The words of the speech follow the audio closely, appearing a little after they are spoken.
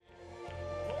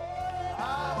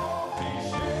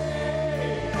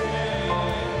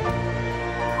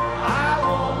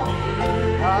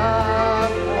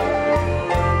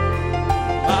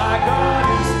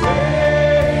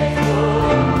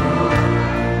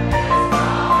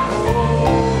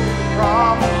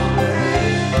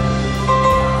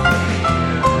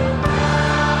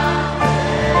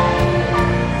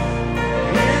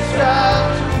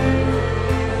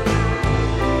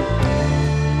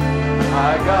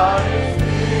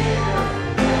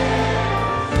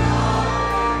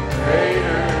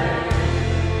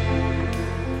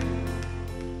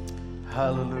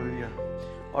Hallelujah.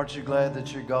 Aren't you glad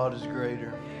that your God is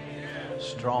greater,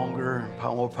 stronger,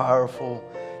 more powerful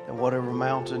than whatever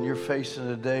mountain you're facing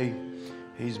today?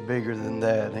 He's bigger than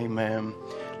that. Amen.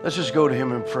 Let's just go to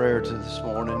Him in prayer this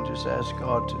morning. Just ask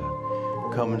God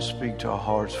to come and speak to our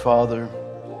hearts. Father,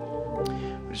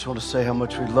 we just want to say how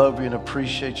much we love you and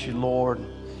appreciate you, Lord.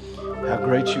 How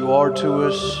great you are to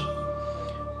us.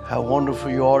 How wonderful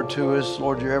you are to us.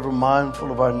 Lord, you're ever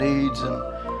mindful of our needs and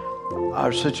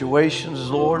our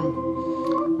situations, Lord.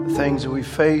 The things that we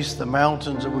face, the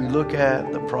mountains that we look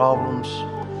at, the problems.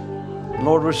 And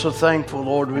Lord, we're so thankful,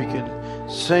 Lord, we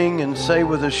could sing and say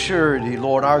with a surety,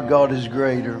 Lord, our God is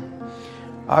greater.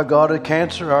 Our God of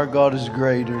cancer, our God is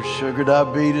greater. Sugar,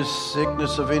 diabetes,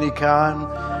 sickness of any kind,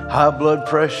 high blood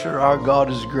pressure, our God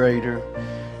is greater.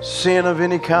 Sin of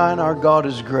any kind, our God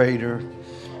is greater.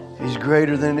 He's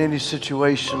greater than any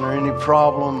situation or any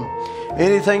problem.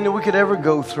 Anything that we could ever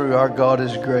go through, our God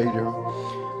is greater.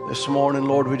 This morning,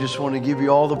 Lord, we just want to give you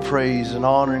all the praise and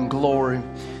honor and glory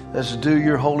that's due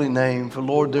your holy name. For,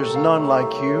 Lord, there's none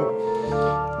like you.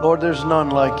 Lord, there's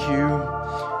none like you.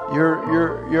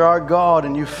 You're our God,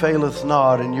 and you faileth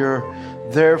not, and you're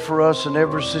there for us in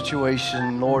every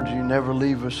situation. Lord, you never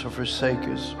leave us or forsake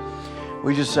us.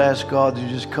 We just ask, God, that you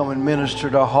just come and minister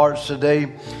to our hearts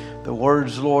today. The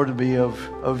words, Lord, to be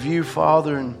of you,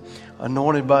 Father, and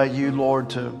anointed by you, Lord,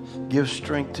 to give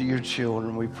strength to your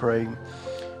children, we pray.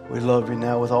 We love you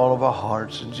now with all of our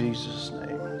hearts in Jesus'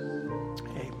 name.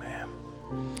 Amen.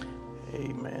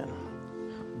 Amen.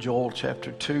 Joel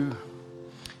chapter 2,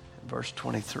 verse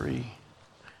 23.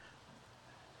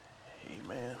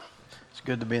 Amen. It's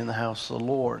good to be in the house of the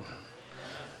Lord.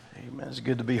 Amen. It's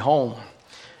good to be home.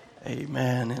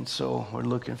 Amen. And so we're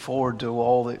looking forward to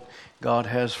all that God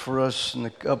has for us in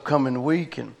the upcoming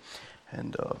week. And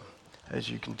as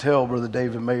you can tell, Brother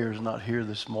David Mayer is not here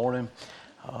this morning.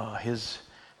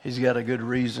 He's got a good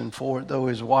reason for it, though.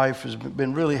 His wife has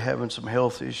been really having some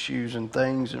health issues and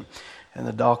things, and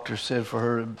the doctor said for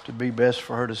her to be best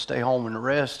for her to stay home and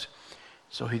rest.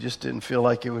 So he just didn't feel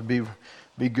like it would be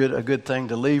a good thing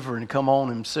to leave her and come on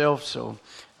himself. So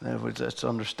that's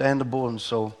understandable, and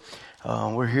so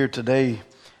we're here today,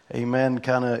 amen,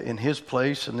 kind of in his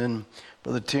place, and then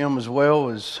Brother Tim as well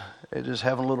is just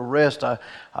having a little rest. I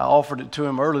offered it to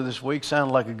him early this week.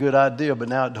 Sounded like a good idea, but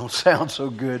now it don't sound so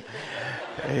good.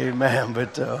 Amen.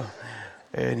 But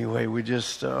anyway, we've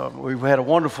had a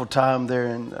wonderful time there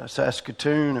in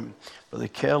Saskatoon, and Brother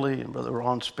Kelly and Brother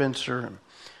Ron Spencer. And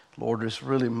Lord just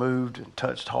really moved and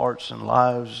touched hearts and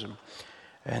lives,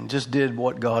 and just did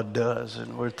what God does,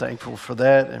 and we're thankful for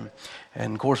that.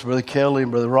 And of course, Brother Kelly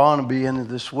and Brother Ron will be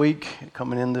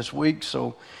coming in this week.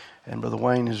 So, and Brother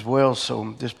Wayne as well.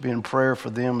 So just be in prayer for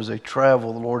them as they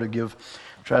travel. The Lord will give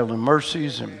traveling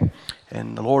mercies,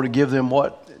 and the Lord will give them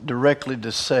what directly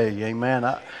to say. Amen.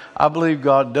 I believe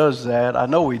God does that. I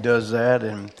know He does that,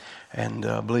 and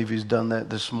I believe He's done that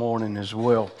this morning as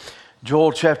well.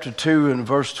 Joel chapter 2 and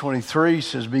verse 23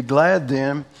 says, "Be glad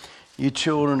then, ye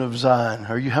children of Zion."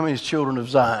 How many is children of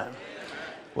Zion?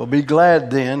 Well, be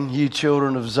glad then, ye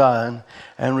children of Zion,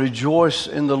 and rejoice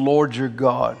in the Lord your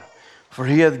God. For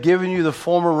He hath given you the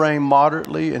former rain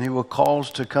moderately, and He will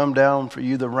cause to come down for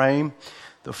you the rain,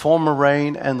 the former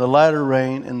rain and the latter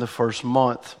rain in the first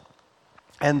month.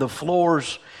 And the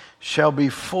floors shall be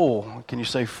full. Can you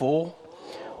say full?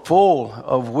 Full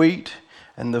of wheat,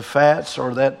 and the fats,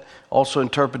 or that also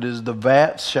interpreted as the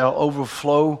vats, shall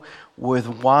overflow with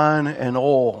wine and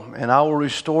oil. And I will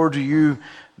restore to you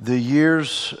the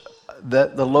years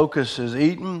that the locust has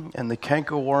eaten, and the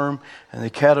cankerworm, and the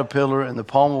caterpillar, and the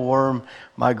palmer worm,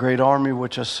 my great army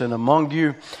which I sent among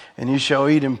you. And ye shall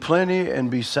eat in plenty, and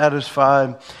be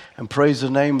satisfied, and praise the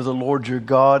name of the Lord your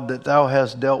God, that thou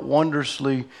hast dealt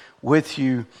wondrously with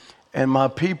you, and my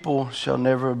people shall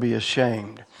never be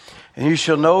ashamed. And you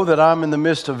shall know that I'm in the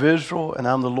midst of Israel, and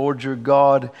I'm the Lord your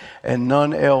God, and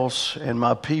none else, and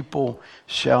my people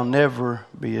shall never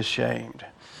be ashamed.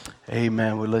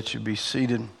 Amen. We'll let you be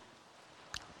seated.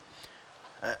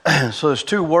 So there's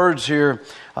two words here.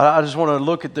 I just want to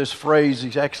look at this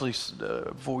phrase. Actually,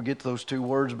 before we get to those two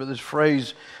words, but this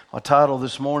phrase, my title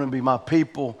this morning, be "My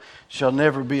people shall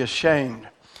never be ashamed."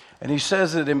 And he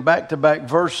says it in back-to-back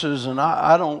verses, and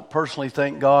I don't personally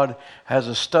think God has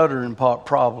a stuttering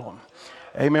problem.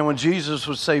 Amen. When Jesus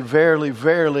would say, verily,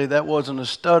 verily, that wasn't a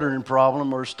stuttering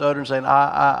problem or stuttering saying,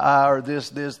 I, or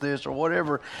this, or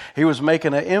whatever. He was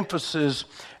making an emphasis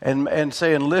and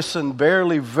saying, listen,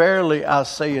 verily, verily, I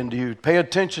say unto you. Pay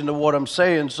attention to what I'm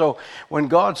saying. So when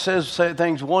God says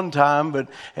things one time, but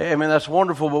I mean, that's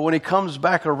wonderful. But when he comes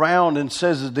back around and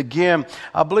says it again,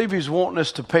 I believe he's wanting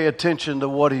us to pay attention to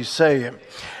what he's saying.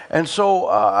 And so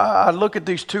I look at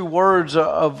these two words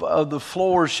of the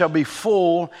floors shall be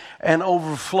full and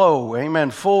overflow. Amen.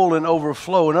 Full and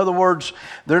overflow. In other words,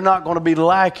 they're not going to be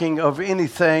lacking of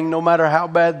anything, no matter how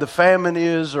bad the famine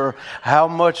is or how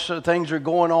much things are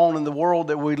going on in the world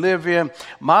that we live in.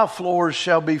 My floors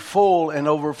shall be full and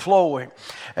overflowing.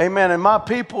 Amen. And my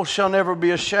people shall never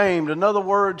be ashamed. In other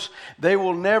words, they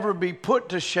will never be put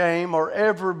to shame or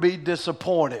ever be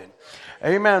disappointed.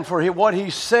 Amen. For what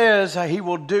he says he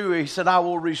will do. He said, I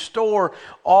will restore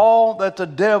all that the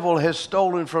devil has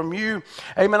stolen from you.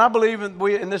 Amen. I believe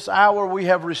in this hour we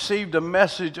have received a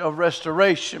message of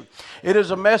restoration. It is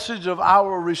a message of I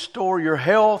will restore your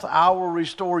health. I will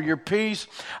restore your peace.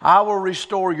 I will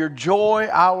restore your joy.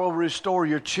 I will restore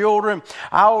your children.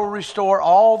 I will restore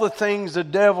all the things the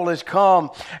devil has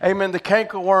come. Amen. The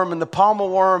cankerworm and the palmer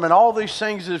worm and all these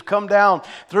things that have come down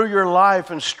through your life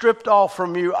and stripped off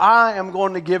from you. I am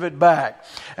going to give it back.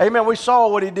 Amen. We saw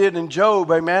what he did in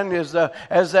Job. Amen.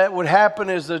 As that would happen,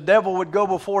 as the devil would go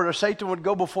before, or Satan would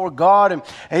go before God, and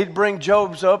he'd bring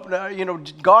Job's up.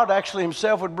 God actually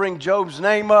himself would bring Job's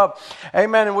name up.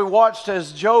 Amen. And we watched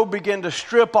as Job began to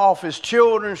strip off his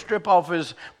children, strip off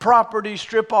his property,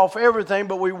 strip off everything.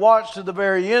 But we watched to the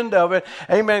very end of it.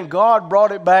 Amen. God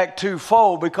brought it back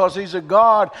twofold because he's a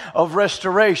God of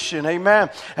restoration. Amen.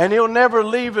 And he'll never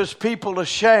leave his people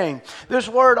ashamed. This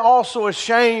word also,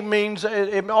 ashamed, means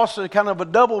it also kind of a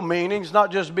double meaning. It's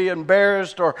not just be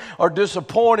embarrassed or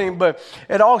disappointing, but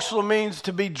it also means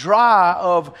to be dry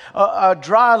of a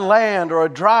dry land or a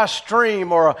dry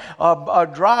stream or a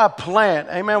dry plant.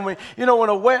 Amen. When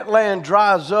a wet land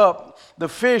dries up, the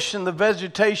fish and the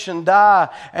vegetation die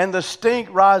and the stink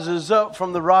rises up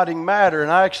from the rotting matter.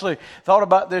 And I actually thought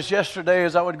about this yesterday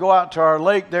as I would go out to our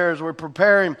lake there as we're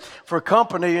preparing for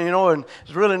company, and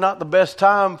it's really not the best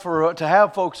time to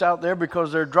have folks out there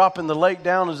because they're dropping the lake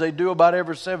down as they do about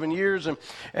every 7 years and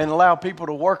allow people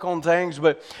to work on things.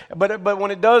 But when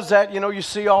it does that, you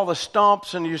see all the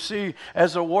stumps and you see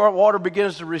as the water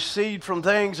begins to recede from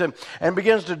things and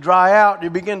begins to dry out,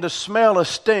 you begin to smell a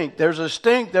stink. There's a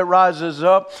stink that rises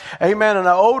up. Amen. And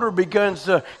an odor begins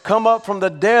to come up from the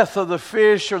death of the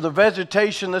fish or the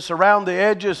vegetation that's around the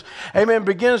edges. Amen.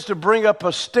 Begins to bring up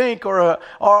a stink or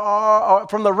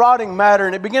from the rotting matter,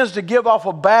 and it begins to give off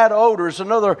a bad odor. It's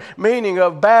another meaning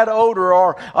of bad odor,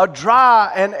 or a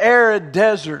dry and arid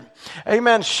desert.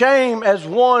 Amen. Shame as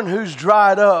one who's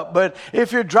dried up. But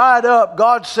if you're dried up,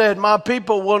 God said, my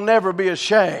people will never be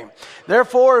ashamed.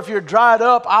 Therefore, if you're dried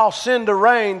up, I'll send a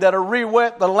rain that'll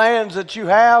re-wet the lands that you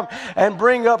have and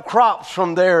bring up crops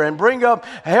from there and bring up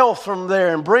health from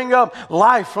there and bring up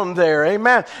life from there.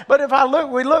 Amen. But if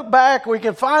we look back, we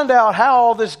can find out how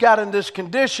all this got in this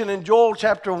condition. In Joel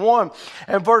chapter 1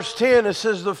 and verse 10, it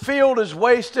says, the field is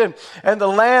wasted and the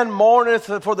land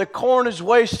mourneth, for the corn is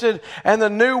wasted and the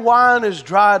new wine is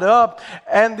dried up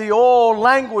and the oil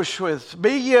languisheth.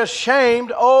 Be ye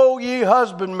ashamed, O ye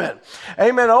husbandmen.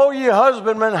 Amen. O ye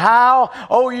husbandmen, how?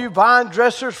 O ye vine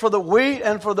dressers, for the wheat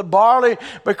and for the barley,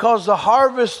 because the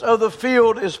harvest of the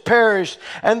field is perished,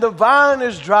 and the vine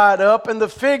is dried up, and the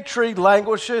fig tree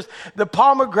languisheth, the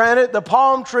pomegranate, the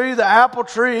palm tree, the apple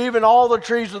tree, even all the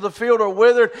trees of the field are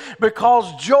withered,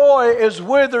 because joy is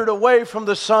withered away from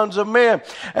the sons of men.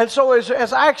 And so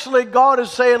as actually God is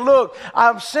saying, look,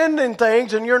 I'm sending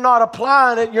things and you're not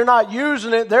applying it, you're not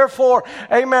using it. Therefore,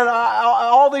 amen,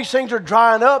 all these things are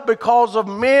drying up because of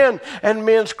men and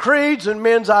men's creeds and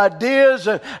men's ideas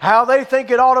and how they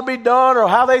think it ought to be done or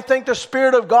how they think the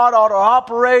Spirit of God ought to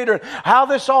operate or how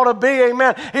this ought to be.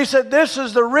 Amen. He said, this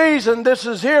is the reason this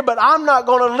is here, but I'm not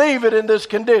going to leave it in this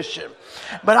condition.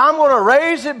 But I'm going to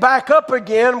raise it back up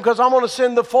again because I'm going to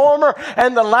send the former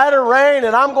and the latter rain,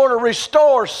 and I'm going to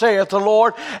restore, saith the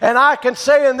Lord. And I can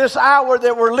say in this hour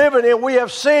that we're living in, we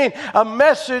have seen a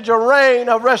message, a rain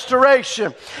of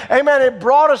restoration. Amen. It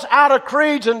brought us out of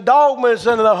creeds and dogmas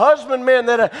and the husbandmen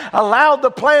that allowed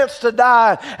the plants to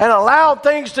die and allowed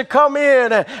things to come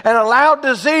in and allowed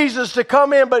diseases to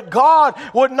come in. But God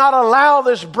would not allow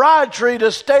this bride tree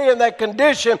to stay in that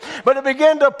condition, but it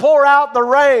began to pour out the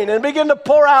rain and begin to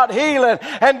pour out healing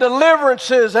and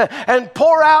deliverances and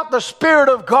pour out the Spirit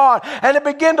of God, and it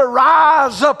began to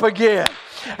rise up again.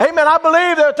 Amen. I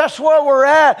believe that that's where we're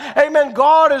at. Amen.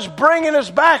 God is bringing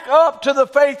us back up to the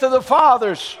faith of the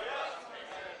fathers.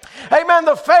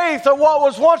 Amen. The faith of what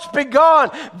was once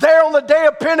begun there on the day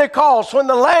of Pentecost when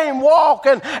the lame walk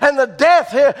and the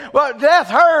deaf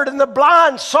heard and the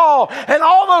blind saw and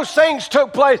all those things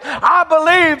took place. I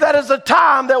believe that is the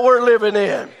time that we're living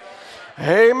in.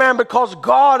 Amen. Because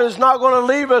God is not going to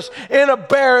leave us in a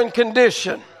barren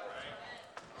condition.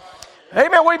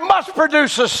 Amen. We must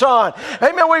produce a son.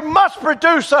 Amen. We must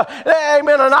produce an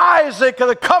Isaac,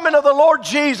 the coming of the Lord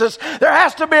Jesus. There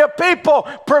has to be a people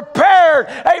prepared,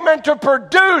 amen, to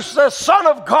produce the Son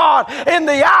of God in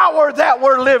the hour that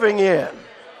we're living in.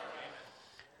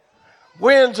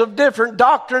 Winds of different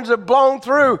doctrines have blown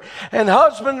through, and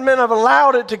husbandmen have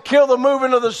allowed it to kill the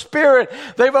movement of the Spirit.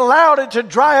 They've allowed it to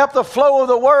dry up the flow of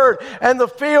the Word, and the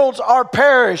fields are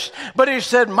perished. But he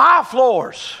said, my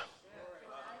floors.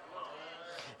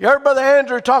 You heard Brother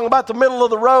Andrew talking about the middle of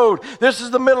the road. This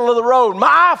is the middle of the road.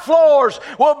 My floors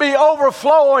will be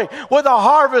overflowing with a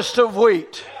harvest of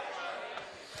wheat.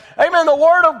 Amen. The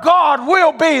Word of God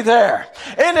will be there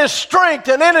in His strength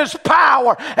and in His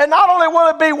power. And not only will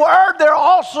it be Word, there will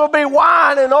also be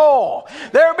wine and oil.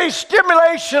 There will be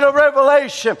stimulation of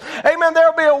revelation. Amen. There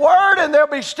will be a Word and there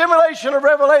will be stimulation of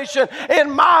revelation in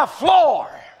my floor.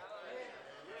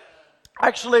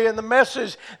 Actually, in the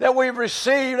message that we've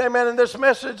received, amen, in this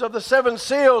message of the 7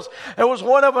 seals, there was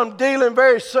one of them dealing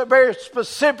very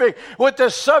specific with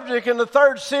this subject. In the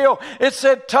 3rd seal, it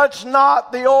said, touch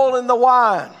not the oil in the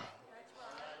wine.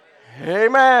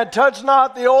 Amen. Touch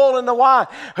not the oil in the wine.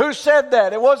 Who said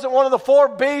that? It wasn't one of the 4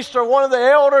 beasts or one of the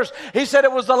elders. He said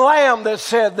it was the Lamb that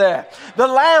said that. The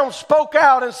Lamb spoke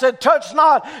out and said, touch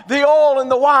not the oil in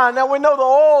the wine. Now we know the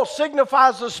oil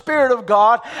signifies the Spirit of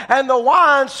God, and the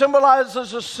wine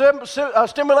symbolizes a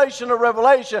stimulation of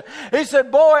revelation. He said,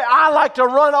 boy, I like to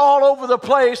run all over the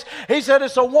place. He said,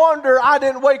 it's a wonder I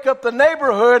didn't wake up the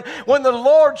neighborhood when the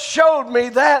Lord showed me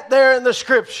that there in the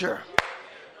Scripture.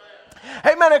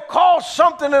 Amen. It caused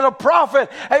something in a prophet.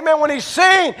 Amen. When he's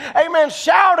seen, amen,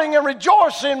 shouting and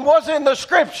rejoicing was in the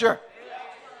Scripture.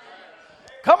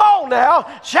 Come on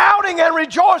now. Shouting and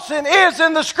rejoicing is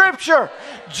in the Scripture.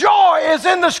 Joy is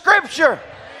in the Scripture.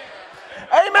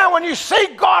 Amen. When you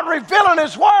see God revealing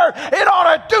His Word, it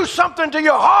ought to do something to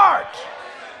your heart.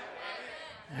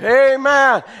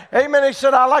 Amen. Amen. He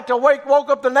said, I like to woke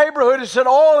up the neighborhood. He said,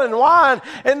 oil and wine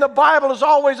in the Bible is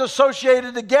always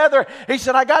associated together. He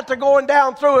said, I got to going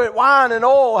down through it. Wine and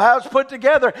oil, how it's put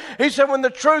together. He said, when the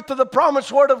truth of the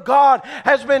promised Word of God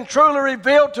has been truly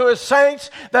revealed to His saints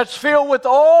that's filled with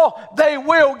oil, they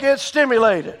will get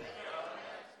stimulated.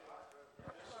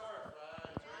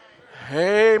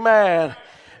 Amen.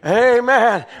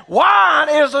 Amen. Wine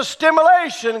is a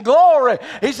stimulation. Glory.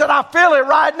 He said, I feel it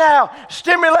right now.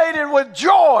 Stimulated with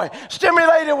joy.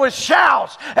 Stimulated with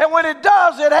shouts. And when it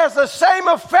does, it has the same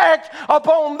effect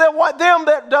upon them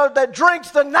that drinks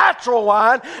the natural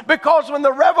wine. Because when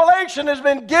the revelation has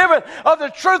been given of the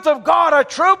truth of God, a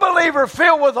true believer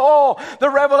filled with oil,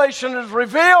 the revelation is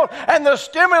revealed and the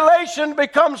stimulation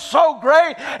becomes so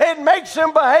great, it makes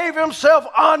him behave himself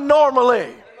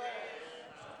unnormally.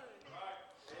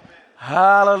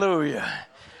 Hallelujah.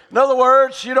 In other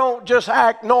words, you don't just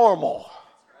act normal.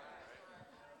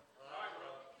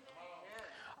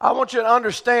 I want you to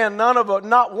understand,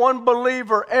 not one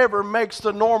believer ever makes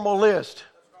the normal list.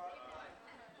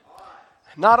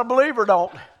 Not a believer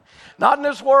don't. Not in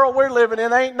this world we're living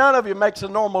in. Ain't none of you makes a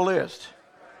normal list.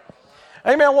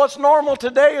 Amen. What's normal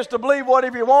today is to believe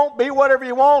whatever you want, be whatever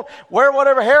you want, wear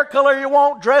whatever hair color you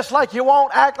want, dress like you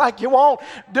want, act like you want.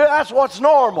 That's what's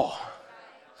normal.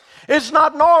 It's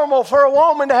not normal for a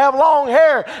woman to have long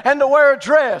hair and to wear a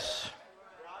dress.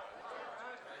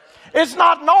 It's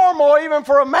not normal even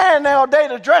for a man nowadays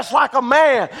to dress like a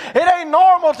man. It ain't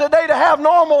normal today to have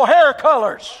normal hair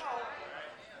colors.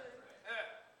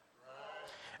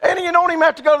 And you don't even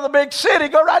have to go to the big city.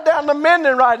 Go right down to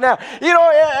Minden right now. You know,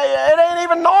 it ain't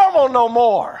even normal no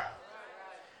more.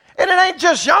 And it ain't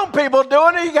just young people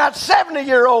doing it. You got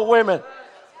 70-year-old women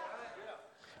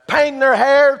painting their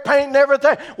hair, painting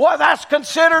everything. Well, that's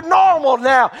considered normal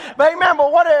now. But remember,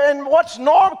 what's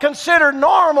considered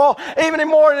normal, even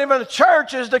more than even the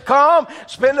church, is to come,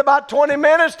 spend about 20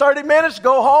 minutes, 30 minutes,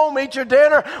 go home, eat your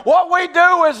dinner. What we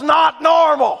do is not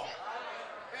normal.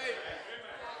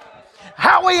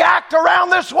 How we act around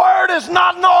this word is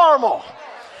not normal.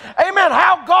 Amen.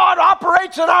 How God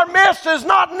operates in our midst is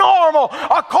not normal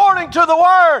according to the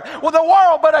word with the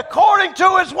world, but according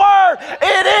to His word,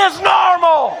 it is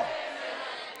normal.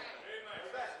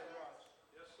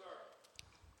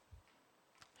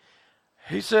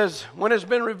 He says, when it's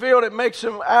been revealed, it makes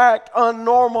them act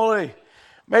unnormally.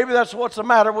 Maybe that's what's the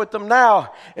matter with them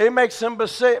now. It makes them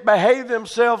behave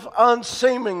themselves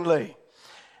unseemingly.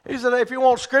 He said, if you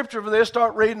want scripture for this,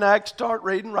 start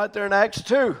reading right there in Acts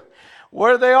 2.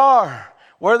 Where they are.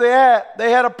 Where they at? They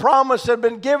had a promise that had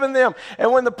been given them.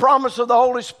 And when the promise of the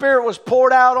Holy Spirit was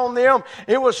poured out on them,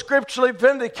 it was scripturally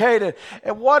vindicated.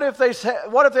 And what if they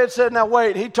had said, now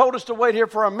wait, he told us to wait here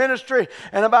for our ministry,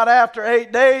 and about after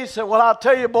 8 days said, well, I'll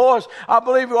tell you boys, I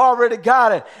believe we already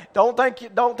got it.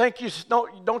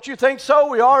 Don't you think so?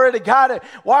 We already got it.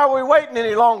 Why are we waiting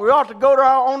any longer? We ought to go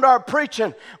on to our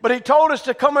preaching. But he told us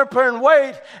to come up here and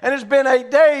wait, and it's been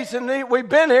 8 days, and we've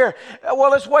been here.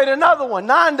 Well, let's wait another one.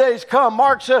 9 days come.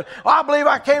 Mark said, I believe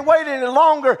I can't wait any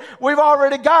longer. We've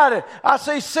already got it. I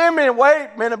see Simeon,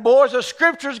 wait a minute, boys. The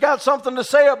scripture's got something to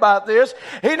say about this.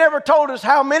 He never told us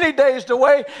how many days to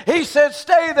wait. He said,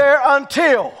 stay there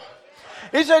until.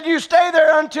 He said, you stay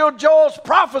there until Joel's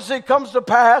prophecy comes to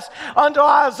pass, until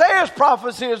Isaiah's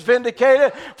prophecy is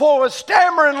vindicated. For with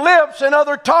stammering lips and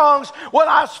other tongues will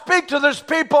I speak to this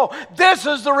people. This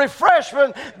is the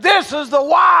refreshment. This is the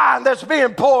wine that's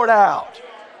being poured out.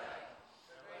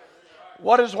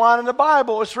 What is wine in the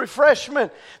Bible? It's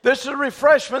refreshment. This is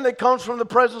refreshment that comes from the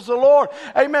presence of the Lord.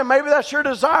 Amen. Maybe that's your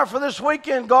desire for this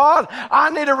weekend. God, I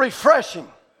need a refreshing.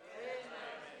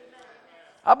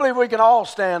 I believe we can all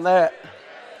stand that.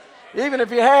 Even if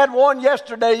you had one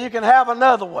yesterday, you can have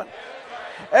another one.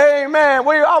 Amen.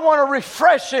 I want a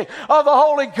refreshing of the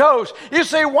Holy Ghost. You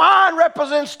see, wine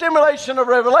represents stimulation of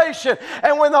revelation.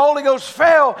 And when the Holy Ghost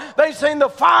fell, they seen the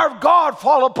fire of God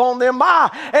fall upon them.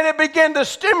 And it began to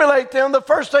stimulate them. The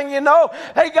first thing you know,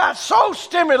 they got so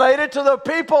stimulated to the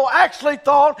people actually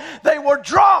thought they were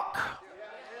drunk.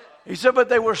 He said, but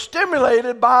they were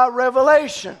stimulated by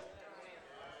revelation.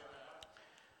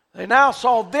 They now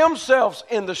saw themselves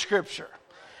in the Scripture.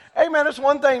 Amen. It's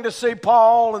one thing to see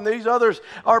Paul and these others,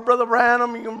 or Brother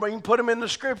Branham, you can put them in the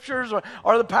Scriptures,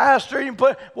 or the pastor.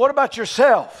 What about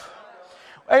yourself?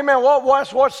 Amen.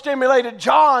 What stimulated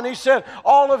John? He said,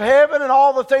 all of heaven and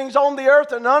all the things on the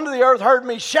earth and under the earth heard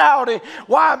me shouting.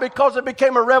 Why? Because it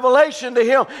became a revelation to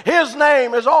him. His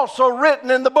name is also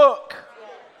written in the book.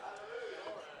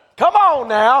 Come on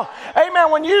now.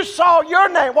 Amen. When you saw your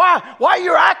name, why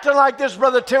you're acting like this,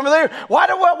 Brother Timothy? Why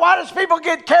does people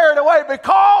get carried away?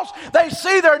 Because they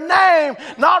see their name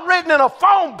not written in a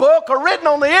phone book or written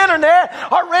on the internet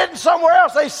or written somewhere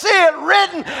else. They see it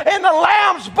written in the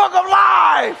Lamb's book of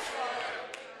life.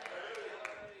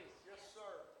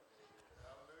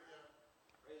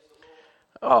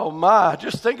 Oh my,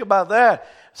 just think about that.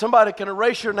 Somebody can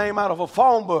erase your name out of a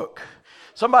phone book.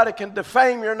 Somebody can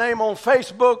defame your name on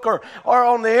Facebook or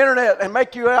on the internet and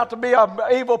make you out to be an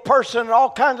evil person and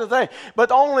all kinds of things.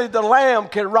 But only the Lamb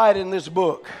can write in this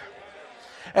book.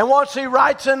 And once he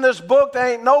writes in this book,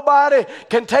 there ain't nobody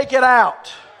can take it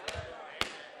out.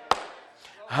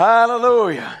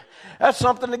 Hallelujah. That's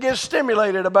something to get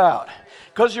stimulated about.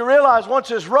 Because you realize once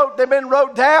they've been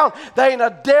wrote down, they ain't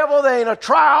a devil, they ain't a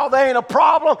trial, they ain't a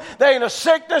problem, they ain't a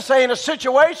sickness, they ain't a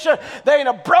situation, they ain't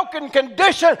a broken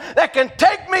condition that can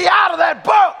take me out of that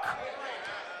book.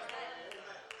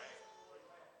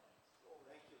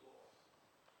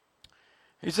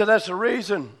 He said that's the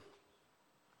reason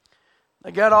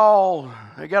they got all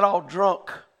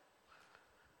drunk.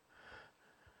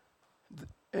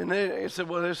 And he said,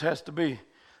 well, this has to be.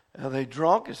 Are they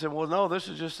drunk? He said, well, no, this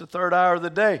is just the third hour of the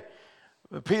day.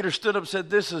 But Peter stood up and said,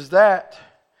 this is that.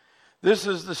 This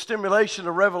is the stimulation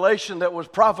of revelation that was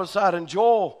prophesied in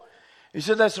Joel. He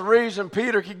said that's the reason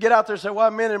Peter could get out there and say, why,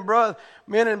 men and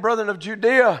brethren of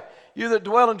Judea, you that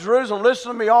dwell in Jerusalem,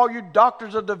 listen to me, all you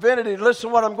doctors of divinity, listen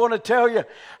to what I'm going to tell you.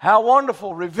 How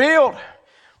wonderful. Revealed.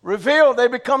 They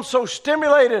become so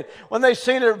stimulated when they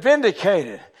see it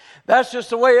vindicated. That's just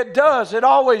the way it does. It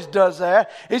always does that.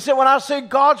 He said, when I see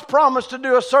God's promise to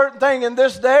do a certain thing in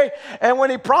this day, and when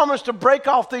he promised to break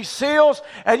off these seals,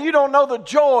 and you don't know the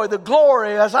joy, the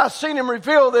glory, as I've seen him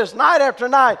reveal this night after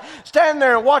night, stand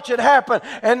there and watch it happen,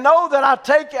 and know that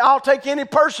I'll take any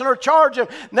person or charge him.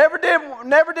 Never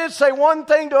did say one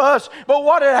thing to us, but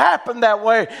what had happened that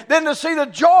way. Then to see the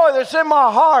joy that's in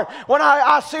my heart when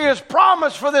I see his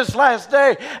promise for this last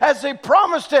day, as he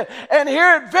promised it, and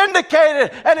hear it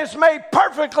vindicated, and it's made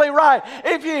perfectly right.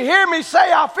 If you hear me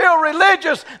say I feel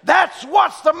religious, that's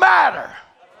what's the matter.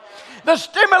 The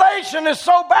stimulation is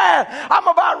so bad, I'm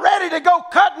about ready to go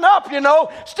cutting up,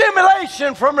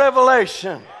 stimulation from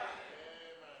revelation.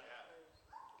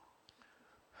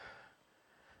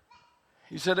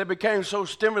 He said they became so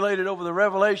stimulated over the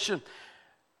revelation,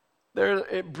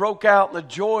 it broke out, and the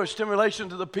joy of stimulation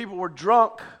to the people were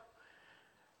drunk.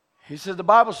 He said, the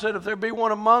Bible said, if there be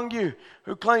one among you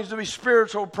who claims to be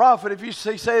spiritual prophet, if he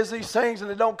says these things and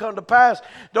they don't come to pass,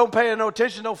 don't pay no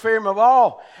attention, don't fear him at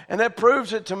all. And that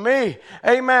proves it to me.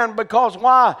 Amen. Because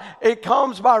why? It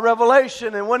comes by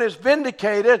revelation. And when it's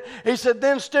vindicated, he said,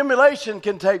 then stimulation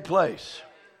can take place.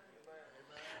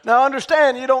 Now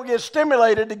understand, you don't get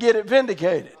stimulated to get it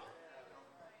vindicated.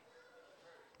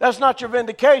 That's not your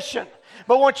vindication.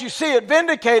 But once you see it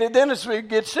vindicated, then it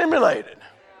gets stimulated.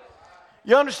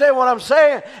 You understand what I'm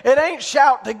saying? It ain't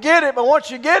shout to get it, but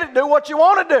once you get it, do what you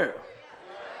want to do.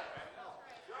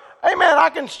 Amen.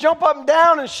 I can jump up and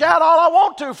down and shout all I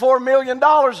want to for $1 million.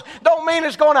 Don't mean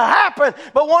it's going to happen,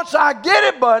 but once I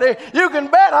get it, buddy, you can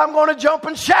bet I'm going to jump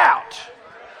and shout.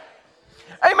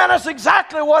 Amen. That's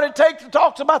exactly what it takes. It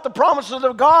talks about the promises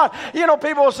of God. You know,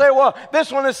 people will say, well,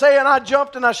 this one is saying I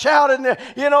jumped and I shouted, and,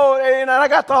 and I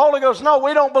got the Holy Ghost. No,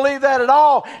 we don't believe that at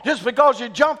all. Just because you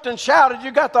jumped and shouted,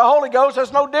 you got the Holy Ghost.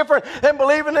 That's no different than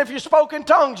believing if you spoke in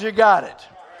tongues, you got it.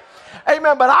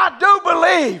 Amen. But I do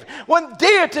believe when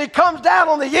deity comes down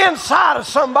on the inside of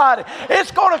somebody,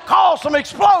 it's going to cause some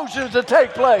explosions to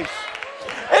take place.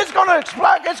 It's going to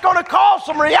explode. It's going to cause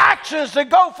some reactions to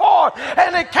go forth,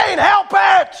 and it can't help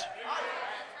it.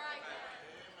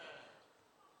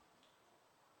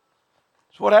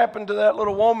 It's what happened to that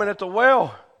little woman at the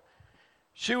well.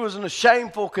 She was in a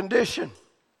shameful condition.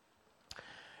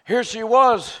 Here she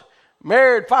was,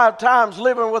 married 5 times,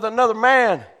 living with another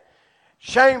man.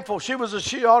 Shameful. She ought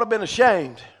to have been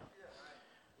ashamed.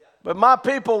 But my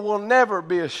people will never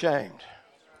be ashamed.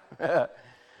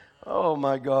 Oh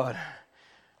my God.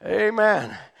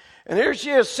 Amen. And here she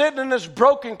is sitting in this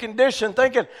broken condition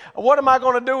thinking, what am I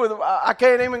going to do with it? I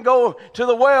can't even go to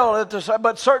the well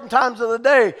but certain times of the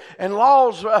day. And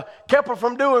laws kept her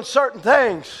from doing certain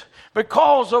things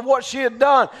because of what she had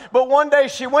done. But one day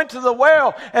she went to the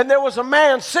well and there was a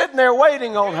man sitting there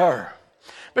waiting on her.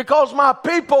 Because my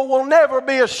people will never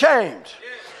be ashamed.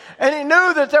 And he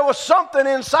knew that there was something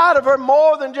inside of her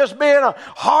more than just being a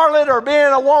harlot or being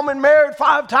a woman married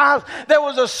 5 times. There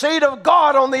was a seed of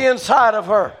God on the inside of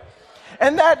her.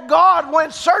 And that God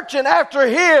went searching after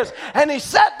his. And he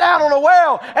sat down on a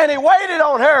well and he waited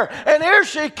on her. And here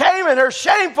she came in her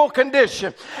shameful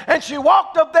condition. And she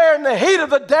walked up there in the heat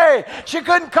of the day. She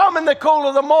couldn't come in the cool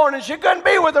of the morning. She couldn't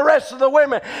be with the rest of the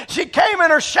women. She came in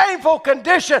her shameful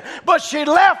condition, but she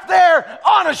left there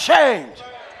unashamed.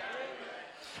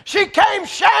 She came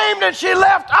shamed and she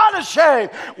left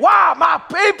unashamed. Why? My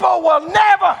people will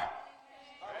never.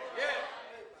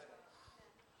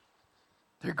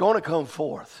 They're going to come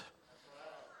forth.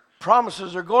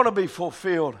 Promises are going to be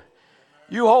fulfilled.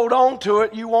 You hold on to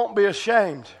it, you won't be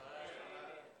ashamed.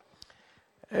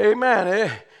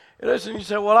 Amen. Listen, you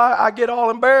say, well, I get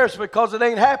all embarrassed because it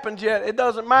ain't happened yet. It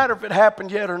doesn't matter if it happened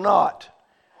yet or not.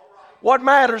 What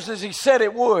matters is he said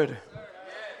it would.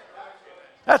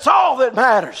 That's all that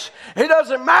matters. It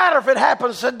doesn't matter if it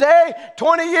happens today,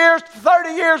 20 years, 30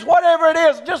 years, whatever it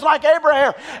is, just like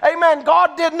Abraham. Amen.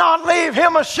 God did not leave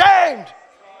him ashamed.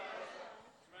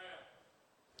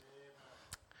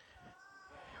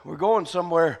 We're going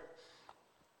somewhere.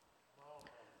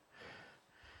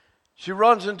 She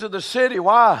runs into the city.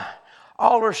 Why?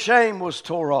 All her shame was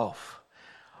tore off.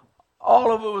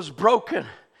 All of it was broken.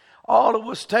 All of it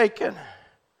was taken.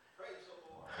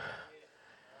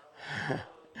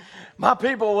 My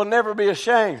people will never be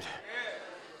ashamed.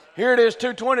 Here it is,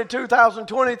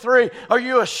 2023. Are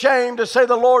you ashamed to say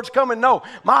the Lord's coming? No,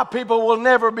 my people will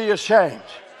never be ashamed.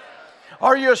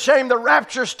 Are you ashamed the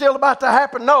rapture's still about to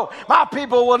happen? No, my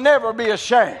people will never be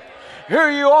ashamed. Here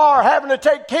you are having to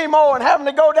take chemo and having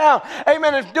to go down,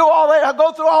 amen, and do all that,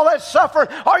 go through all that suffering.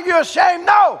 Are you ashamed?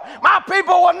 No, my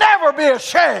people will never be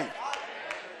ashamed.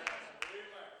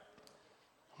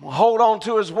 We'll hold on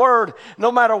to his word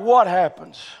no matter what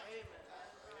happens.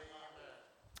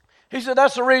 He said,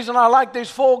 that's the reason I like these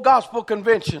full gospel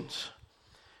conventions.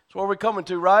 That's where we're coming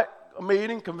to, right? A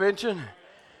meeting, convention.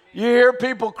 You hear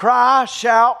people cry,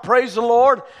 shout, praise the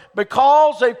Lord,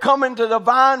 because they've come into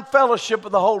divine fellowship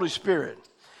of the Holy Spirit.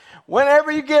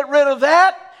 Whenever you get rid of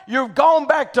that, you've gone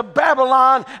back to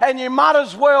Babylon and you might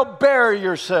as well bury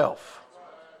yourself.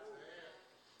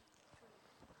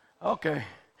 Okay,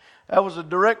 that was a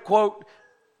direct quote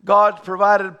God's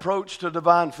provided approach to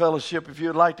divine fellowship. If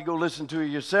you'd like to go listen to it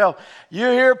yourself, you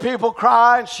hear people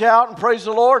cry and shout and praise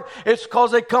the Lord. It's because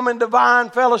they come in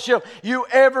divine fellowship. You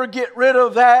ever get rid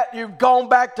of that, you've gone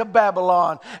back to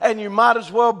Babylon, and you might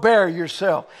as well bury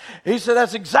yourself. He said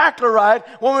that's exactly right.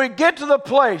 When we get to the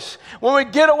place, when we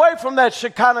get away from that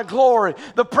Shekinah glory,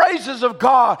 the praises of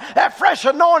God, that fresh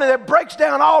anointing that breaks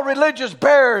down all religious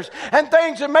barriers and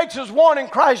things that makes us one in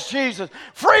Christ Jesus,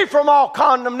 free from all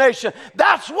condemnation.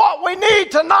 That's what we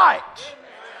need tonight.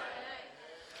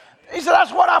 He said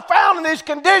that's what I found in these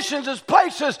conditions is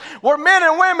places where men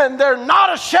and women, they're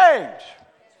not ashamed.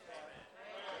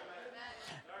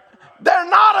 They're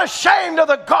not ashamed of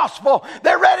the gospel.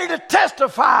 They're ready to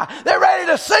testify. They're ready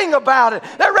to sing about it.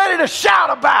 They're ready to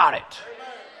shout about it.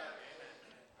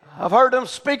 I've heard them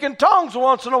speak in tongues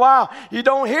once in a while. You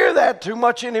don't hear that too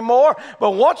much anymore,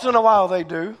 but once in a while they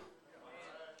do.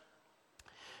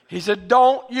 He said,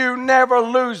 don't you never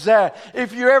lose that.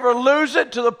 If you ever lose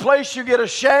it to the place you get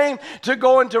ashamed to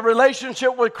go into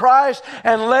relationship with Christ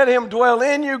and let Him dwell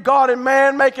in you, God and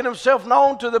man, making Himself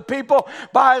known to the people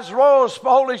by His royal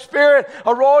Holy Spirit,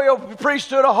 a royal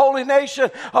priesthood, a holy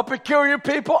nation, a peculiar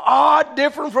people, odd,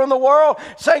 different from the world,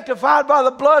 sanctified by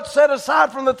the blood, set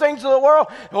aside from the things of the world.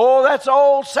 Oh, that's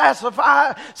old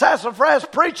sassafras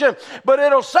preaching, but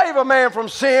it'll save a man from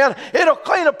sin. It'll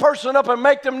clean a person up and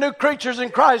make them new creatures in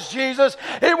Christ Jesus.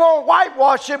 It won't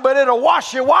whitewash it, but it'll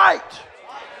wash you white.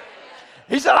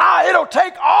 He said, it'll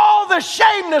take all the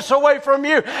shameness away from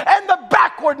you and the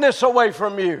backwardness away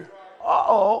from you.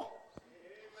 Uh-oh.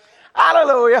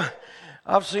 Hallelujah.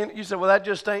 I've seen, you said, well, that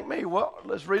just ain't me. Well,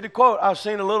 let's read the quote. I've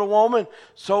seen a little woman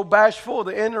so bashful,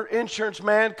 the insurance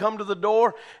man come to the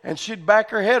door and she'd back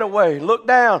her head away, look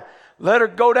down. Let her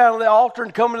go down to the altar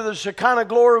and come into the Shekinah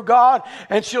glory of God,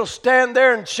 and she'll stand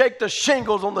there and shake the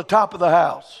shingles on the top of the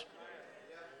house.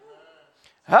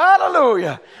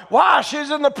 Hallelujah. Why?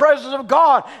 She's in the presence of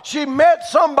God. She met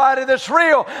somebody that's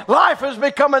real. Life has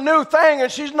become a new thing,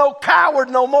 and she's no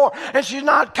coward no more. And she's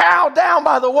not cowed down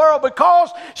by the world because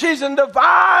she's in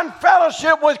divine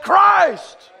fellowship with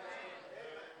Christ.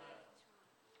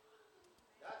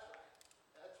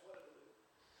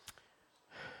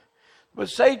 But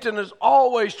Satan is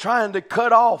always trying to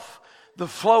cut off the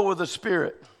flow of the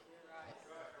Spirit.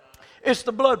 It's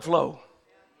the blood flow.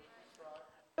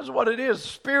 That's what it is.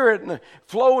 Spirit and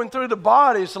flowing through the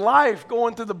body. It's life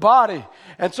going through the body.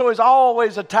 And so he's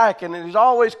always attacking and he's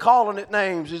always calling it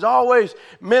names. He's always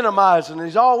minimizing.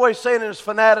 He's always saying it's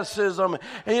fanaticism.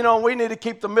 And we need to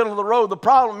keep the middle of the road. The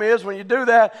problem is when you do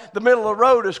that, the middle of the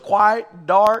road is quiet,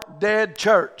 dark, dead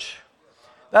church.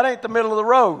 That ain't the middle of the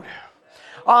road.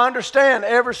 I understand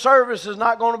every service is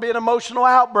not going to be an emotional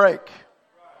outbreak.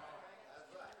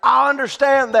 I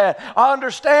understand that. I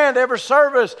understand every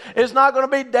service is not going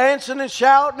to be dancing and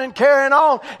shouting and carrying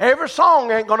on. Every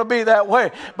song ain't going to be that way.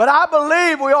 But I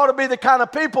believe we ought to be the kind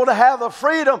of people to have the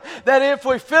freedom that if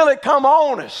we feel it come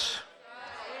on us.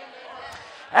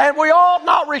 And we ought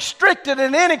not restrict it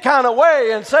in any kind of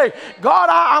way and say, God,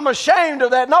 I'm ashamed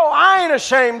of that. No, I ain't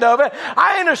ashamed of it.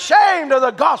 I ain't ashamed of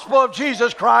the gospel of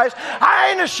Jesus Christ.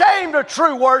 I ain't ashamed of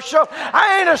true worship.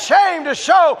 I ain't ashamed to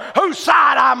show whose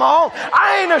side I'm on.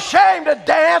 I ain't ashamed to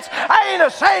dance. I ain't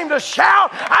ashamed to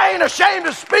shout. I ain't ashamed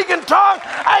to speak in tongues.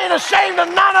 I ain't ashamed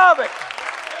of none of it.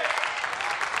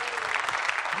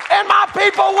 And my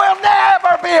people will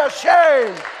never be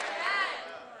ashamed.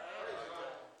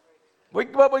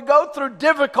 But we go through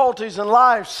difficulties in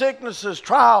life, sicknesses,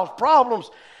 trials, problems,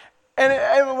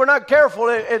 and we're not careful.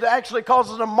 It actually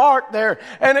causes a mark there,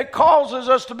 and it causes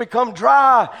us to become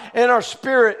dry in our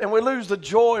spirit, and we lose the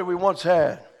joy we once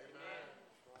had.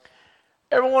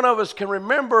 Every one of us can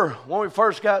remember when we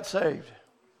first got saved.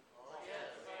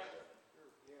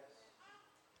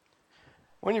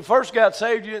 When you first got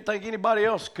saved, you didn't think anybody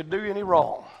else could do you any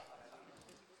wrong.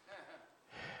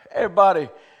 Everybody's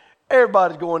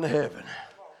going to heaven.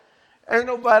 Ain't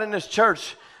nobody in this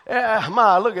church.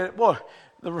 Look at it. Boy,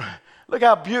 look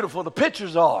how beautiful the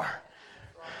pictures are.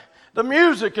 The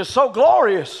music is so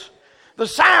glorious. The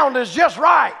sound is just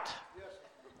right.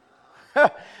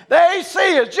 The AC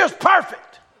is just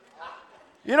perfect.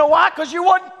 You know why? Because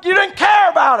you didn't care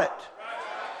about it.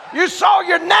 You saw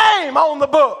your name on the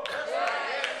book.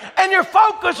 And your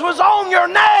focus was on your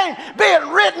name being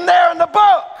written there in the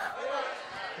book.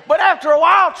 But after a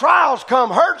while, trials come,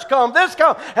 hurts come, this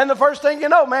come. And the first thing you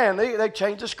know, man, they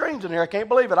changed the screens in here. I can't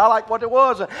believe it. I like what it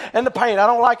was. And the paint, I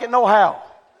don't like it no how.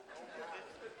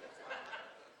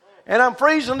 And I'm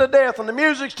freezing to death, and the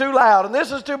music's too loud, and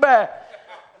this is too bad.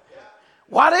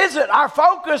 What is it? Our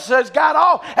focus has got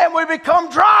off, and we become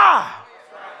dry.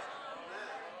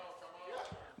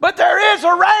 But there is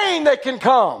a rain that can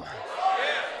come,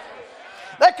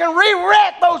 that can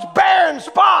re-wreck those barren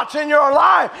spots in your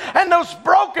life and those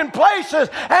broken places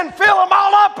and fill them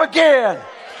all up again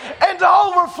and to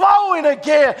overflowing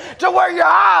again to where your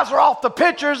eyes are off the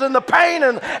pictures and the pain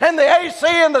and the AC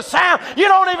and the sound. You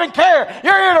don't even care.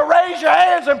 You're here to raise your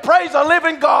hands and praise the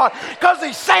living God because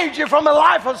He saved you from the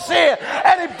life of sin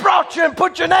and He brought you and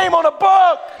put your name on a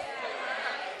book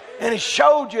and He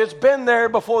showed you it's been there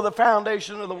before the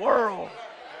foundation of the world.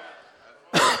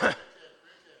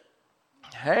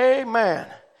 Amen.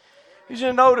 You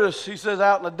should notice, he says,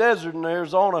 out in the desert in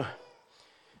Arizona,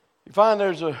 you find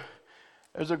there's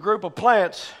a group of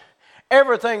plants.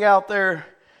 Everything out there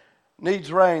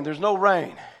needs rain. There's no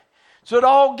rain. So it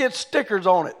all gets stickers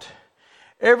on it.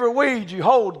 Every weed you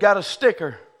hold got a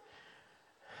sticker.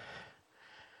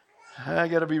 I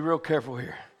got to be real careful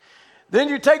here. Then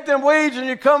you take them weeds and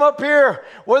you come up here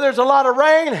where there's a lot of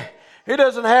rain. It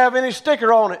doesn't have any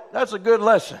sticker on it. That's a good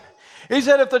lesson. He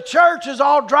said if the church is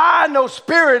all dry and no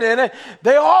spirit in it,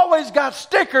 they always got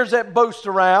stickers that boost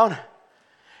around.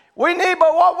 But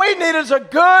what we need is a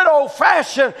good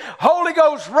old-fashioned Holy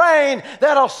Ghost rain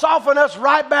that'll soften us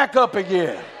right back up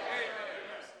again.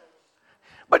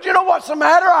 But you know what's the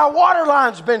matter? Our water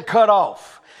line's been cut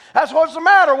off. That's what's the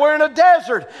matter. We're in a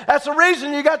desert. That's the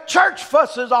reason you got church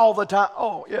fusses all the time.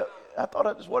 Oh, yeah, I thought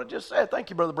that's what it just said. Thank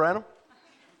you, Brother Branham.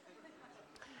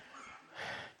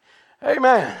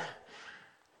 Amen.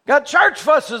 Got church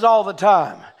fusses all the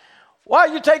time. Why,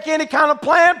 you take any kind of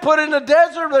plant, put it in the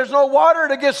desert, there's no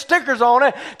water, it gets stickers on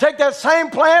it. Take that same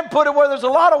plant, put it where there's a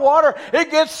lot of water, it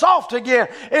gets soft again.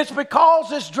 It's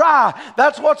because it's dry.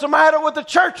 That's what's the matter with the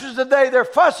churches today. They're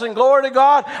fussing. Glory to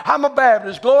God, I'm a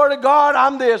Baptist. Glory to God,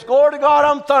 I'm this. Glory to God,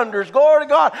 I'm Thunders. Glory to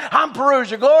God, I'm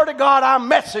Pruitt. Glory to God, I'm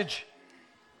Message.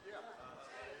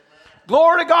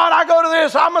 Glory to God, I go to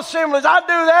this, I'm Assemblies, I do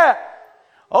that.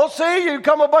 Oh, see, you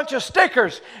become a bunch of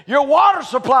stickers. Your water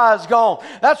supply is gone.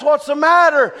 That's what's the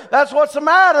matter. That's what's the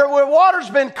matter. Where water's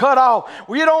been cut off.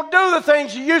 Well, you don't do the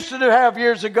things you used to have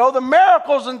years ago. The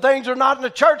miracles and things are not in the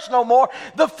church no more.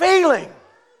 The feeling.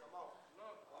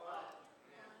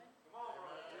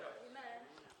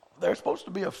 There's supposed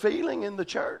to be a feeling in the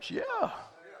church. Yeah.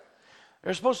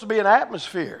 There's supposed to be an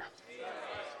atmosphere.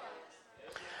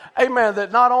 Amen.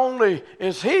 That not only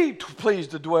is He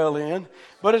pleased to dwell in,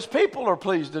 but His people are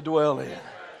pleased to dwell in.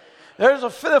 There's the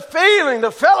feeling,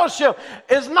 the fellowship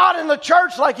is not in the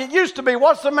church like it used to be.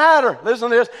 What's the matter? Listen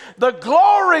to this. The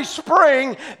glory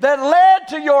spring that led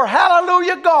to your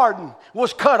hallelujah garden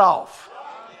was cut off.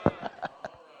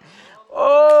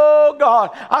 Oh,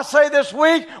 God. I say this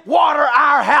week, water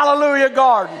our hallelujah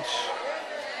gardens.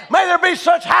 May there be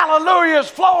such hallelujahs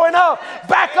flowing up,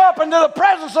 back up into the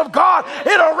presence of God.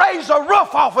 It'll raise the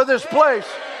roof off of this place.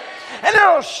 And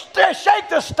it'll shake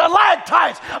the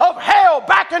stalactites of hell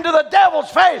back into the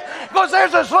devil's face. Because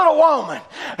there's this little woman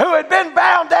who had been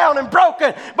bound down and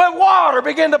broken, but water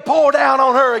began to pour down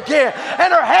on her again.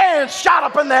 And her hands shot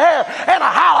up in the air, and a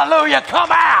hallelujah come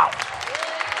out.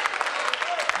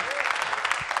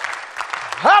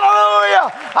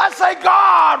 Hallelujah. I say,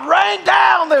 God, rain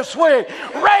down this week.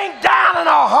 Rain down in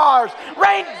our hearts.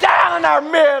 Rain down in our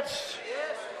midst.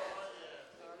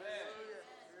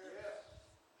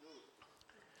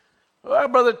 Well,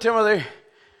 Brother Timothy,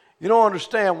 you don't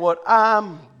understand what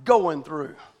I'm going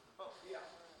through.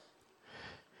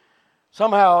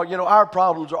 Somehow, our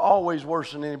problems are always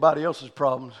worse than anybody else's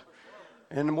problems.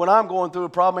 And when I'm going through a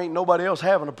problem, ain't nobody else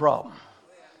having a problem.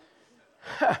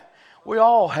 We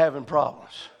all having problems.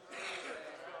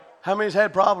 How many's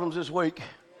had problems this week?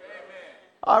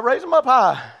 I raise them up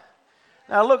high.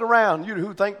 Now look around. You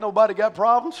who think nobody got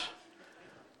problems,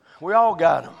 we all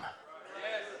got them.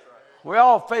 We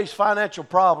all face financial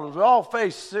problems. We all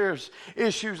face serious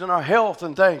issues in our health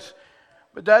and things.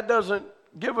 But that doesn't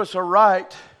give us a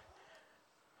right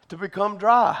to become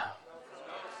dry.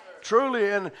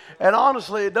 Truly and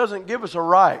honestly, it doesn't give us a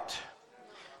right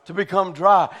to become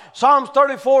dry. Psalms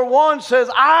 34:1 says,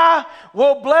 I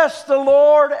will bless the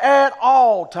Lord at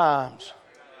all times.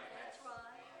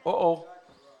 Uh-oh.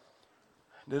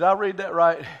 Did I read that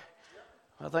right?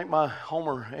 I think my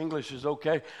Homer English is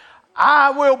okay.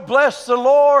 I will bless the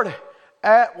Lord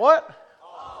at what?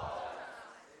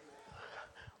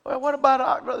 Well, what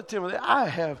about Brother Timothy?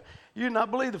 You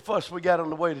not believe the fuss we got on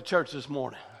the way to church this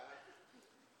morning.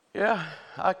 Yeah,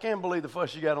 I can't believe the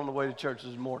fuss you got on the way to church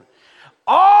this morning.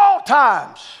 All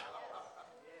times.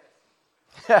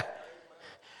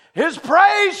 His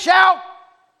praise shall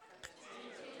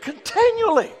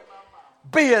continually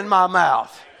be in my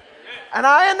mouth. And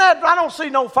I don't see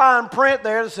no fine print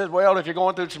there that says, well, if you're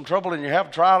going through some trouble and you have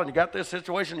a trial and you got this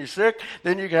situation, you're sick,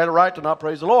 then you have a right to not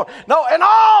praise the Lord. No, in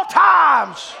all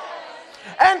times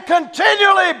and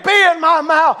continually be in my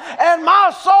mouth, and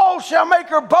my soul shall make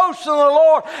her boast in the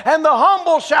Lord, and the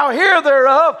humble shall hear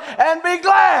thereof and be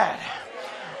glad.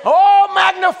 Oh,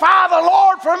 magnify the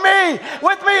Lord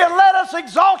with me, and let us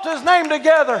exalt his name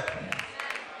together.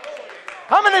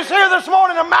 How many is here this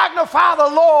morning to magnify the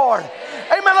Lord?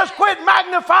 Amen. Let's quit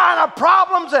magnifying our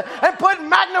problems and putting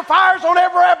magnifiers on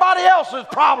everybody else's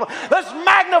problem. Let's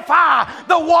magnify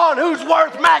the one who's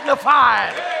worth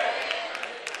magnifying.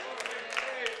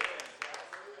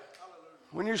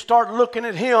 When you start looking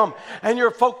at him and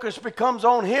your focus becomes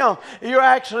on him,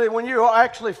 when you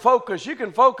actually focus, you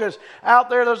can focus out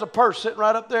there. There's a purse sitting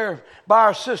right up there by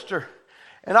our sister.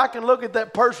 And I can look at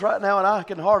that purse right now and I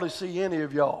can hardly see any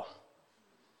of y'all.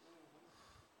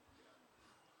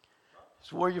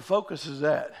 It's where your focus is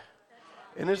at.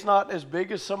 And it's not as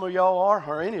big as some of y'all are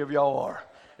or any of y'all are.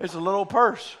 It's a little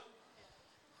purse.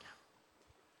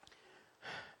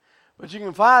 But you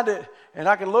can find it, and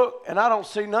I can look, and I don't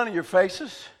see none of your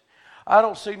faces. I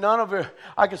don't see none of your,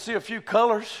 I can see a few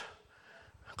colors,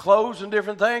 clothes and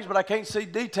different things, but I can't see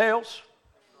details.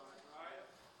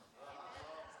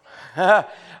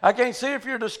 I can't see if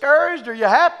you're discouraged or you're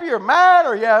happy or mad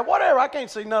or whatever. I can't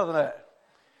see none of that.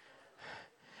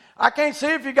 I can't see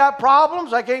if you got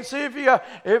problems. I can't see if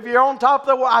you're on top of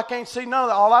the world. I can't see none of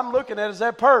that. All I'm looking at is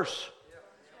that purse.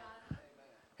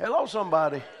 Hello,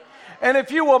 somebody. And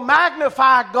if you will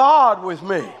magnify God with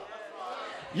me,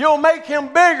 you'll make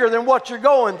him bigger than what you're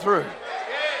going through.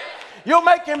 You'll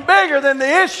make him bigger than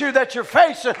the issue that you're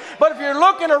facing. But if you're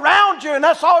looking around you and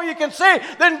that's all you can see,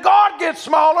 then God gets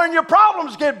smaller and your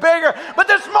problems get bigger. But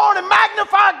this morning,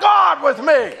 magnify God with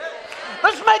me.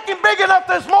 Let's make him big enough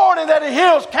this morning that he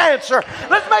heals cancer.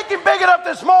 Let's make him big enough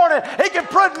this morning he can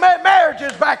put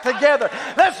marriages back together.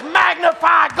 Let's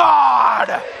magnify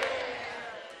God.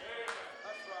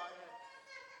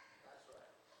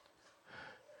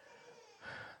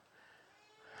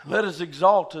 Let us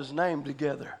exalt his name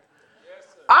together.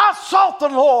 I sought the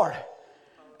Lord,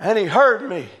 and he heard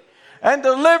me, and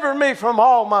delivered me from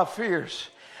all my fears.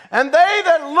 And they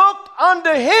that looked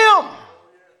unto him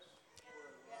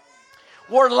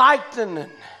were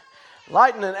lightening,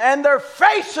 and their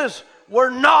faces were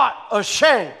not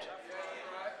ashamed.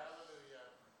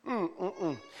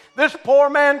 This poor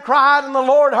man cried, and the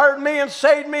Lord heard me and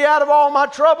saved me out of all my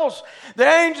troubles. The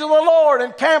angel of the Lord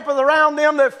encampeth around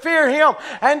them that fear him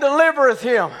and delivereth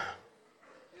him.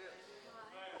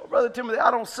 Well, Brother Timothy,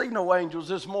 I don't see no angels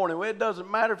this morning. Well, it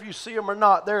doesn't matter if you see them or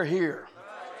not. They're here.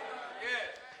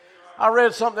 I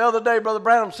read something the other day. Brother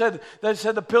Branham said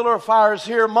the pillar of fire is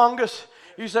here among us.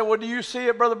 He said, well, do you see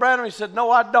it, Brother Branham? He said,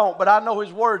 no, I don't, but I know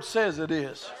his word says it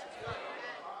is.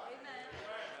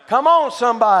 Come on,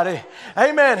 somebody.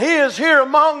 Amen. He is here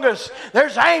among us.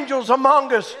 There's angels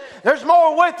among us. There's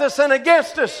more with us than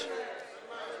against us.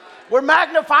 We're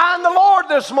magnifying the Lord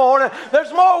this morning.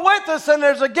 There's more with us than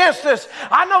there's against us.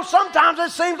 I know sometimes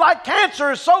it seems like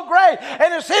cancer is so great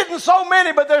and it's hitting so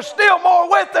many, but there's still more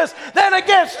with us than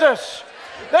against us.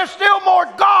 There's still more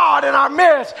God in our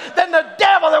midst than the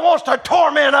devil that wants to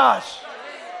torment us.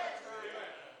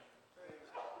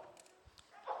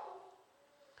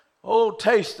 Oh,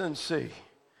 taste and see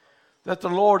that the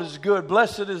Lord is good.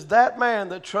 Blessed is that man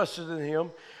that trusted in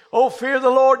him. Oh, fear the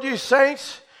Lord, ye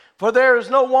saints, for there is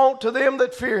no want to them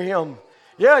that fear him.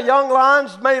 Yeah, young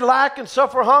lions may lack and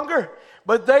suffer hunger,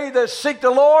 but they that seek the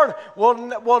Lord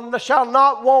shall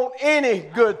not want any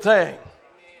good thing.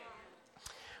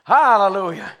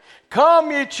 Hallelujah.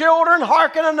 Come, ye children,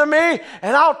 hearken unto me,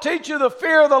 and I'll teach you the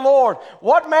fear of the Lord.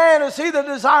 What man is he that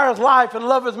desireth life and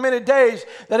loveth many days,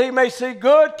 that he may see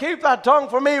good? Keep thy tongue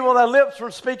from evil, thy lips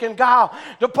from speaking guile.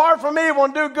 Depart from evil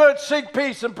and do good, seek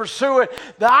peace and pursue it.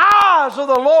 The eyes of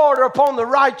the Lord are upon the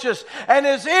righteous, and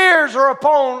his ears are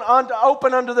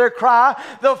open unto their cry.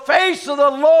 The face of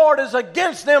the Lord is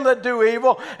against them that do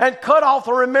evil, and cut off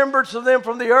the remembrance of them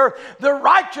from the earth. The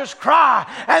righteous cry,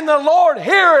 and the Lord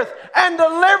heareth and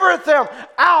delivereth them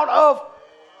out of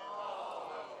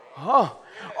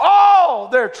all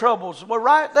their troubles. Well,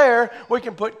 right there, we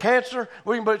can put cancer,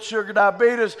 we can put sugar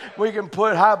diabetes, we can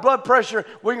put high blood pressure,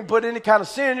 we can put any kind of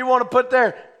sin you want to put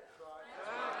there.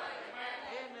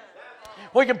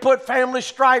 We can put family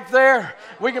strife there.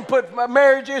 We can put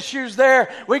marriage issues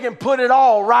there. We can put it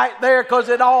all right there because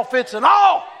it all fits in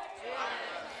all.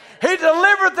 He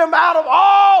delivered them out of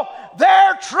all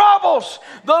their troubles. troubles.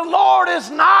 The Lord is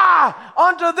nigh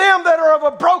unto them that are of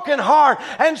a broken heart,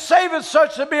 and saveth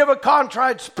such to be of a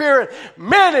contrite spirit.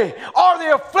 Many are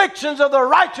the afflictions of the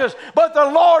righteous, but the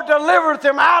Lord delivereth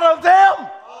them out of them.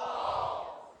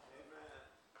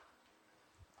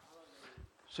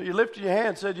 So you lifted your hand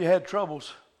and said you had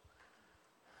troubles.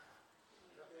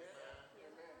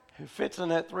 It fits in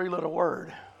that three-letter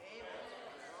word.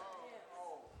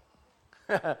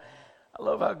 I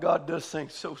love how God does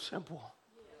things so simple.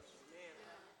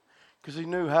 Because he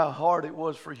knew how hard it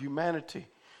was for humanity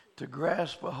to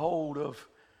grasp a hold of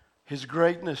his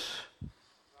greatness,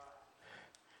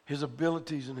 his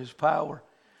abilities, and his power.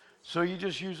 So he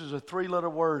just uses a three-letter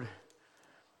word.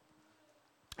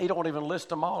 He don't even list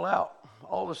them all out.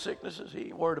 All the sicknesses, he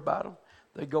ain't worried about them.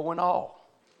 They go in all.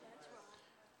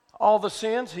 All the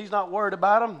sins, he's not worried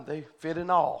about them. They fit in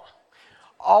all.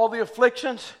 All the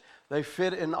afflictions, they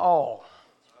fit in all.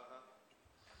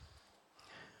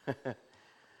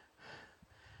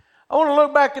 I want to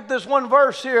look back at this one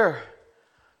verse here.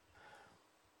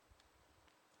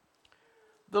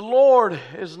 The Lord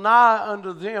is nigh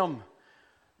unto them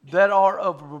that are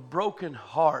of a broken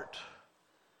heart.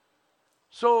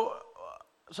 So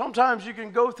sometimes you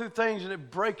can go through things and it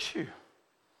breaks you.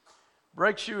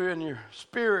 Breaks you in your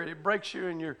spirit. It breaks you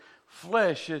in your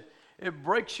flesh. It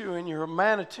breaks you in your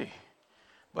humanity.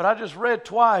 But I just read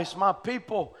twice, my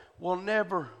people will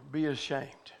never be ashamed.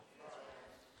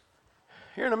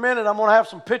 Here in a minute, I'm going to have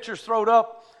some pictures thrown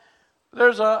up.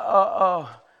 There's a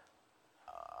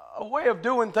way of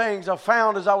doing things I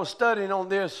found as I was studying on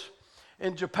this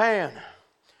in Japan.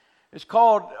 It's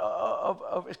called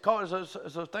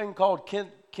it's a thing called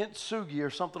kintsugi or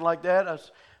something like that.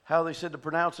 That's how they said to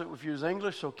pronounce it if you was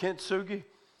English, so kintsugi.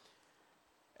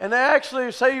 And they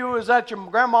actually say you was at your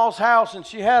grandma's house and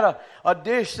she had a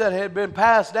dish that had been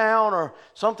passed down or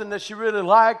something that she really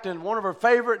liked and one of her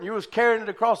favorite, and you was carrying it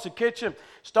across the kitchen,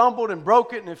 stumbled and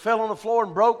broke it, and it fell on the floor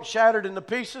and broke and shattered into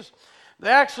pieces. They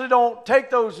actually don't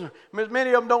take those, many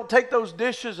of them don't take those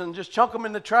dishes and just chunk them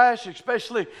in the trash,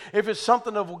 especially if it's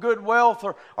something of good wealth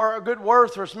or a good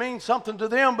worth or it means something to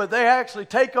them, but they actually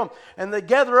take them and they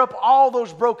gather up all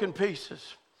those broken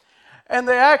pieces. And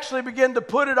they actually begin to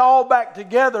put it all back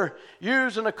together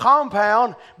using a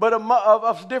compound but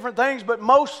of different things, but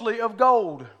mostly of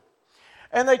gold.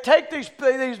 And they take these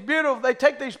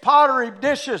pottery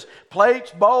dishes,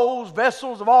 plates, bowls,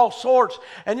 vessels of all sorts,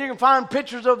 and you can find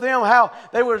pictures of them how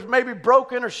they were maybe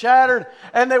broken or shattered,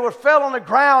 and they were fell on the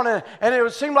ground, and it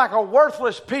would seem like a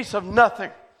worthless piece of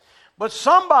nothing. But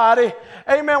somebody,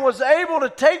 amen, was able to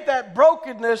take that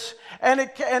brokenness, and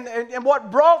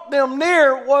what brought them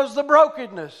near was the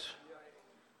brokenness.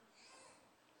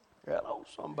 Hello,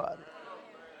 somebody.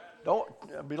 Don't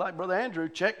be like Brother Andrew.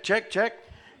 Check, check, check.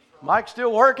 Mike's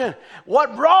still working.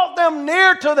 What brought them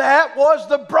near to that was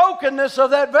the brokenness of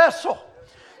that vessel.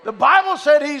 The Bible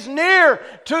said he's near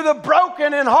to the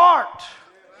broken in heart.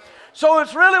 So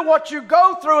it's really what you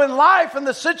go through in life and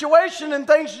the situation and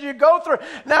things you go through.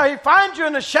 Now, he finds you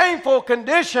in a shameful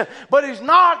condition, but he's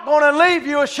not going to leave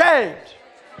you ashamed.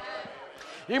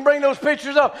 You can bring those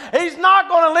pictures up. He's not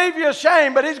going to leave you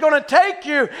ashamed, but he's going to take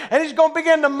you and he's going to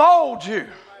begin to mold you.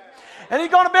 And he's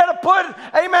going to be able to put,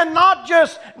 amen, not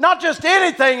just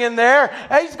anything in there.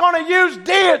 He's going to use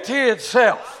deity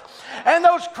itself. And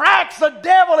those cracks the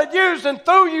devil had used and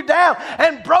threw you down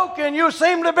and broken, you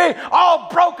seem to be all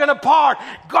broken apart.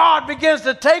 God begins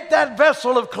to take that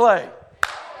vessel of clay.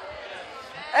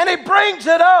 And he brings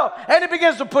it up and he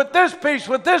begins to put this piece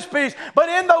with this piece. But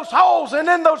in those holes and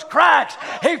in those cracks,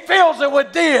 he fills it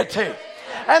with deity.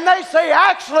 And they say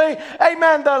actually,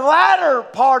 amen, the latter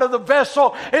part of the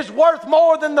vessel is worth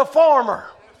more than the former.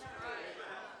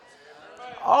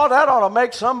 Oh, that ought to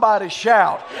make somebody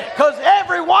shout. Because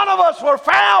every one of us were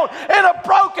found in a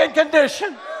broken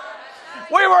condition.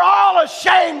 We were all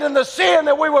ashamed in the sin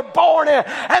that we were born in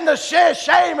and the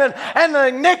shame and the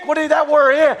iniquity that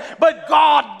we're in. But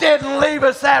God didn't leave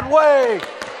us that way.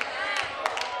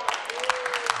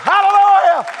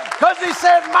 Hallelujah. Because he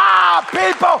said, my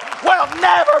people will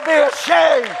never be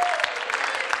ashamed.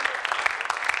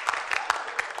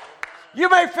 You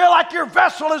may feel like your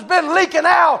vessel has been leaking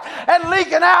out and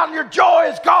your joy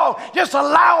is gone. Just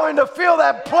allow him to fill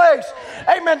that place.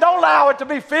 Amen. Don't allow it to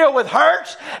be filled with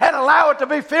hurts and allow it to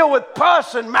be filled with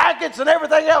pus and maggots and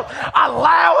everything else.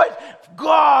 Allow it,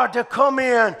 God, to come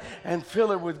in and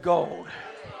fill it with gold.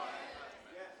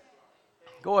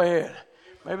 Go ahead.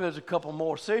 Maybe there's a couple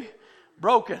more. See?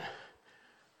 Broken.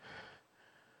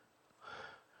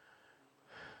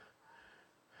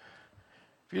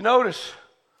 If you notice,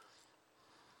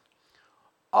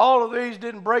 all of these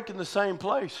didn't break in the same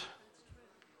place.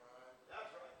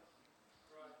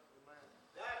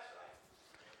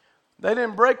 They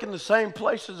didn't break in the same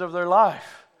places of their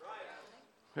life.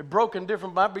 They broke in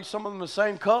different, might be some of them the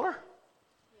same color.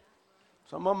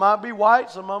 Some of them might be white,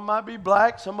 some of them might be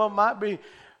black, some of them might be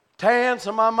tan,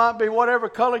 some of them might be whatever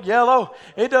color, yellow.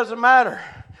 It doesn't matter.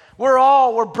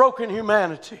 We're broken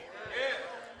humanity.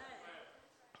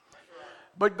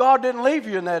 But God didn't leave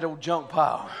you in that old junk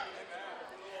pile.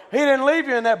 He didn't leave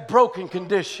you in that broken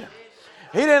condition.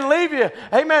 He didn't leave you.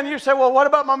 Amen. You say, well, what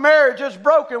about my marriage? It's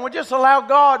broken. Well, just allow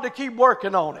God to keep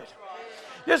working on it.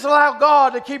 Just allow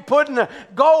God to keep putting the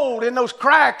gold in those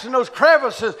cracks and those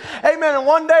crevices. Amen. And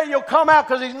one day you'll come out,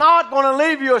 because He's not going to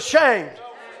leave you ashamed.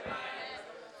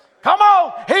 Come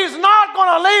on. He's not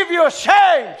going to leave you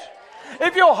ashamed.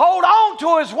 If you'll hold on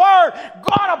to His word,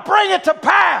 God will bring it to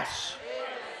pass.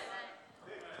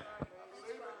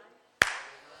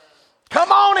 Come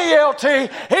on,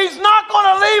 ELT. He's not going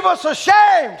to leave us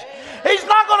ashamed. He's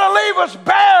not going to leave us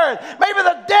barren. Maybe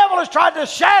the devil has tried to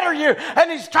shatter you and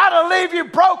he's trying to leave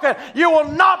you broken. You will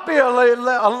not be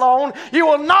alone. You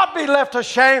will not be left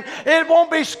ashamed. It won't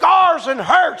be scars and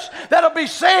hurts that'll be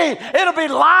seen. It'll be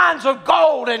lines of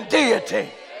gold and deity.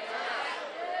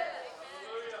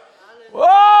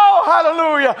 Oh,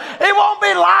 hallelujah. It won't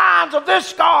be lines of this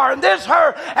scar and this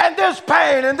hurt and this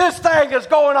pain and this thing that's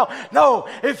going on. No,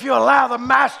 if you allow the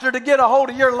Master to get a hold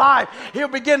of your life, He'll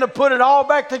begin to put it all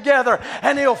back together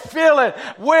and He'll fill it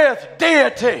with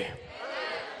deity.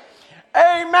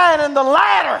 Amen. And the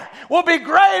latter will be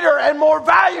greater and more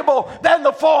valuable than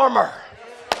the former.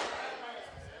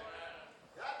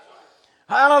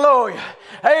 Hallelujah.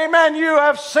 Amen. You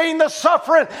have seen the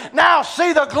suffering. Now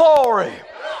see the glory.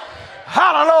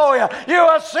 Hallelujah. You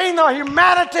have seen the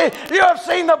humanity. You have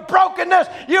seen the brokenness.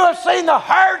 You have seen the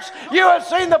hurts. You have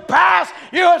seen the past.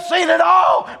 You have seen it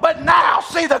all. But now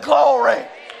see the glory.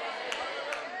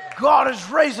 God is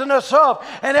raising us up.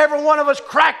 And every one of us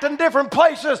cracked in different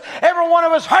places. Every one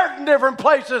of us hurt in different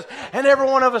places. And every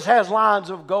one of us has lines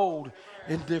of gold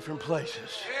in different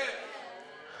places.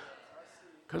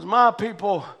 Because my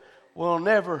people will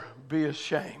never be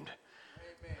ashamed.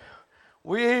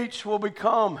 We each will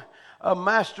become a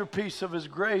masterpiece of His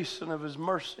grace and of His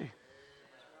mercy.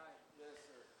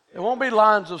 It won't be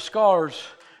lines of scars.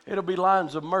 It'll be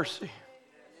lines of mercy.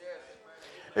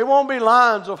 It won't be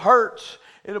lines of hurts.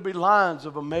 It'll be lines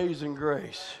of amazing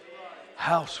grace.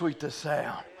 How sweet the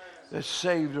sound that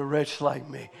saved a wretch like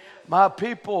me. My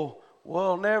people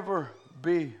will never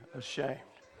be ashamed.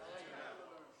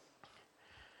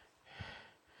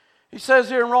 He says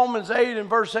here in Romans 8 and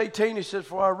verse 18, he says,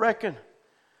 for I reckon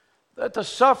that the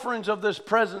sufferings of this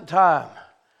present time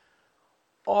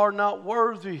are not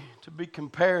worthy to be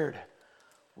compared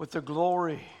with the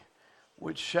glory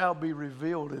which shall be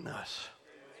revealed in us.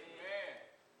 Amen.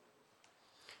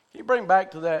 Can you bring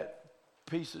back to that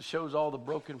piece that shows all the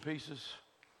broken pieces?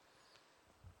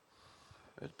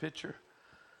 That picture.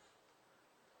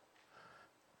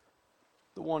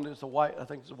 The one that's the white, I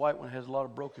think it's the white one, has a lot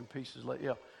of broken pieces.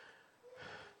 Yeah.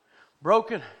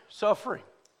 Broken, suffering.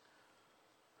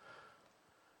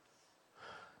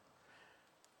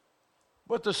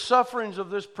 But the sufferings of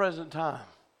this present time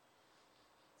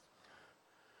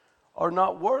are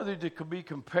not worthy to be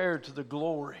compared to the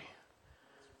glory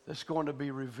that's going to be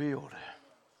revealed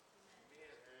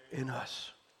in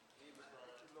us.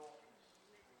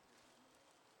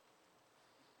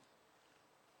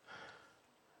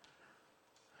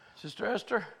 Sister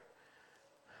Esther,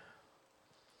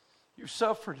 you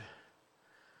suffered,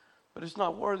 but it's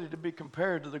not worthy to be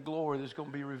compared to the glory that's going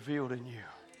to be revealed in you.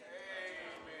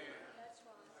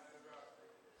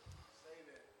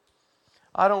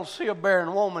 I don't see a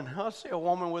barren woman. I see a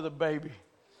woman with a baby.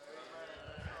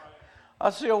 I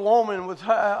see a woman with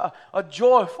a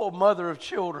joyful mother of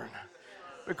children.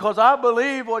 Because I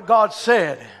believe what God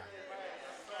said.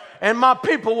 And my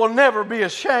people will never be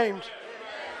ashamed.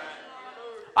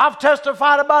 I've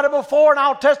testified about it before and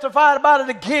I'll testify about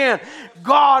it again.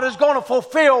 God is going to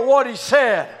fulfill what He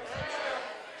said.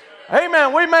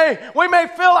 Amen. We may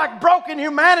feel like broken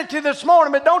humanity this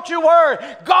morning, but don't you worry.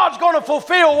 God's going to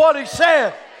fulfill what He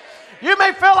said. You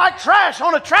may feel like trash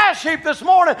on a trash heap this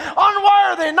morning,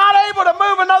 unworthy, not able to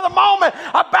move another moment,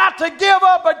 about to give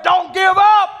up, but don't give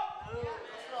up.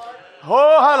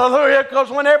 Oh, hallelujah, because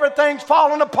when everything's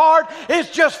falling apart, it's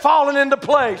just falling into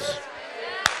place.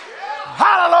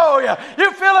 Hallelujah.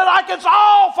 You feel it like it's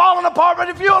all falling apart, but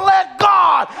if you let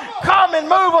God come and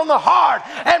move on the heart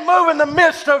and move in the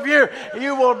midst of you,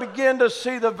 you will begin to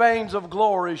see the veins of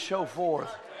glory show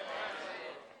forth.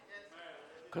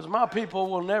 Because my people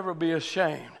will never be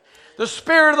ashamed. The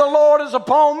Spirit of the Lord is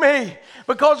upon me,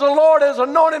 because the Lord has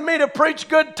anointed me to preach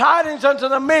good tidings unto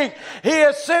the meek. He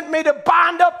has sent me to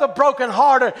bind up the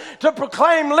brokenhearted, to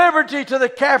proclaim liberty to the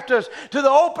captives, to the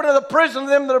opening of the prison of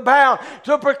them that are bound,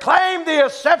 to proclaim the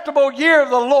acceptable year of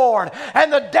the Lord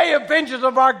and the day of vengeance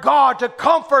of our God, to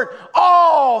comfort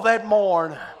all that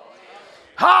mourn.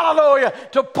 Hallelujah.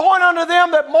 To point unto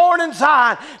them that mourn in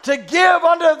Zion, to give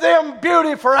unto them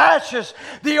beauty for ashes,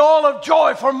 the oil of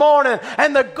joy for mourning,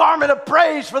 and the garment of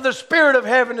praise for the spirit of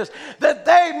heaviness, that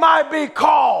they might be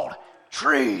called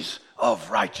trees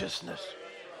of righteousness.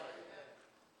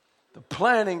 The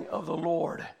planting of the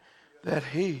Lord, that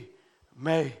he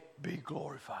may be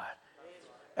glorified.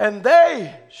 And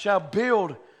they shall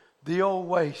build the old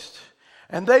waste,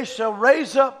 and they shall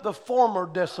raise up the former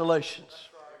desolations.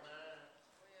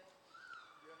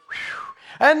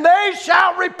 And they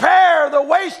shall repair the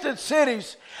wasted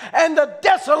cities and the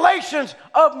desolations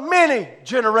of many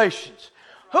generations.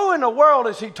 Who in the world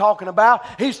is he talking about?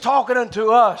 He's talking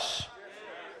unto us.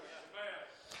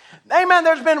 Amen.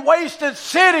 There's been wasted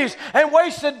cities and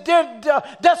wasted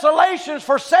desolations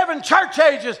for 7 church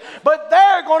ages, but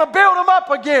they're going to build them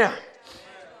up again.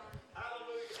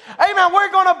 Amen.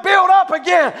 We're going to build up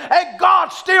again, and God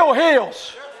still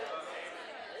heals.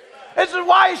 This is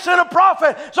why he sent a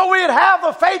prophet, so we'd have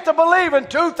the faith to believe in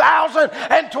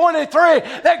 2023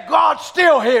 that God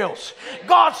still heals.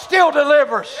 God still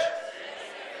delivers.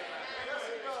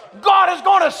 God is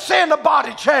going to send a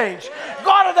body change.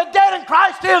 God of the dead in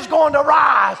Christ is going to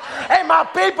rise. Hey, my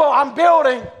people, I'm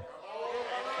building.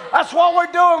 That's what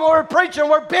we're doing when we're preaching.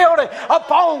 We're building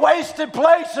upon wasted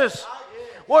places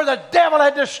where the devil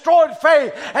had destroyed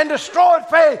faith and destroyed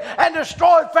faith and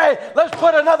destroyed faith. Let's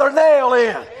put another nail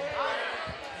in.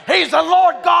 He's the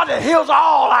Lord God that heals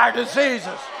all our diseases.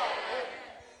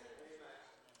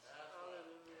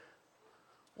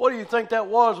 What do you think that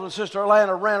was when Sister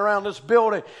Atlanta ran around this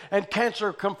building and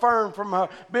cancer confirmed from her?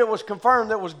 It was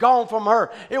confirmed that was gone from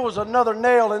her. It was another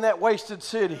nail in that wasted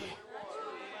city.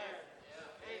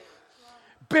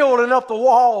 Building up the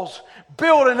walls,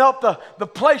 building up the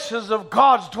places of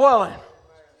God's dwelling.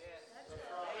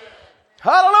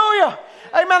 Hallelujah.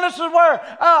 Amen. This is where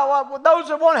those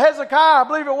that want Hezekiah, I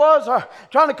believe it was, are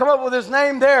trying to come up with his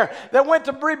name there, that went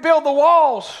to rebuild the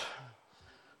walls.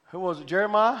 Who was it?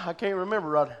 Jeremiah? I can't remember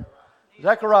right.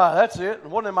 Zechariah, that's it. It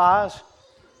wasn't in my eyes.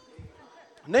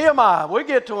 Nehemiah, we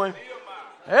get to him.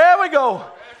 There we go.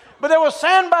 But there was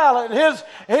Sanballat,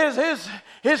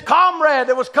 his comrade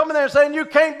that was coming there saying, you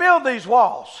can't build these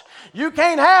walls. You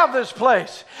can't have this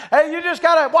place. Hey, you just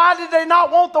got to, why did they not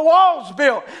want the walls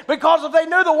built? Because if they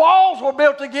knew the walls were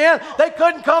built again, they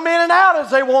couldn't come in and out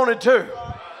as they wanted to.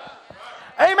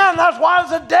 Amen. That's why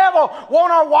the devil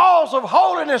want our walls of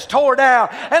holiness tore down,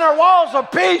 and our walls of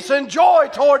peace and joy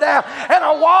tore down, and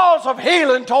our walls of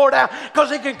healing tore down, because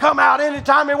he can come out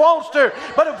anytime he wants to.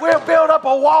 But if we'll build up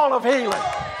a wall of healing,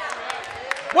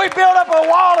 we build up a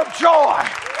wall of joy.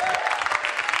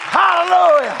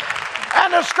 Hallelujah.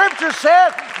 And the scripture said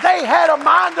they had a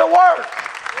mind to work.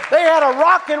 They had a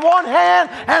rock in one hand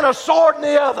and a sword in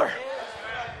the other.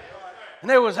 And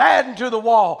they was adding to the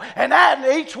wall and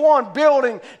adding, each one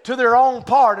building to their own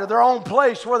part or their own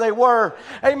place where they were.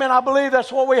 Amen. I believe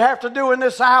that's what we have to do in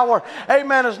this hour.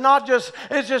 Amen.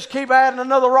 It's just keep adding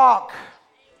another rock.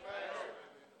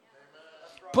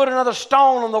 Put another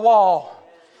stone on the wall.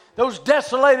 Those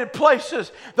desolated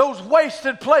places, those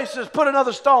wasted places, put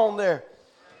another stone there.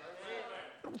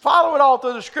 Follow it all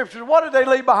through the scriptures. What did they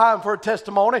leave behind for a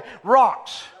testimony?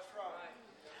 Rocks.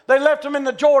 They left them in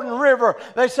the Jordan River.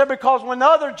 They said, because when the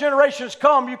other generations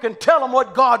come, you can tell them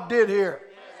what God did here.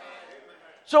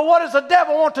 So what does the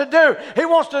devil want to do? He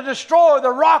wants to destroy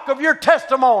the rock of your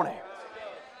testimony.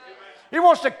 He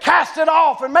wants to cast it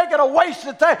off and make it a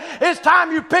wasted thing. It's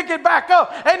time you pick it back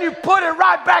up and you put it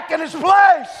right back in its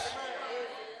place.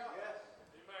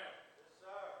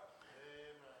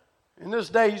 In this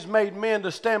day, he's made men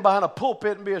to stand behind a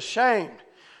pulpit and be ashamed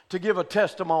to give a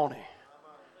testimony.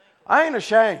 I ain't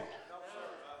ashamed.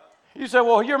 You say,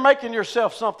 well, you're making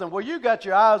yourself something. Well, you got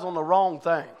your eyes on the wrong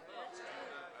thing.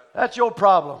 That's your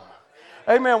problem.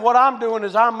 Amen. What I'm doing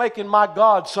is I'm making my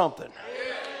God something.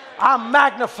 I'm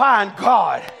magnifying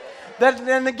God.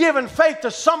 And giving faith to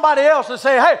somebody else and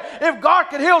say, hey, if God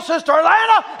can heal Sister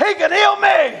Atlanta, he can heal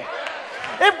me.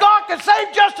 If God can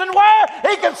save Justin Ware,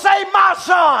 he can save my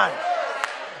son.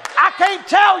 I can't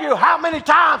tell you how many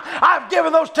times I've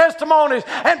given those testimonies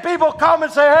and people come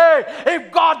and say, hey,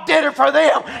 if God did it for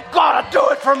them, God will do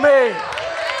it for me.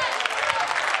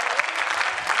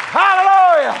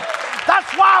 Hallelujah.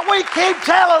 That's why we keep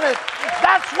telling it.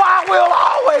 That's why we'll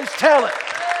always tell it.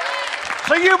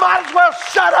 So you might as well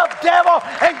shut up, devil,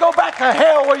 and go back to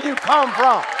hell where you come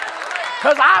from.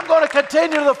 Because I'm going to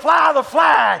continue to fly the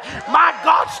flag. My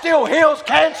God still heals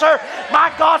cancer.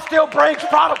 My God still brings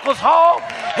prodigals home.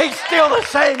 He's still the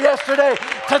same yesterday,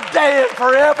 today, and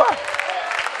forever.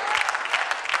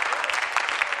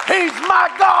 He's my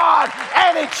God,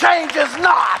 and He changes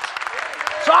not.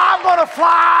 So I'm going to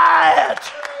fly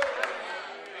it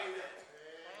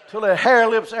till the hair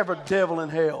lips every devil in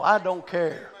hell. I don't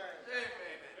care.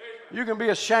 You can be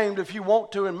ashamed if you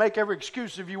want to and make every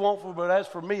excuse if you want to, but as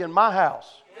for me and my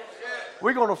house,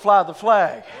 we're going to fly the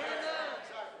flag.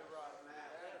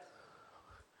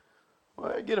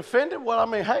 Well, you get offended? Well, I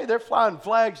mean, hey, they're flying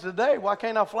flags today. Why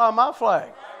can't I fly my flag?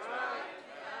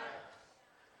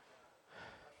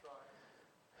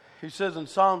 He says in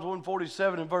Psalms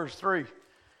 147 and verse 3,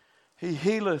 He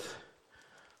healeth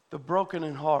the broken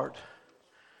in heart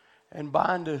and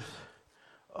bindeth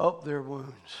up their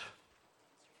wounds.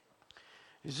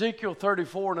 Ezekiel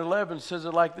 34 and 11 says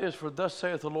it like this, For thus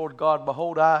saith the Lord God,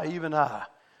 Behold, I, even I,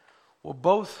 will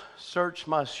both search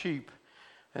my sheep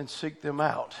and seek them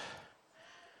out.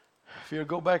 If you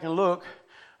go back and look,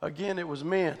 again, it was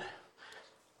men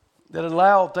that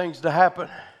allowed things to happen.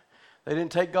 They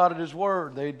didn't take God at His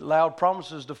word. They allowed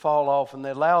promises to fall off, and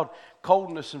they allowed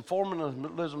coldness and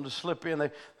formalism to slip in. They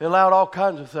allowed all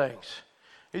kinds of things.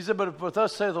 He said, But with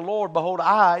us saith the Lord, Behold,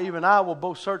 I, even I, will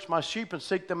both search my sheep and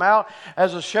seek them out.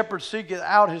 As a shepherd seeketh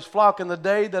out his flock in the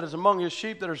day that is among his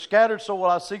sheep that are scattered, so will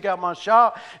I seek out my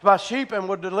sheep and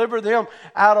will deliver them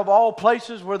out of all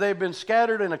places where they've been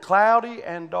scattered in a cloudy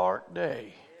and dark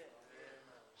day.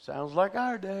 Sounds like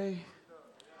our day.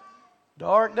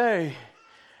 Dark day.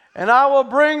 And I will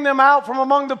bring them out from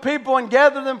among the people and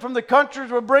gather them from the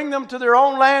countries, will bring them to their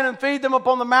own land and feed them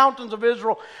upon the mountains of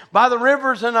Israel, by the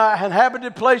rivers and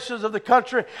inhabited places of the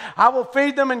country. I will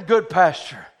feed them in good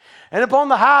pasture. And upon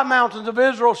the high mountains of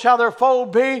Israel shall their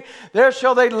fold be. There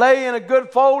shall they lay in a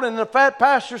good fold, and in the fat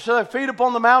pasture shall they feed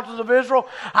upon the mountains of Israel.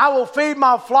 I will feed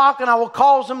my flock, and I will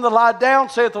cause them to lie down,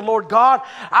 saith the Lord God.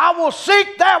 I will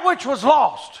seek that which was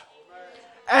lost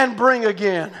and bring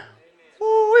again.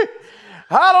 Woo-wee.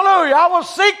 Hallelujah. I will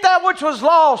seek that which was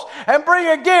lost and bring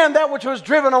again that which was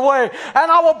driven away. And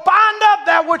I will bind up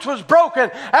that which was broken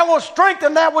and will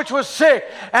strengthen that which was sick.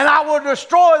 And I will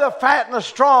destroy the fat and the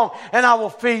strong, and I will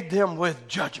feed them with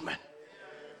judgment.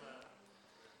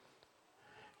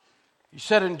 He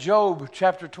said in Job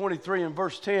chapter 23 and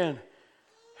verse 10,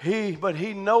 But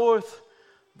he knoweth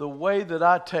the way that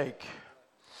I take.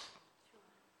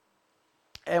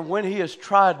 And when he has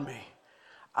tried me,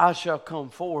 I shall come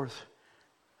forth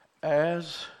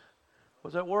as,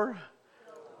 what's that word?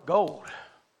 Gold.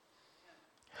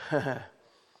 I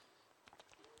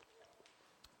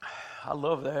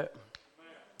love that.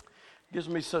 It gives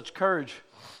me such courage.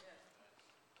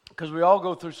 Because we all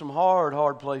go through some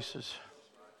hard places.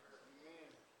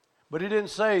 But he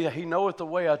didn't say, He knoweth the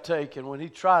way I take, and when he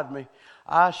tried me,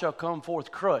 I shall come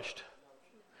forth crushed.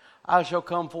 I shall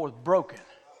come forth broken.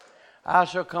 I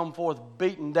shall come forth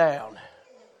beaten down.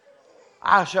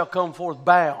 I shall come forth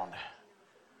bound.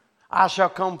 I shall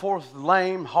come forth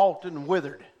lame, halted, and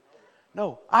withered.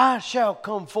 No, I shall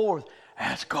come forth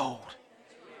as gold.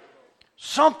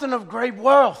 Something of great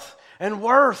wealth and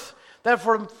worth that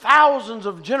for thousands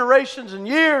of generations and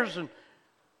years, and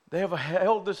they have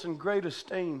held this in great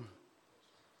esteem.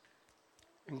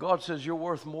 And God says, you're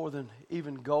worth more than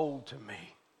even gold to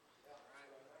me.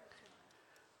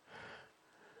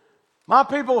 My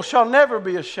people shall never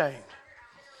be ashamed.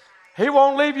 He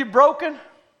won't leave you broken.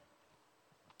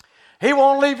 He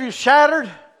won't leave you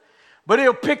shattered. But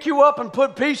He'll pick you up and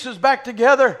put pieces back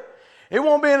together. It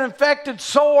won't be an infected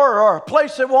sore or a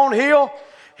place that won't heal.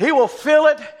 He will fill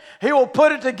it. He will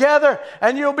put it together.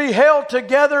 And you'll be held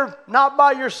together not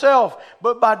by yourself,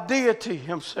 but by deity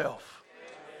Himself.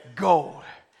 Gold.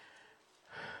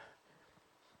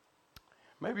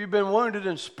 Maybe you've been wounded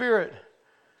in spirit,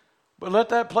 but let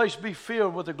that place be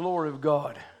filled with the glory of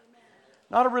God.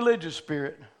 Not a religious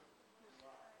spirit,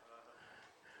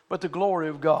 but the glory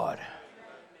of God.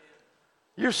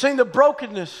 You've seen the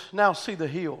brokenness, now see the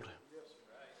healed.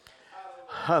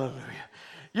 Hallelujah.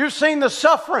 You've seen the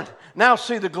suffering, now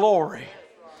see the glory.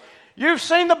 You've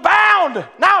seen the bound,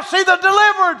 now see the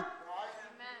delivered.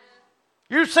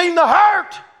 You've seen the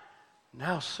hurt,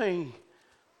 now see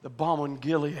the balm in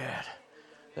Gilead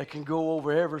that can go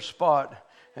over every spot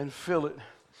and fill it.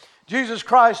 Jesus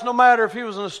Christ, no matter if He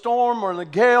was in a storm or in a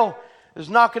gale, is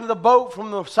knocking the boat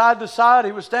from the side to side.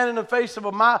 He was standing in the face of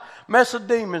a mess of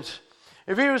demons.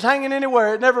 If He was hanging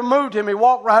anywhere, it never moved Him. He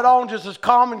walked right on just as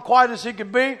calm and quiet as He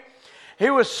could be. He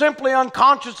was simply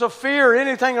unconscious of fear or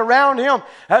anything around him.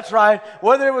 That's right.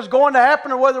 Whether it was going to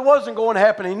happen or whether it wasn't going to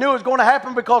happen. He knew it was going to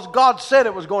happen because God said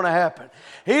it was going to happen.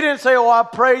 He didn't say, oh, I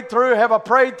prayed through. Have I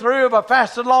prayed through? Have I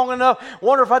fasted long enough?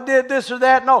 Wonder if I did this or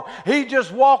that? No. He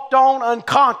just walked on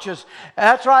unconscious.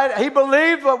 That's right. He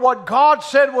believed that what God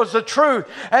said was the truth.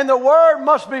 And the word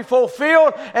must be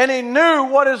fulfilled. And he knew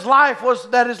what his life was,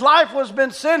 that his life was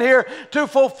been sent here to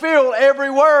fulfill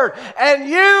every word. And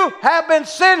you have been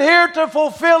sent here to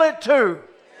fulfill it too.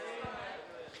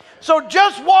 So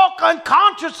just walk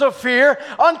unconscious of fear,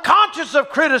 unconscious of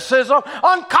criticism,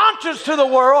 unconscious to the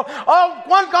world,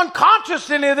 unconscious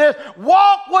to any of this.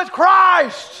 Walk with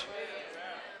Christ.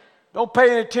 Don't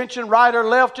pay any attention right or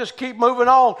left. Just keep moving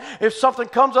on. If something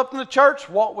comes up in the church,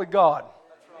 walk with God.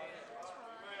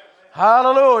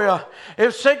 Hallelujah.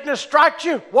 If sickness strikes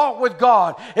you, walk with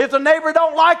God. If the neighbor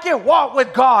don't like you, walk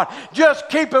with God. Just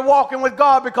keep it walking with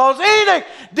God, because Enoch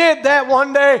did that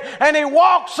one day and he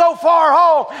walked so far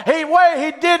home,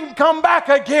 he didn't come back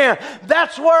again.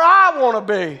 That's where I want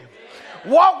to be.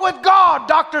 Walk with God.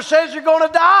 Doctor says you're going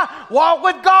to die. Walk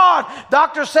with God.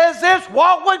 Doctor says this.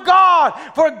 Walk with God.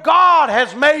 For God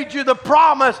has made you the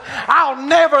promise. I'll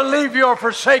never leave you or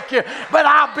forsake you, but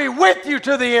I'll be with you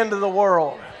to the end of the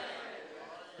world.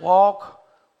 Walk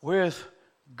with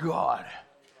God.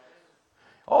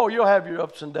 Oh, you'll have your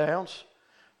ups and downs.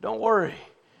 Don't worry.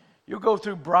 You'll go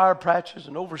through briar patches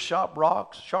and over sharp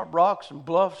rocks and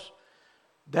bluffs,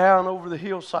 down over the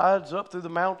hillsides, up through the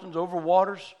mountains, over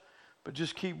waters. But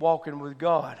just keep walking with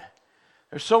God.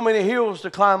 There's so many hills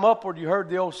to climb upward. You heard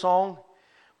the old song.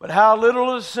 But how little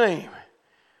it'll seem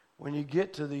when you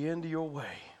get to the end of your way.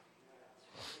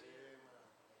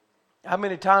 How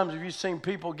many times have you seen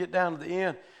people get down to the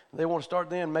end and they want to start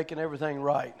the end making everything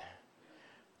right?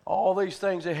 All these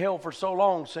things they held for so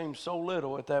long seem so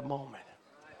little at that moment.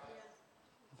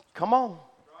 Come on.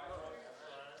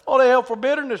 Oh, they held for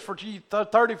bitterness for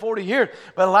 30, 40 years.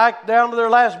 But like down to their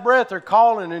last breath, they're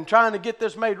calling and trying to get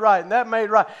this made right and that made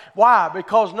right. Why?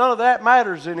 Because none of that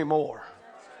matters anymore.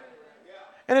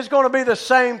 And it's going to be the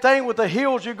same thing with the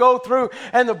hills you go through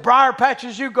and the briar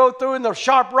patches you go through and the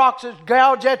sharp rocks that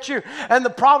gouge at you and the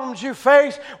problems you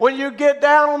face. When you get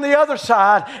down on the other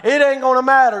side, it ain't going to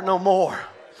matter no more.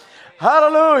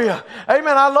 Hallelujah.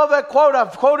 Amen. I love that quote.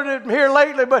 I've quoted it here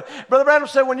lately, but Brother Branham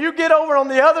said, when you get over on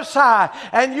the other side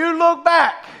and you look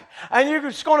back and you're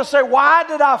just going to say, why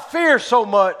did I fear so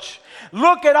much?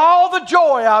 Look at all the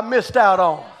joy I missed out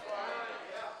on.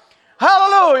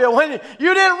 Hallelujah. When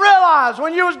you didn't realize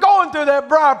when you was going through that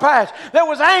briar patch, there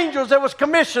was angels that was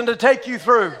commissioned to take you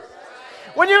through.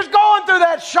 When you was going through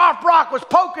that sharp rock was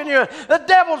poking you, the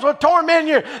devils were tormenting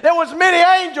you, there was many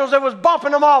angels that was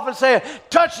bumping them off and saying,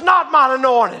 touch not mine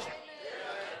anointed.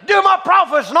 Do my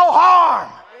prophets no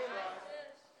harm.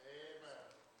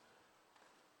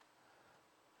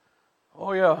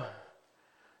 Oh yeah.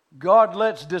 God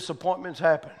lets disappointments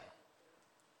happen.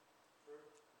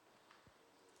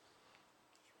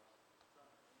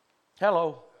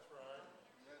 Hello.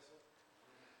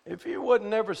 If you wasn't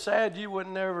never sad, you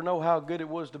wouldn't never know how good it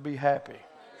was to be happy.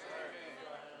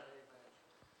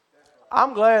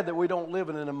 I'm glad that we don't live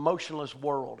in an emotionless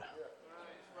world.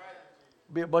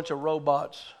 Be a bunch of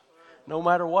robots. No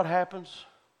matter what happens.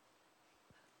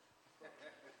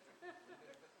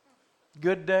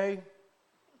 Good day.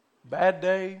 Bad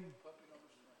day.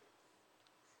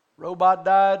 Robot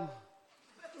died.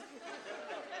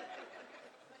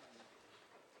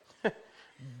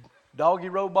 Doggy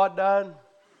robot died.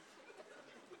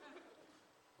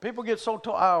 People get so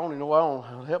tore. I don't even know.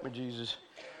 Help me, Jesus.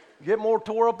 Get more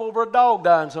tore up over a dog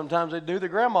dying sometimes they do the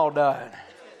grandma dying.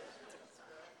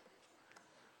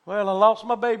 Well, I lost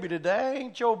my baby today.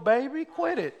 Ain't your baby?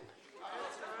 Quit it.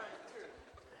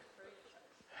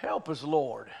 Help us,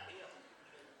 Lord.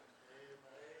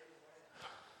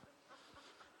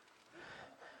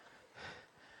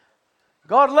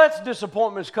 God lets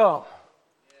disappointments come.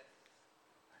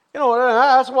 You know,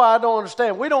 that's why I don't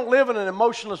understand. We don't live in an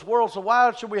emotionless world, so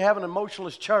why should we have an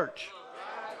emotionless church?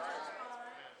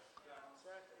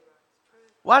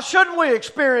 Why shouldn't we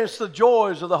experience the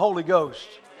joys of the Holy Ghost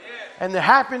and the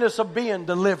happiness of being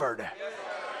delivered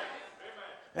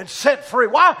and set free?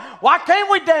 Why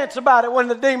can't we dance about it when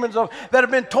the demons that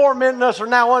have been tormenting us are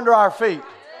now under our feet?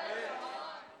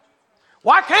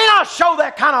 Why can't I show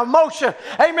that kind of emotion?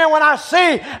 Amen. When I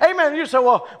see, amen. You say,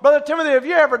 well, Brother Timothy, have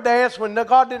you ever danced when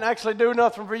God didn't actually do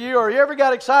nothing for you? Or you ever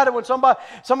got excited when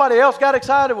somebody else got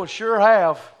excited? Well, sure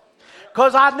have.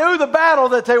 Because I knew the battle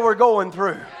that they were going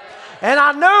through. And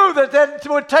I knew that it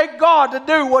would take God to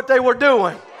do what they were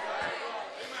doing.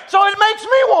 So it makes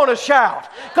me want to shout.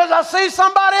 Because I see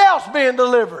somebody else being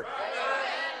delivered.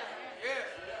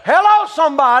 Hello,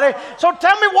 somebody. So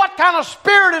tell me what kind of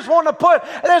spirit is wanting to put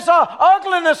this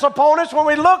ugliness upon us when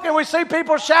we look and we see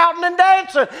people shouting and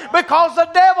dancing because the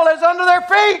devil is under their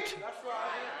feet.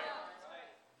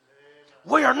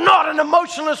 We are not an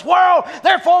emotionless world.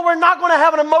 Therefore, we're not going to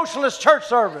have an emotionless church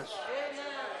service.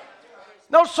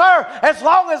 No, sir. As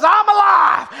long as I'm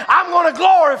alive, I'm going to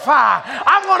glorify.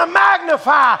 I'm going to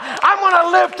magnify. I'm going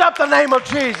to lift up the name of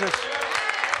Jesus.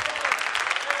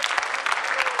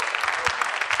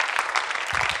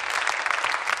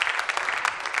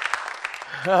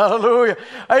 Hallelujah.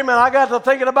 Amen. I got to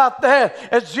thinking about that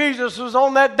as Jesus was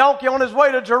on that donkey on his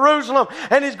way to Jerusalem,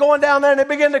 and he's going down there and they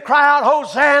begin to cry out,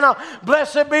 Hosanna,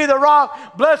 blessed be the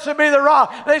rock, blessed be the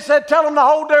rock. They said, tell them to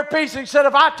hold their peace. He said,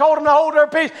 if I told them to hold their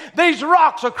peace, these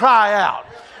rocks will cry out.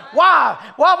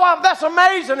 Why? Why? That's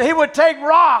amazing. He would take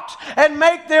rocks and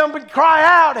make them cry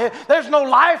out. There's no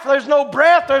life, there's no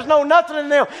breath, there's no nothing in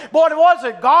them. Boy, it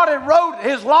wasn't. God had wrote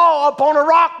his law upon a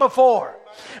rock before.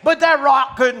 But that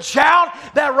rock couldn't shout,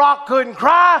 that rock couldn't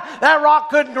cry, that rock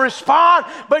couldn't respond.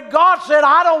 But God said,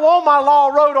 I don't want my law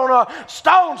wrote on a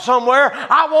stone somewhere.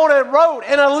 I want it wrote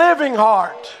in a living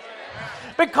heart.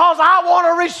 Because I want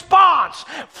a response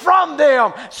from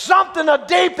them. Something a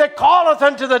deep that calleth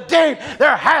unto the deep.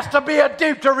 There has to be a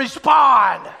deep to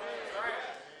respond.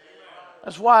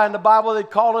 That's why in the Bible they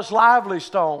call us lively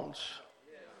stones.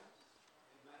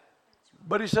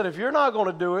 But he said, if you're not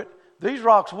going to do it, these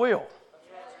rocks will.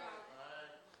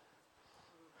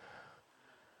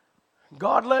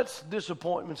 God lets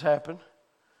disappointments happen.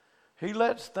 He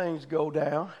lets things go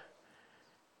down.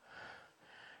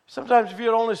 Sometimes if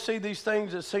you'd only see these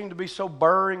things that seem to be so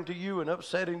burring to you and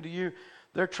upsetting to you,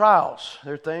 they're trials.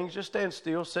 They're things. Just stand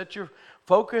still. Set your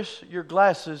focus, your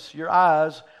glasses, your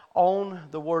eyes on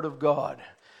the Word of God.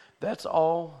 That's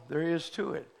all there is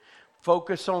to it.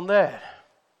 Focus on that.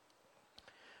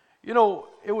 You know,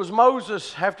 it was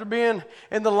Moses, after being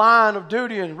in the line of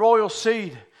duty and royal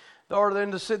seed, or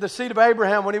in the seed of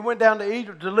Abraham, when he went down to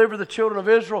Egypt to deliver the children of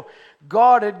Israel,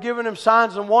 God had given him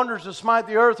signs and wonders to smite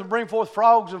the earth and bring forth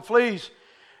frogs and fleas.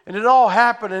 And it all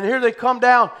happened. And here they come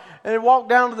down and they walk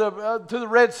down to the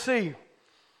Red Sea.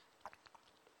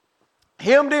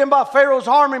 Hemmed in by Pharaoh's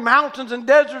army, mountains and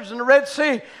deserts and the Red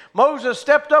Sea, Moses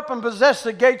stepped up and possessed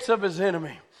the gates of his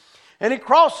enemy. And he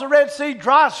crossed the Red Sea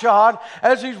dry-shod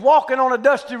as he's walking on a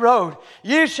dusty road.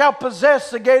 Ye shall possess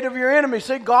the gate of your enemy.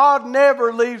 See, God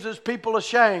never leaves his people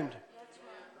ashamed.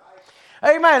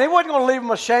 Amen. He wasn't going to leave them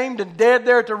ashamed and dead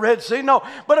there at the Red Sea. No.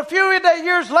 But a few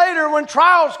years later, when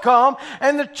trials come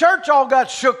and the church all got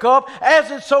shook up,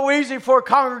 as it's so easy for a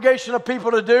congregation of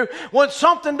people to do, when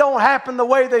something don't happen the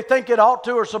way they think it ought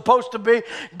to or supposed to be,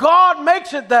 God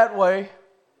makes it that way.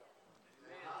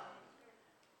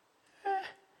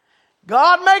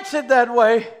 God makes it that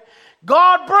way.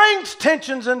 God brings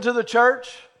tensions into the church.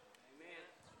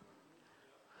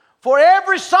 For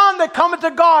every son that cometh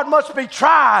to God must be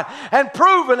tried and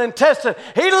proven and tested.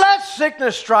 He lets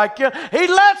sickness strike you. He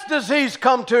lets disease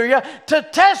come to you to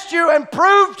test you and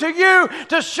prove to you,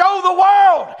 to show the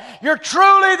world you're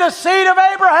truly the seed of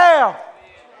Abraham.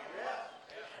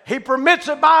 He permits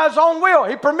it by his own will.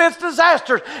 He permits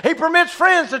disasters. He permits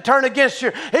friends to turn against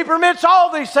you. He permits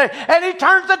all these things. And he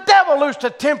turns the devil loose to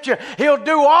tempt you. He'll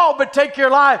do all but take your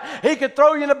life. He can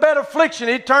throw you in a bed of affliction.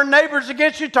 He'd turn neighbors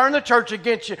against you, turn the church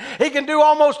against you. He can do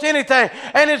almost anything.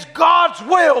 And it's God's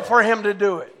will for him to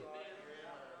do it.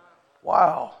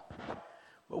 Wow.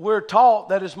 But we're taught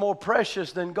that it's more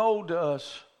precious than gold to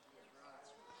us.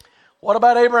 What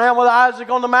about Abraham with Isaac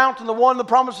on the mountain, the one the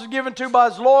promise is given to by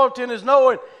his loyalty and his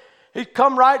knowing? He'd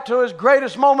come right to his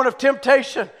greatest moment of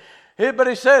temptation. But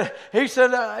he went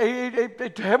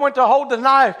to hold the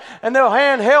knife, and their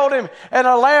hand held him, and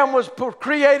a lamb was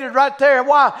created right there.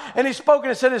 Why? And he spoke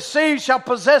and said, his seed shall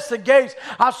possess the gates.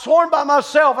 I've sworn by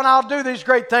myself, and I'll do these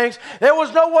great things. There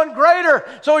was no one greater,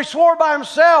 so he swore by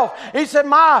himself. He said,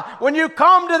 when you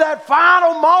come to that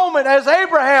final moment, as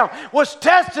Abraham was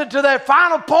tested to that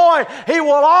final point, he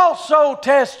will also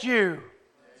test you.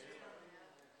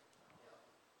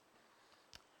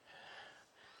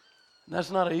 That's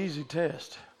not an easy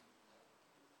test.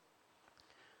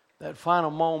 That final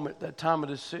moment, that time of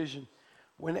decision,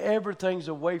 when everything's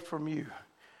away from you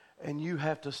and you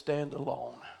have to stand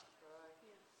alone.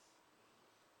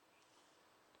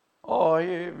 Oh,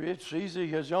 it's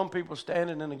easy as young people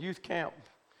standing in a youth camp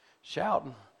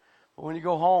shouting. But when you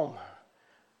go home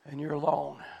and you're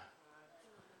alone.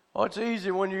 Oh, it's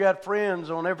easy when you got friends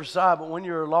on every side, but when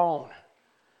you're alone.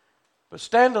 But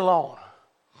stand alone.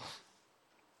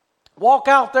 Walk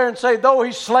out there and say, though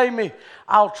he slay me,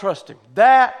 I'll trust him.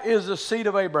 That is the seed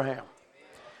of Abraham.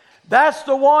 That's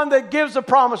the one that gives the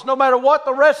promise. No matter what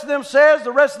the rest of them says,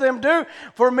 the rest of them do,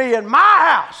 for me and my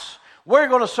house, we're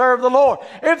going to serve the Lord.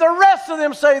 If the rest of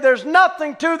them say there's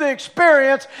nothing to the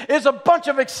experience, it's a bunch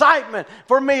of excitement.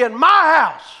 For me and my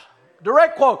house,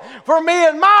 direct quote, for me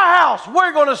and my house,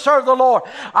 we're going to serve the Lord.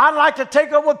 I'd like to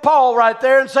take up with Paul right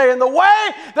there and say, in the way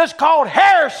that's called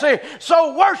heresy,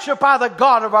 so worship I the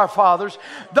God of our fathers.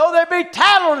 Though there be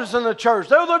tattlers in the church,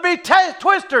 though there be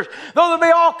twisters, though there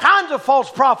be all kinds of false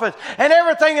prophets and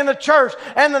everything in the church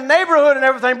and the neighborhood and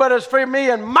everything, but as for me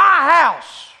and my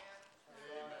house,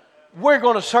 we're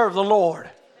going to serve the Lord.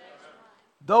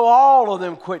 Though all of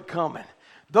them quit coming,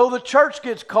 though the church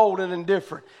gets cold and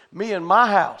indifferent, me and my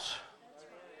house.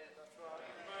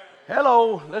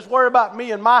 Hello, let's worry about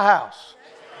me and my house.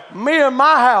 Me and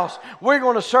my house, we're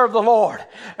going to serve the Lord.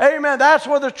 Amen. That's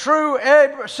where the true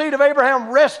seed of Abraham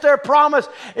rests their promise,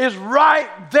 is right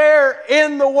there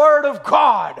in the Word of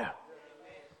God.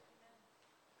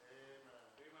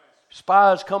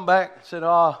 Spies come back and said,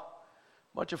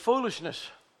 bunch of foolishness.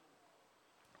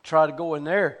 Try to go in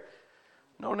there.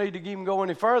 No need to even go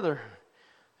any further.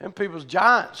 Them people's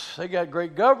giants. They got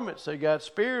great governments. They got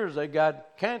spears. They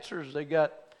got cancers. They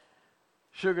got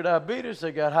sugar diabetes.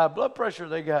 They got high blood pressure.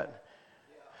 They got...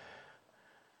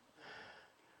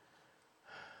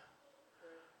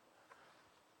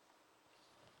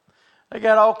 They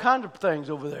got all kinds of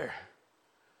things over there.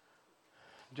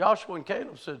 Joshua and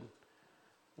Caleb said,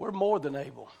 we're more than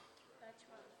able.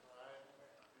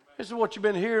 This is what you've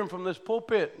been hearing from this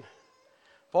pulpit.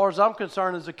 As far as I'm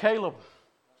concerned, is a Caleb.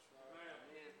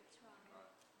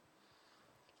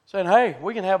 Saying, hey,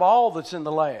 we can have all that's in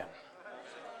the land.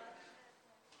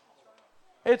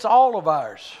 It's all of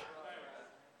ours.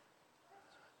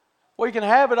 We can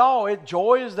have it all.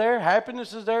 Joy is there,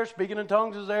 happiness is there, speaking in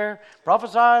tongues is there,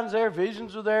 prophesying is there,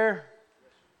 visions are there,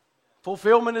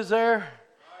 fulfillment is there.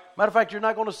 Matter of fact, you're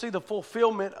not going to see the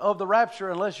fulfillment of the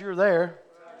rapture unless you're there.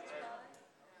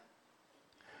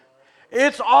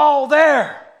 It's all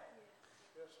there.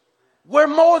 We're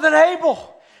more than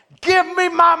able. Give me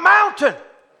my mountain.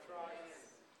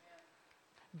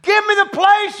 Give me the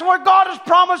place where God has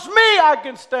promised me I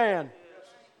can stand.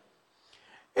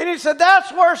 And he said,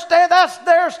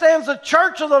 there stands the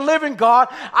church of the living God.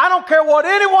 I don't care what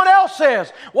anyone else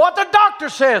says, what the doctor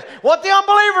says, what the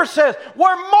unbeliever says.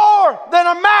 We're more than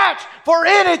a match for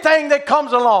anything that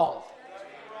comes along.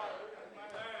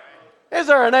 Is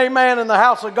there an amen in the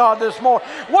house of God this morning?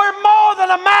 We're more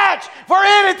than a match for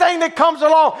anything that comes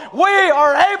along. We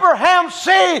are Abraham's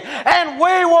seed, and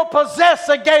we will possess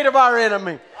the gate of our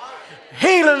enemy.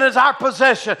 Healing is our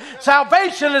possession.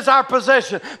 Salvation is our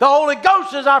possession. The Holy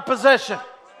Ghost is our possession.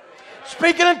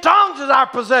 Speaking in tongues is our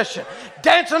possession.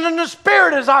 Dancing in the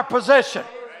Spirit is our possession.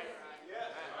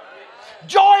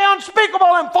 Joy unspeakable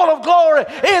and full of glory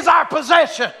is our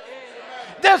possession.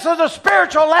 This is a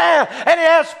spiritual land, and it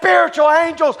has spiritual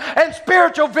angels and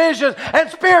spiritual visions and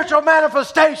spiritual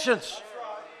manifestations.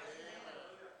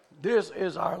 This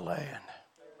is our land.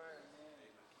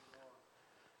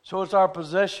 So it's our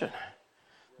possession.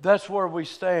 That's where we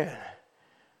stand.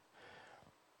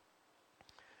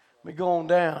 We go on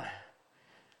down.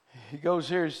 He goes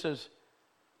here, he says,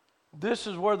 this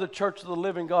is where the church of the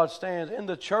living God stands. In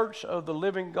the church of the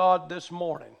living God this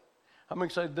morning. How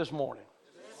many say this morning?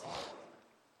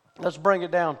 Let's bring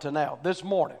it down to now. This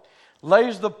morning.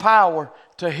 Lays the power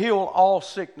to heal all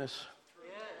sickness.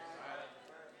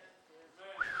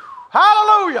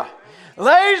 Hallelujah.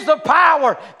 Lays the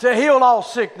power to heal all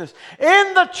sickness.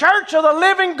 In the church of the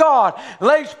living God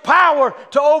lays power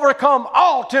to overcome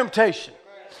all temptation.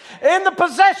 In the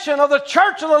possession of the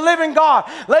church of the living God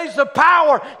lays the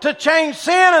power to change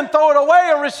sin and throw it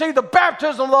away and receive the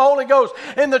baptism of the Holy Ghost.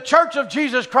 In the church of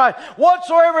Jesus Christ,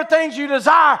 whatsoever things you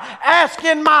desire, ask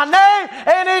in my name,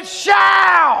 and it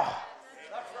shall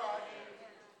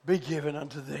be given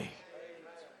unto thee.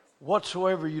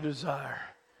 Whatsoever you desire.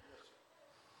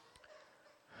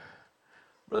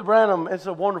 Brother Branham, it's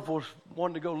a wonderful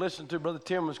one to go listen to. Brother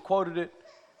Tim has quoted it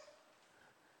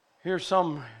here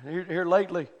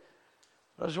lately.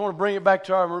 I just want to bring it back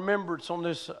to our remembrance on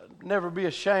this. Never be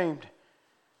ashamed.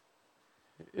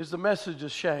 Is the message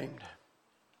ashamed?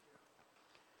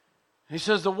 He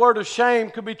says the word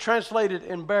ashamed could be translated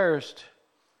embarrassed.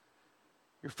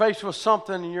 You're faced with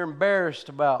something and you're embarrassed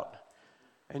about,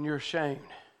 and you're ashamed.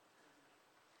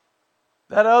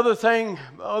 That other thing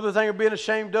of being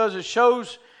ashamed does, it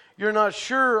shows you're not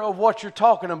sure of what you're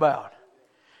talking about.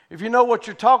 If you know what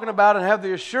you're talking about and have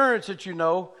the assurance that you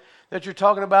know that you're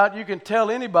talking about, you can tell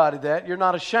anybody that you're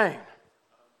not ashamed.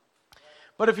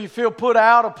 But if you feel put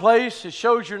out of place, it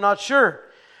shows you're not sure.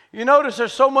 You notice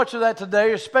there's so much of that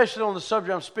today, especially on the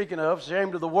subject I'm speaking of,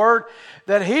 ashamed of the Word,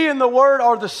 that He and the Word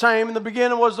are the same. In the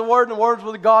beginning was the Word, and the Word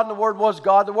was with God, and the Word was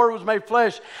God. The Word was made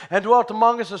flesh and dwelt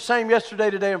among us, the same yesterday,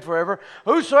 today, and forever.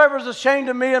 Whosoever is ashamed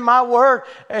of me and my Word,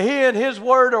 and He and His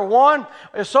Word are one,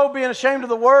 is so being ashamed of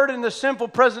the Word in this sinful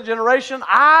present generation,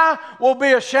 I will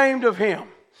be ashamed of him.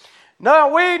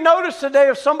 Now, we notice today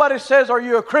if somebody says, are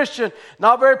you a Christian?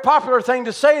 Not a very popular thing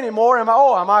to say anymore. Am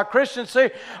I a Christian?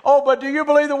 Say, oh, but do you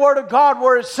believe the Word of God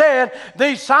where it said,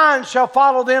 these signs shall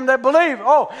follow them that believe?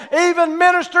 Oh, even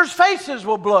ministers' faces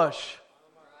will blush.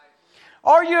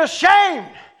 Are you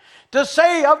ashamed to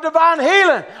say of divine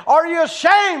healing? Are you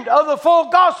ashamed of the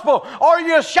full gospel? Are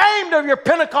you ashamed of your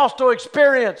Pentecostal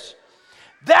experience?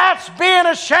 That's being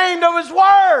ashamed of His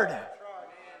Word.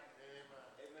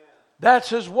 That's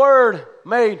His Word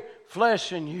made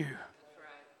flesh in you.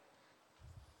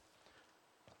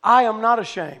 I am not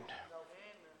ashamed.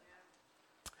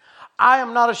 I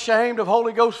am not ashamed of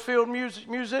Holy Ghost-filled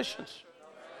musicians.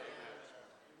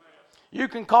 You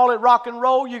can call it rock and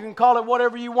roll. You can call it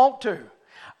whatever you want to.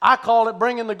 I call it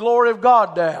bringing the glory of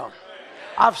God down.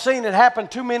 I've seen it happen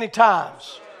too many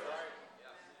times.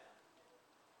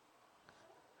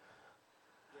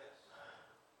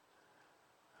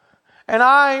 And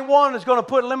I ain't one that's going to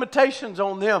put limitations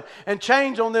on them and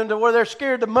chains on them to where they're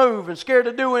scared to move and scared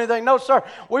to do anything. No, sir.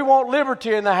 We want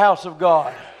liberty in the house of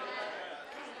God.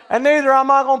 And neither am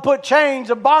I going to put chains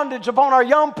of bondage upon our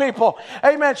young people.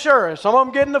 Amen. Sure. Some of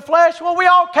them get in the flesh. Well, we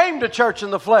all came to church in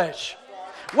the flesh.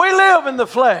 We live in the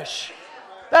flesh.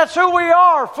 That's who we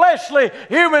are, fleshly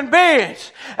human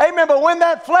beings. Amen. But when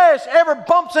that flesh ever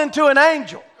bumps into an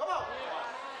angel,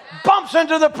 bumps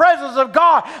into the presence of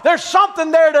God, there's something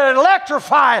there to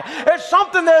electrify it. There's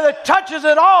something there that touches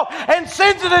it off and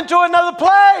sends it into another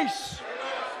place.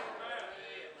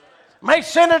 May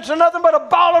send it to nothing but a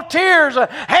ball of tears,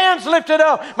 hands lifted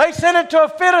up. May send it to a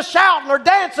fit of shouting or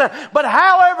dancing. But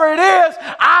however it is,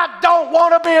 I don't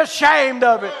want to be ashamed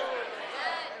of it.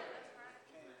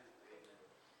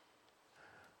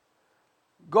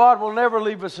 God will never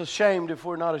leave us ashamed if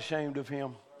we're not ashamed of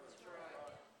Him.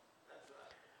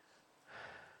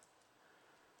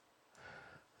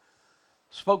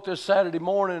 Spoke this Saturday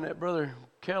morning at Brother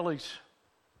Kelly's.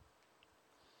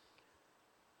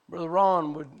 Brother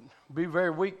Ron would be very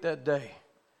weak that day.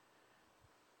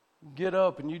 Get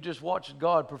up and you just watch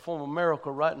God perform a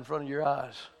miracle right in front of your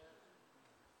eyes.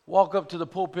 Walk up to the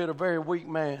pulpit, a very weak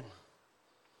man,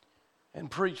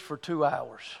 and preach for 2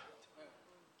 hours.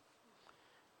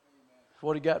 That's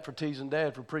what he got for teasing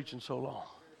Dad for preaching so long.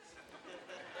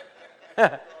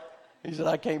 He said,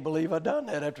 I can't believe I done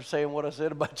that after saying what I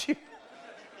said about you.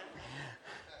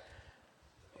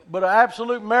 But an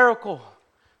absolute miracle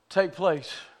take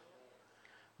place.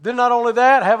 Then not only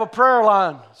that, have a prayer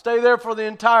line. Stay there for the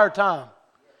entire time.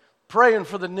 Praying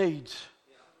for the needs.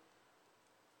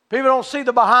 People don't see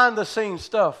the behind the scenes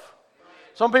stuff.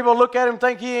 Some people look at him and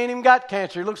think he ain't even got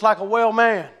cancer. He looks like a well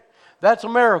man. That's a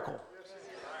miracle.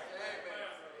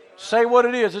 Say what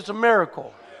it is. It's a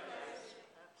miracle.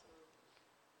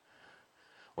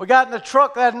 We got in the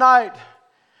truck that night.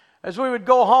 As we would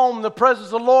go home, the presence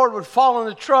of the Lord would fall in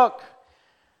the truck.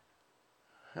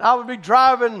 And I would be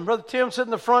driving, Brother Tim sitting in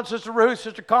the front, Sister Ruth,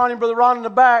 Sister Connie, Brother Ron in the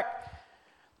back.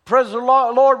 The presence of the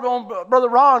Lord on Brother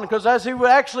Ron, because as he would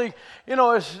actually,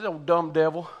 this old dumb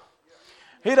devil,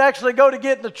 he'd actually go to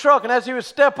get in the truck, and as he would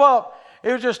step up, he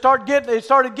would just started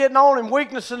getting on him,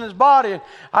 weakness in his body. And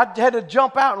I had to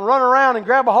jump out and run around and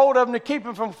grab a hold of him to keep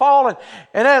him from falling.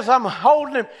 And as I'm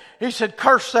holding him, he said,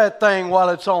 curse that thing while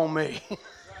it's on me.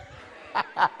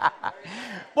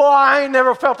 Boy, I ain't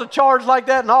never felt a charge like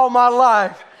that in all my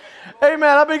life.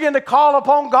 Amen. I began to call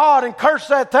upon God and curse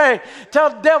that thing. Tell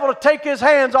the devil to take his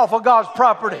hands off of God's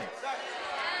property.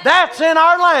 That's in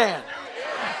our land.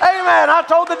 Amen. I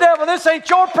told the devil, this ain't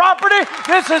your property.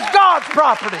 This is God's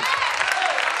property.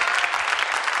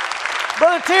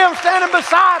 Brother Tim standing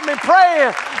beside me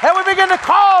praying, and we began to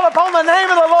call upon the name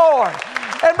of the Lord.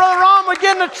 And Brother Ron would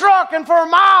get in the truck, and for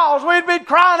miles we'd be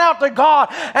crying out to God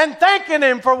and thanking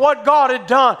Him for what God had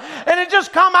done. And it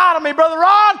just come out of me, Brother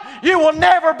Ron, you will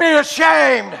never be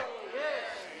ashamed.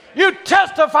 You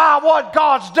testify what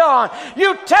God's done.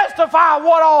 You testify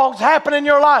what all's happened in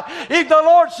your life. If the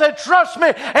Lord said, trust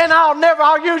me, and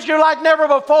I'll use you like never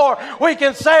before, we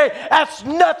can say that's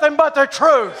nothing but the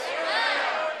truth.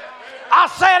 I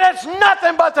said it's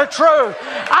nothing but the truth.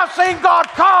 I've seen God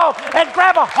call and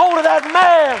grab a hold of that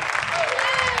man.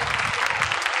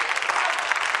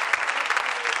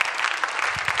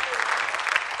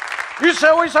 We say,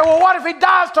 well, what if he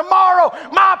dies tomorrow?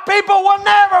 My people will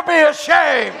never be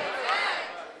ashamed.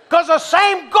 Because the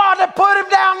same God that put him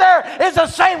down there the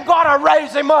same God will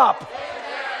raise him up.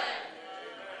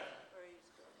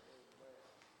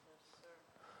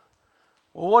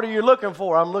 Well, what are you looking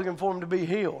for? I'm looking for him to be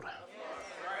healed.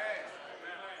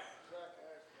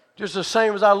 Just the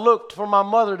same as I looked for my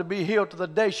mother to be healed to the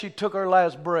day she took her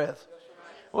last breath.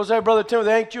 Well, say, Brother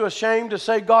Timothy, ain't you ashamed to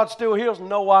say God still heals?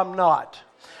 No, I'm not.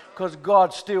 Because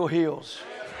God still heals.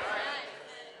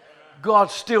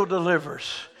 God still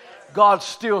delivers. God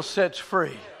still sets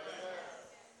free.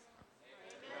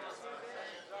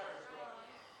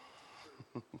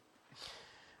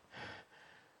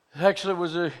 Actually,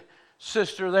 was a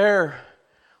sister there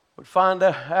would find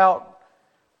out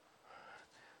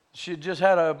she had just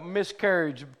had a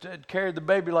miscarriage, had carried the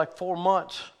baby like 4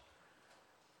 months.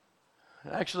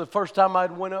 Actually, the first time I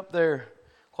went up there,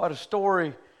 quite a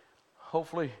story,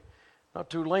 hopefully not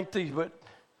too lengthy, but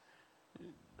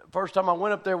the first time I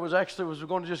went up there was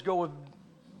going to just go with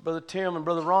Brother Tim and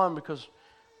Brother Ron, because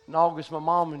in August my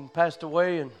mom had passed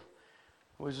away, and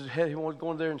he wanted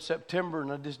going there in September,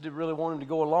 and I just didn't really want him to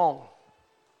go along.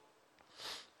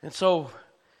 And so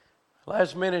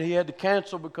last minute he had to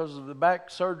cancel because of the back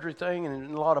surgery thing and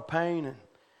in a lot of pain. And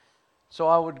so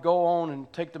I would go on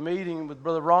and take the meeting with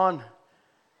Brother Ron.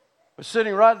 But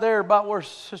sitting right there about where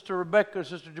Sister Rebecca,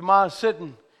 Sister Jemiah is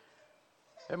sitting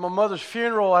at my mother's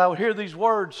funeral, I would hear these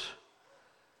words: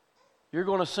 "You're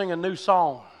going to sing a new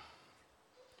song.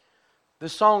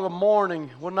 This song of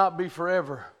mourning will not be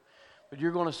forever, but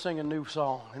you're going to sing a new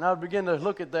song." And I would begin to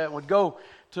look at that and would go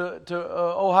to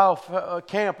Ohio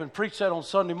camp and preach that on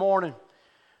Sunday morning.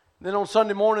 Then on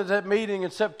Sunday morning at that meeting in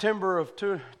September of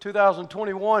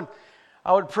 2021,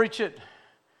 I would preach it.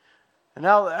 And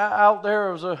out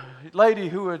there was a lady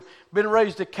who had been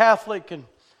raised a Catholic, and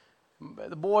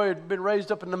the boy had been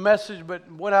raised up in the message, but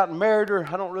went out and married her.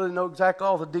 I don't really know exactly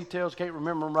all the details, can't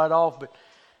remember them right off, but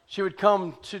she'd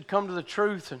come to the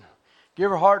truth and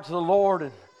give her heart to the Lord,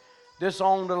 and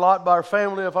disowned a lot by her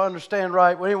family, if I understand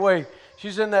right. Well, anyway,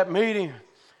 she's in that meeting,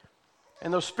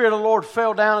 and the Spirit of the Lord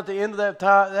fell down at the end of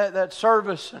that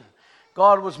service, and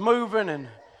God was moving, and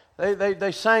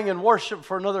they sang and worshiped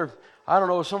for another, I don't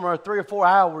know, somewhere 3 or 4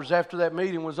 hours after that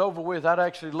meeting was over with. I'd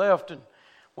actually left and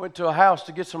went to a house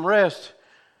to get some rest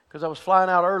because I was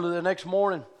flying out early the next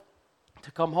morning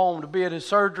to come home to be at his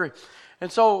surgery.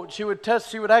 And so she would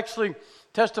actually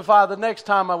testify the next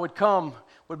time I would come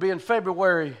would be in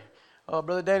February.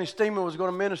 Brother Danny Steeman was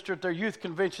going to minister at their youth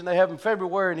convention they have in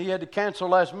February, and he had to cancel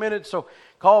last minute, so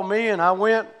called me, and I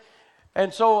went.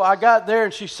 And so I got there,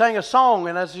 and she sang a song,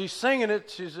 and as she's singing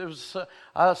it,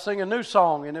 I sing a new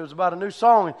song, and it was about a new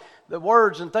song, and the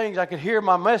words and things, I could hear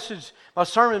my message, my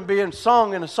sermon being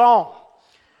sung in a song.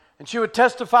 And she would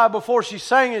testify before she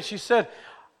sang it. She said,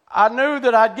 "I knew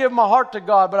that I'd give my heart to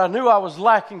God, but I knew I was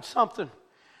lacking something."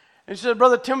 And she said,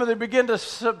 "Brother Timothy began to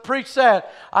preach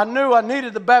that. I knew I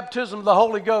needed the baptism of the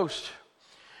Holy Ghost."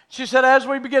 She said, as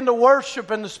we began to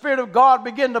worship and the Spirit of God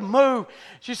began to move,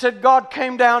 she said, God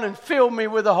came down and filled me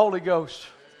with the Holy Ghost.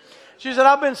 She said,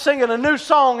 I've been singing a new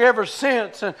song ever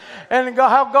since, and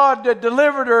how God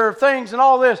delivered her of things and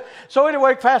all this. So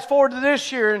anyway, fast forward to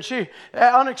this year, and she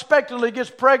unexpectedly gets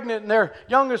pregnant, and their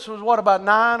youngest was, about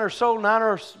 9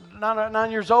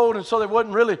 years old, and so they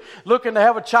wasn't really looking to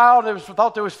have a child. They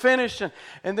thought they was finished,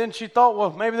 and then she thought,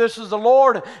 well, maybe this is the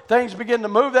Lord. And things begin to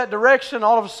move that direction.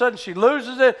 All of a sudden, she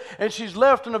loses it, and she's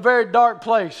left in a very dark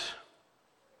place.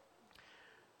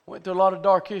 Went through a lot of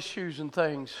dark issues and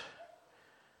things.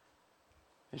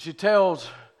 And she tells,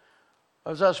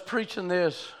 as I was preaching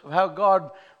this, of how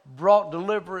God brought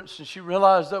deliverance, and she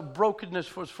realized that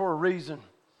brokenness was for a reason.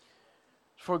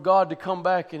 It's for God to come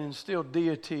back and instill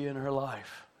deity in her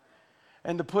life,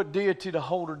 and to put deity to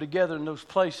hold her together in those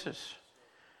places.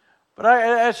 But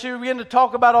as she began to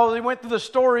talk about all, they went through the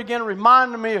story again,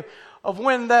 reminded me of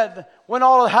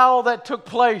how all that took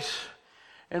place,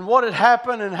 and what had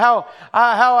happened, and how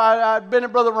I'd been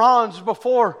at Brother Ron's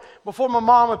before my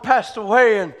mom had passed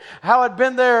away, and how I'd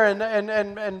been there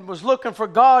and was looking for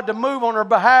God to move on her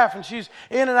behalf, and she's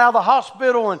in and out of the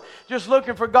hospital and just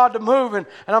looking for God to move, and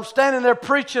I'm standing there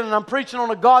preaching, and I'm preaching on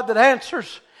a God that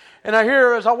answers. And I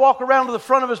hear, as I walk around to the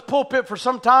front of his pulpit for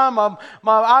some time,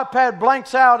 my iPad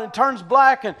blanks out and turns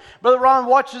black, and Brother Ron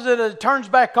watches it, and it turns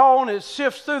back on. It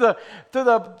shifts through the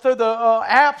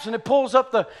apps, and it pulls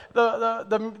up the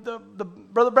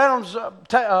Brother Branham's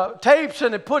tapes,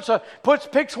 and it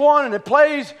picks one, and it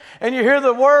plays, and you hear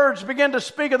the words begin to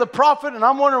speak of the prophet, and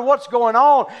I'm wondering what's going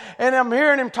on, and I'm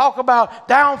hearing him talk about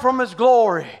down from his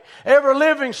glory, ever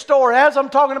living story, as I'm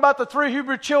talking about the 3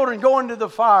 Hebrew children going to the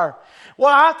fire.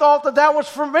 Well, I thought thought that was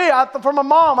for me, for my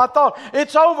mom. I thought,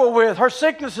 it's over with. Her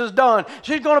sickness is done.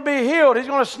 She's going to be healed. He's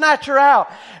going to snatch her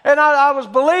out. And I was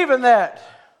believing that.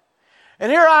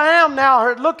 And here I am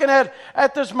now looking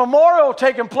at this memorial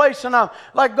taking place, and I'm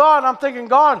like, God, I'm thinking,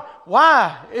 God,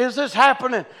 why is this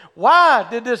happening? Why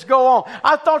did this go on?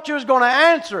 I thought you was going to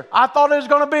answer. I thought it was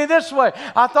going to be this way.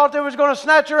 I thought they was going to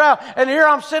snatch her out. And here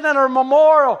I'm sitting in her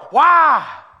memorial. Why?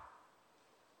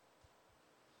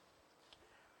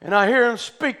 And I hear him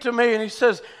speak to me, and he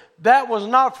says, that was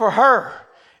not for her.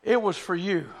 It was for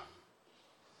you.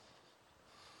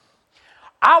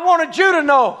 I wanted you to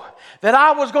know that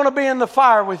I was going to be in the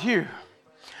fire with you.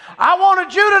 I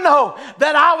wanted you to know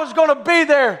that I was going to be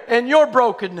there in your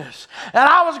brokenness. And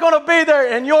I was going to be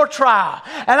there in your trial.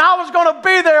 And I was going to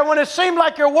be there when it seemed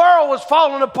like your world was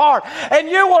falling apart. And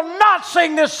you will not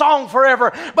sing this song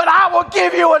forever, but I will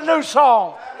give you a new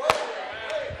song.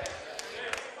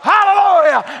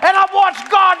 Hallelujah. And I've watched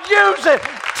God use it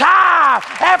time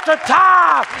after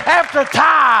time after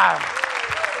time.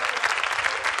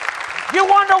 You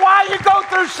wonder why you go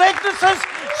through sicknesses?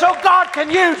 So God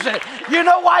can use it. You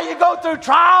know why you go through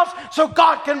trials? So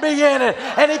God can be in it.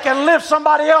 And He can lift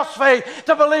somebody else's faith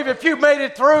to believe if you made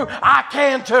it through, I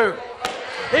can too.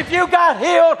 If you got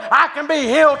healed, I can be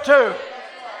healed too.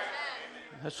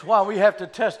 That's why we have to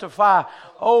testify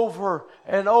over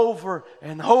and over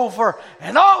and over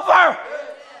and over.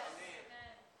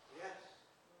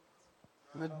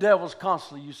 And the devil's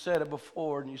constantly, you said it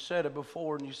before, and you said it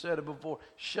before, and you said it before.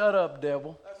 Shut up,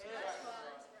 devil.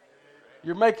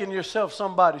 You're making yourself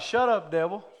somebody. Shut up,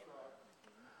 devil.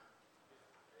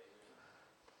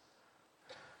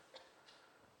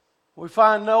 We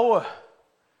find Noah.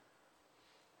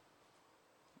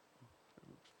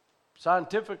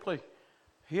 Scientifically,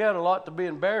 he had a lot to be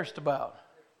embarrassed about.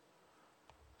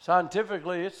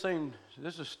 Scientifically, it seemed,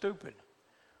 this is stupid.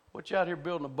 What you out here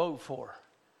building a boat for?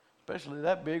 Especially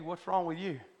that big. What's wrong with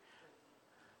you?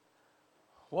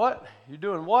 What? You're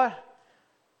doing what?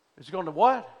 It's going to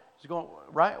what? It's going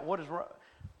right. What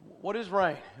is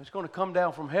rain? It's going to come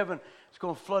down from heaven. It's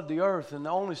going to flood the earth, and the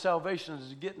only salvation is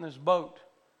to get in this boat.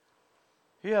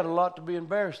 He had a lot to be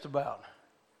embarrassed about.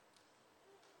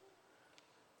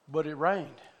 But it rained.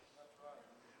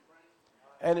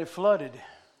 And it flooded.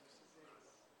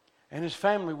 And his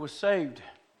family was saved.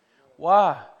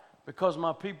 Why? Because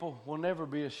my people will never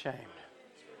be ashamed.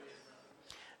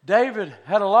 David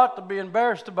had a lot to be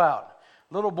embarrassed about.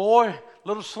 Little boy,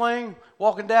 little sling,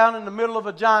 walking down in the middle of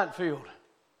a giant field.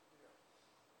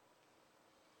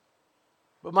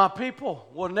 But my people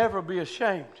will never be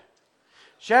ashamed.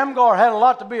 Shamgar had a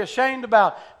lot to be ashamed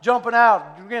about, jumping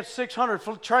out against 600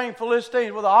 trained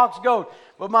Philistines with an ox goad.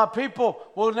 But my people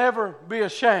will never be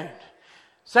ashamed.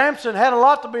 Samson had a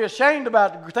lot to be ashamed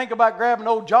about. Think about grabbing an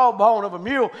old jawbone of a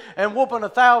mule and whooping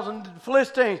 1,000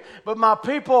 Philistines. But my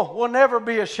people will never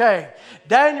be ashamed.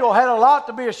 Daniel had a lot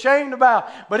to be ashamed about,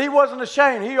 but he wasn't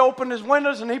ashamed. He opened his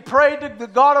windows and he prayed to the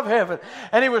God of heaven.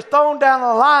 And he was thrown down in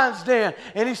the lion's den.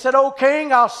 And he said, "O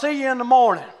king, I'll see you in the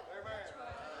morning."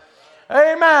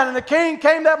 Amen. And the king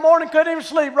came that morning, couldn't even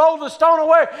sleep, rolled the stone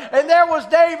away. And there was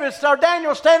Daniel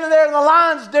standing there in the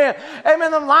lion's den.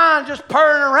 Amen. The lion just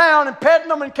purring around and petting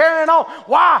them and carrying on.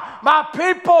 Why? My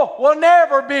people will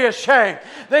never be ashamed.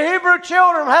 The Hebrew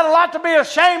children had a lot to be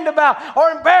ashamed about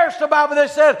or embarrassed about, but they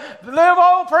said, "Live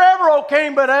on forever, O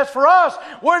king." But as for us,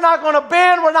 we're not going to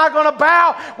bend, we're not going to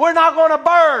bow, we're not going to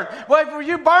burn. Well, if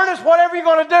you burn us, whatever you're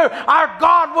going to do, our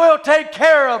God will take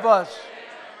care of us.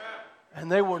 And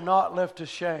they were not left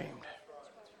ashamed.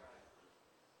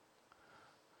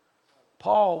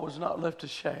 Paul was not left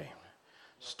ashamed.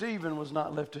 Stephen was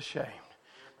not left ashamed.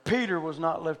 Peter was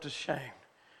not left ashamed.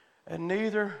 And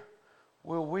neither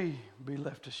will we be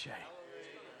left ashamed.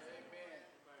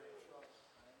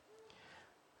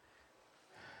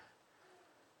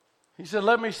 He said,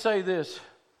 "Let me say this.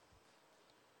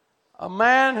 A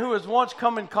man who has once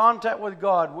come in contact with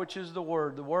God, which is the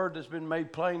Word that's been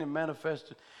made plain and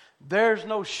manifested, there's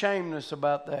no shameness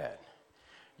about that.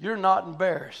 You're not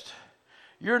embarrassed.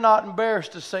 You're not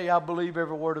embarrassed to say, I believe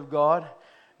every word of God.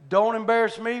 Don't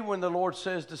embarrass me when the Lord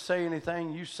says to say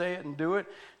anything. You say it and do it.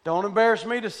 Don't embarrass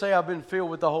me to say I've been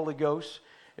filled with the Holy Ghost.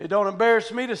 It don't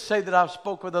embarrass me to say that I've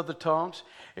spoke with other tongues.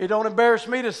 It don't embarrass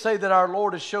me to say that our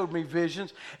Lord has showed me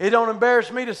visions. It don't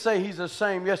embarrass me to say He's the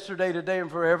same yesterday, today,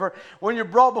 and forever. When you're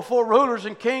brought before rulers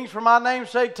and kings for my name's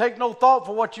sake, take no thought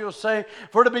for what you'll say,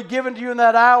 for to be given to you in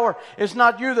that hour. It's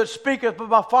not you that speaketh, but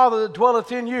my Father that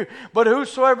dwelleth in you. But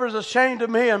whosoever is ashamed of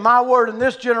me and my word in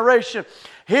this generation,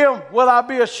 him will I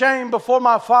be ashamed before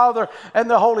my Father and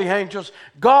the holy angels.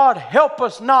 God, help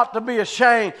us not to be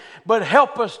ashamed, but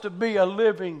help us to be a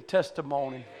living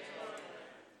testimony.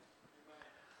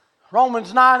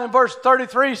 Romans 9 and verse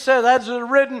 33 says, as it is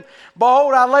written,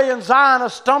 behold, I lay in Zion a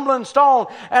stumbling stone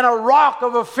and a rock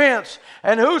of offense,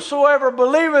 and whosoever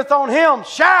believeth on him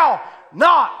shall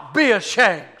not be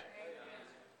ashamed.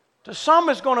 To some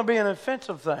it's going to be an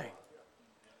offensive thing.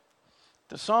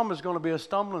 To some it's going to be a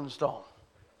stumbling stone.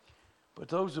 But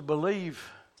those who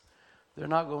believe, they're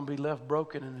not going to be left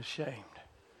broken and ashamed.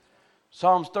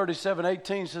 Psalms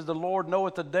 37:18 says, the Lord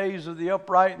knoweth the days of the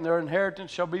upright, and their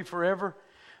inheritance shall be forever.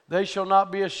 They shall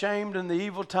not be ashamed in the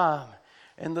evil time.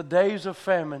 In the days of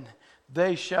famine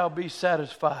they shall be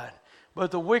satisfied.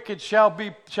 But the wicked shall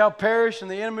perish, and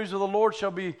the enemies of the Lord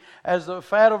shall be as the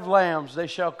fat of lambs. They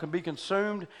shall be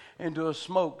consumed, into a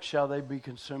smoke shall they be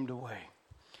consumed away.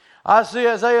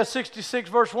 Isaiah 66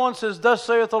 verse 1 says, thus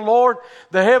saith the Lord,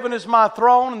 the heaven is my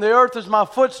throne, and the earth is my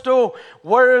footstool.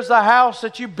 Where is the house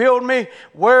that you build me?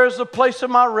 Where is the place of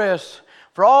my rest?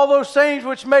 For all those things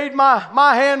which made my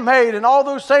hand made, and all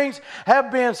those things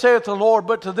have been, saith the Lord.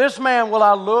 But to this man will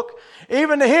I look,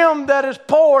 even to him that is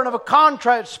poor and of a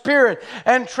contrite spirit,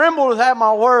 and trembleth at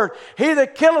my word. He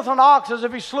that killeth an ox as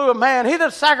if he slew a man. He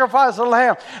that sacrificeth a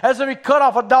lamb as if he cut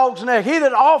off a dog's neck. He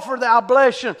that offered the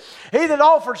oblation. He that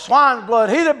offered swine's blood.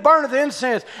 He that burneth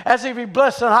incense as if he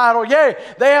blessed an idol. Yea,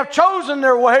 they have chosen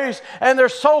their ways, and their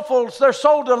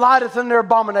soul delighteth in their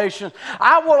abominations.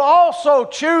 I will also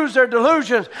choose their delusions,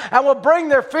 and will bring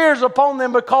their fears upon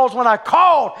them, because when I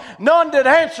called, none did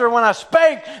answer. When I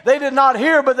spake, they did not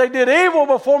hear, but they did evil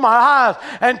before my eyes,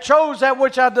 and chose that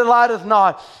which I delighteth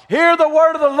not. Hear the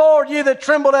word of the Lord, ye that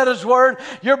tremble at his word.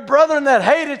 Your brethren that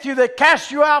hateth you, that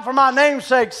cast you out for my name's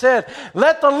sake, said,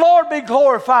 let the Lord be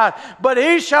glorified. But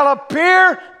he shall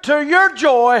appear to your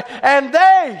joy, and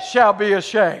they shall be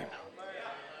ashamed.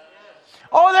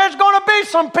 Oh, there's going to be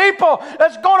some people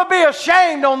that's going to be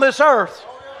ashamed on this earth.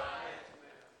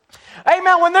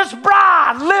 Amen. When this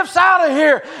bride lifts out of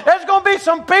here, there's going to be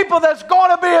some people that's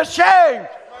going to be ashamed.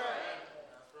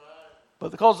 But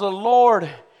because the Lord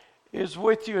is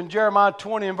with you, in Jeremiah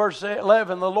 20 and verse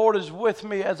 11, the Lord is with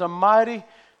me as a mighty,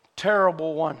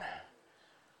 terrible one.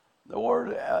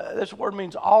 This word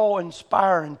means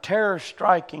awe-inspiring,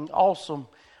 terror-striking, awesome,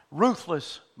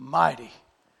 ruthless, mighty.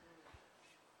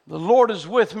 The Lord is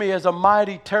with me as a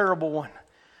mighty, terrible one.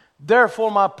 Therefore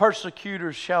my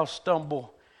persecutors shall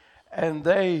stumble, and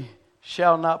they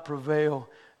shall not prevail.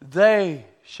 They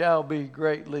shall be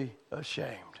greatly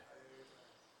ashamed.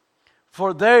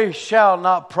 For they shall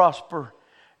not prosper,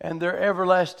 and their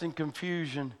everlasting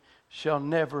confusion shall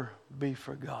never be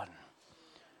forgotten.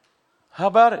 How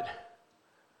about it?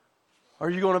 Are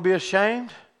you going to be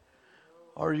ashamed?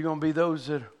 Or are you going to be those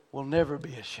that will never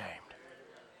be ashamed?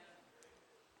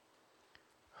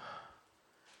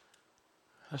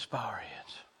 Let's bow our heads.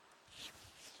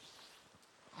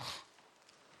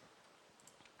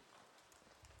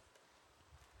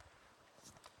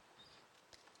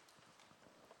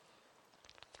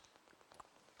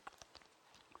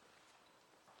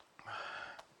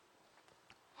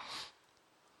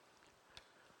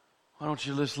 Why don't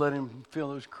you just let him fill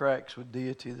those cracks with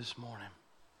deity this morning?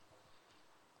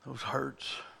 Those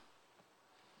hurts.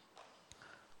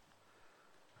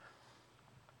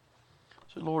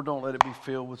 So Lord, don't let it be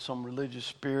filled with some religious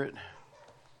spirit.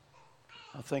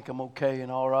 I think I'm okay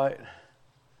and all right.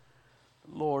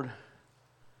 Lord,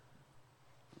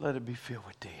 let it be filled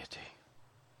with deity.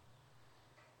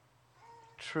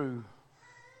 True,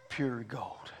 pure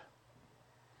gold.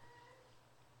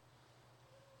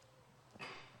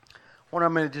 I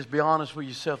want to just be honest with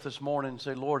yourself this morning and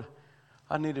say, Lord,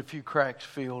 I need a few cracks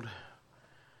filled.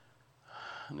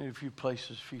 I need a few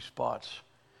places, a few spots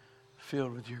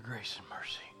filled with your grace and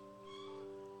mercy.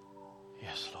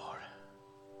 Yes, Lord.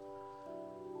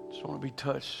 Just want to be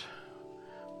touched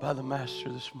by the Master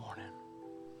this morning.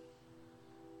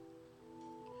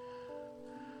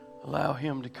 Allow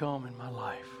him to come in my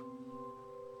life.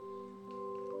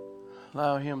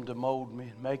 Allow him to mold me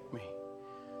and make me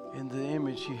in the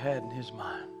image he had in his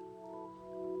mind.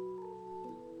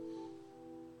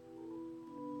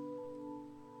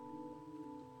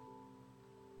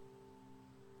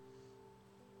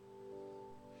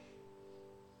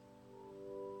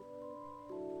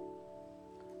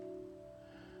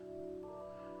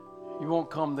 You won't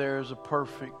come there as a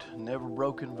perfect, never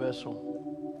broken vessel.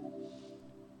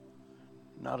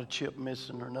 Not a chip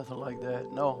missing or nothing like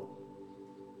that. No.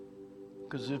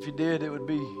 Because if you did, it would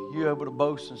be you able to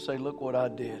boast and say, look what I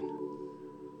did.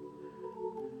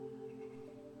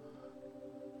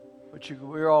 But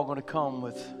we're all going to come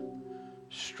with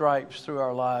stripes through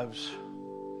our lives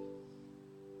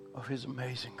of his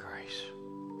amazing grace.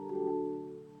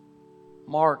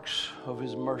 Marks of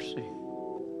his mercy.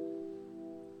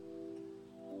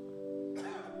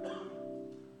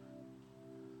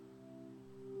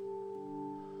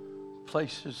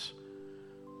 places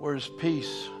where His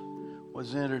peace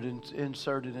was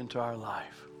inserted into our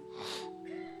life.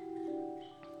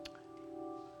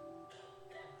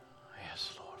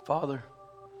 Yes, Lord. Father,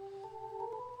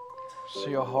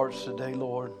 see our hearts today,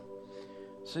 Lord.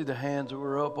 See the hands that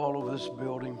were up all over this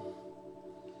building.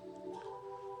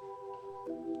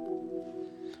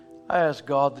 I ask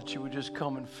God that you would just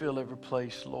come and fill every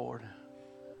place, Lord.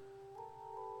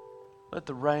 Let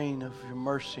the rain of your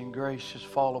mercy and grace just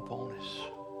fall upon us.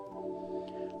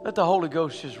 Let the Holy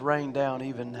Ghost just rain down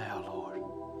even now, Lord.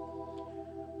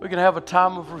 We can have a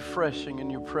time of refreshing in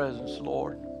your presence,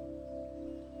 Lord.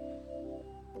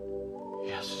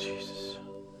 Yes, Jesus.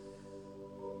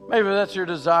 Maybe that's your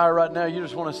desire right now. You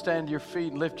just want to stand to your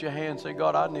feet and lift your hand and say,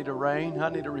 God, I need a rain. I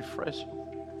need a refreshing.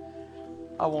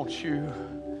 I want you.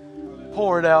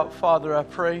 Pour it out, Father, I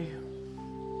pray.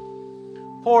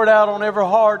 Pour it out on every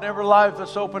heart and every life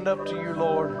that's opened up to you,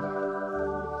 Lord.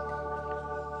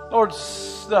 Lord,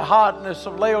 the hotness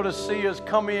of Laodicea has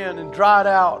come in and dried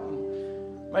out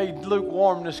and made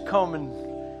lukewarmness come and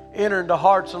enter into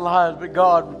hearts and lives. But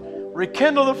God,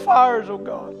 rekindle the fires, oh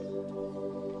God.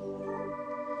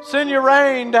 Send your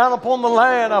rain down upon the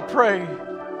land, I pray.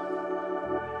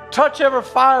 Touch every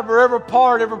fiber, every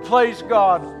part, every place,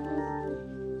 God.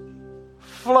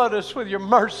 Flood us with your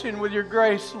mercy and with your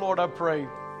grace, Lord, I pray.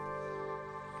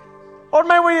 Lord,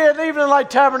 may we at Evening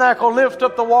Light Tabernacle lift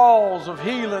up the walls of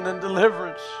healing and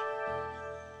deliverance,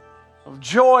 of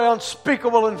joy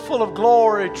unspeakable and full of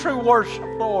glory, true worship,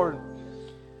 Lord,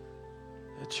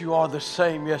 that you are the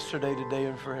same yesterday, today,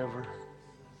 and forever.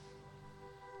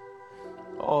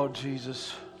 Oh,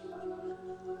 Jesus,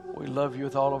 we love you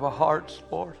with all of our hearts,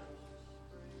 Lord.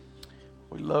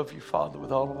 We love you, Father,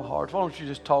 with all of our hearts. Why don't you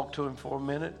just talk to Him for a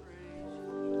minute?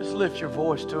 Just lift your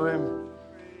voice to Him.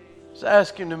 Just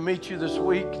ask Him to meet you this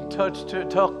week and talk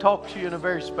to you in a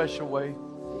very special way.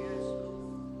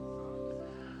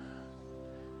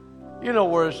 You know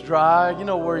where it's dry. You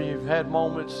know where you've had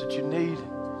moments that you need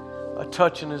a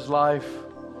touch in His life.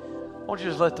 Why don't you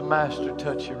just let the Master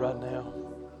touch you right now?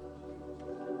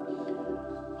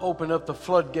 Open up the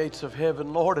floodgates of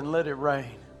heaven, Lord, and let it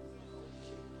rain.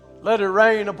 Let it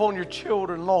rain upon your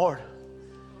children, Lord.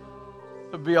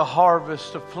 There'll be a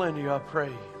harvest of plenty, I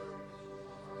pray.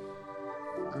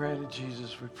 Granted,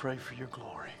 Jesus, we pray for your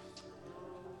glory.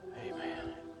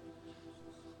 Amen.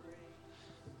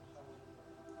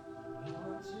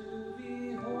 Want to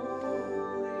be holy,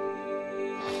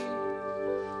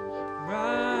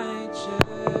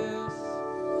 righteous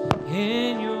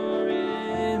in your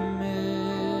image,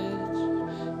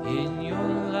 in your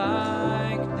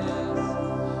likeness.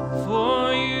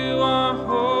 For you are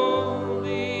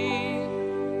holy,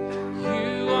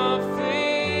 you are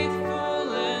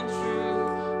faithful and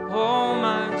true. Oh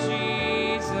my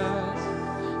Jesus,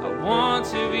 I want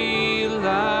to be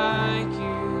like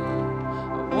you.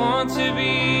 I want to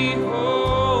be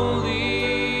holy.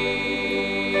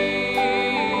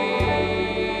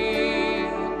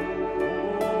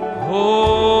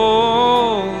 Holy.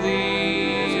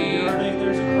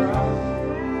 There's a crowd.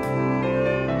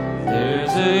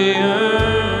 There's a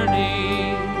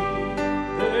yearning,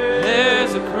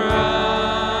 there's a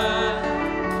cry,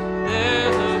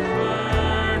 there's a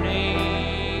burning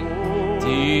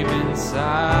deep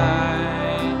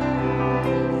inside.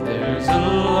 There's a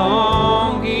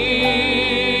longing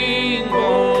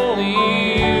only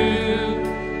you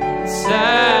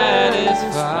satisfy.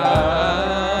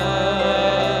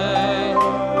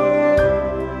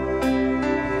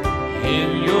 In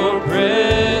your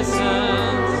presence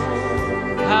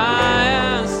I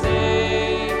have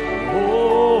stayed,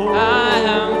 I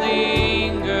have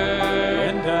lingered,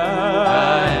 and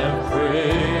I have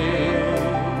prayed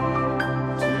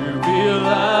to be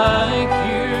like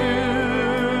you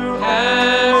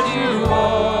as you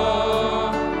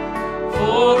are.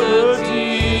 For the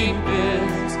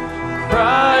deepest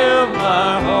cry of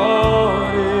my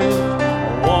heart is,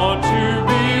 I want to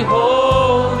be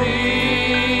holy,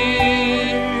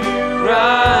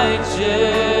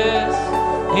 righteous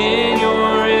in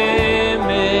your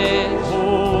image,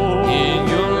 in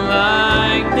your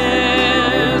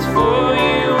likeness. For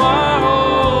you are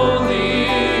holy,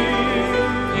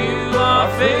 you are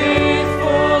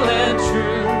faithful and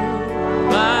true,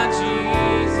 my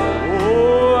Jesus.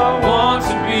 Oh, I want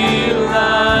to be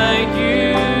like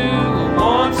you, I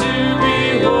want to be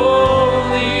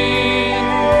holy.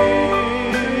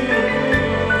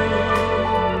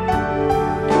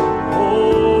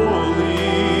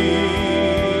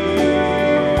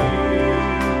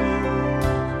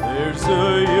 There's a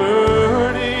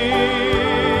yearning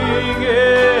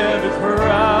and a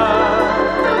cry.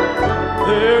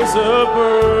 There's a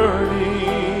burden.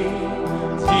 burning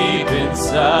deep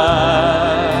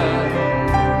inside.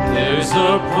 There's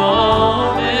a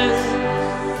promise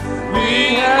we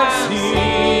have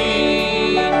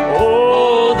seen.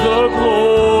 Oh, the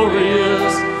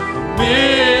glorious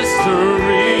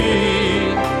mystery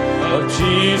of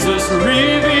Jesus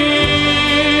revealed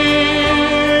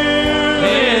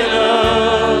in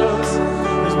us,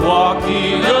 is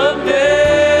walking unveiled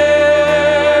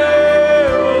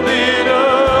in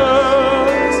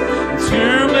us to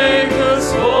make us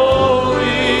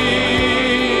holy,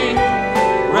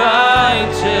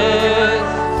 righteous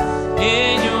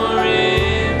in your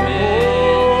image,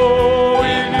 oh,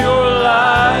 in your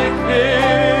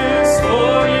likeness.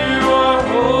 For you are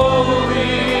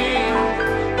holy,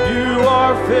 you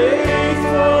are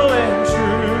faithful and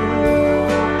true.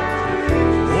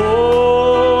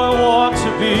 Oh, I want to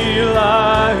be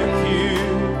like you.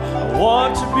 I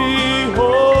want to be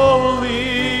holy.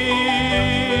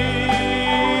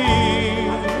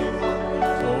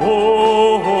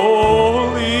 Oh,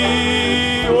 holy.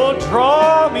 Oh,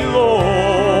 draw me,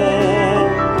 Lord.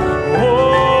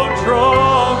 Oh,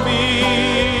 draw me.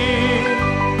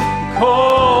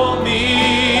 Call me.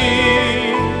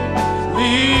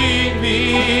 Lead me.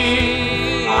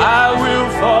 I will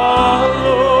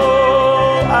follow.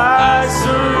 I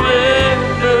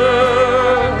surrender.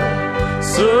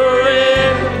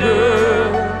 Surrender.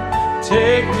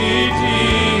 Take me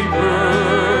deeper.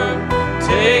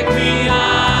 Take me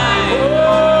higher.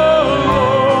 Oh,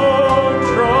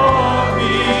 draw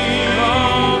me.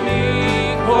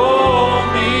 Call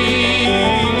me.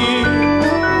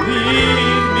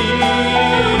 Lead me.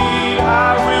 I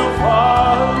will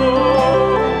follow.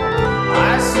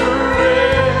 I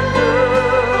surrender.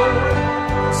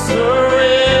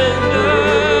 Surrender.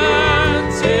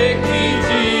 Take me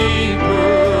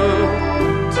deeper.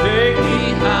 Take me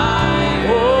higher.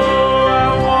 Oh, I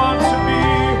want to be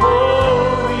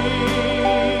holy,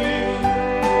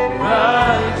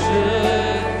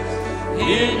 righteous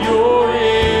in your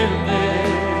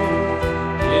image,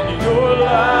 in your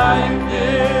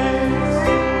likeness.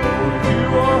 For you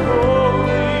are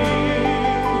holy,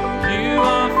 you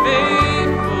are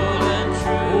faithful and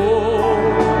true. Oh,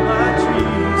 my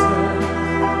Jesus,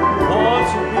 I want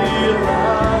to be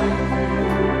like you.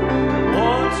 I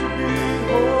want to be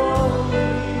holy.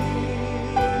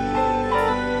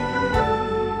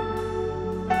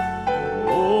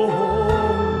 Oh,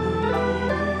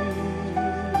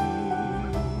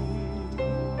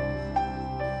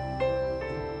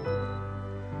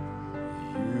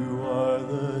 you are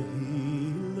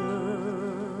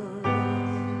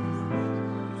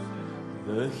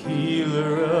the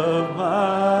healer of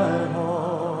my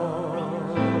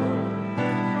heart,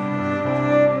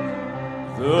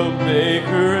 the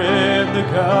maker and the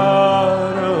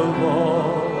God of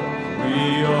all we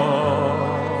are.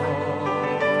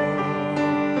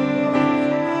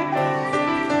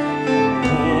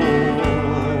 Oh,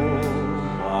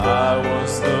 I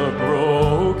was the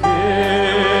broken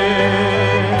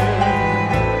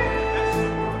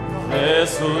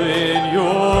vessel in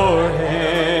your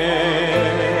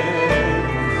hand.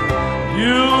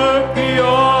 You look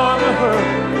beyond the hurt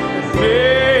and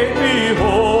made me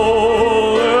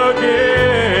whole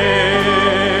again.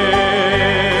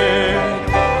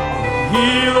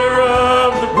 Healer of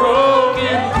the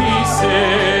broken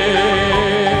pieces,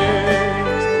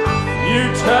 you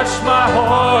touched my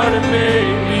heart and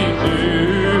made me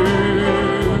new.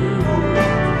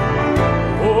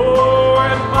 Oh,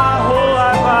 and my whole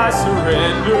life I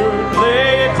surrender,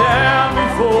 lay it down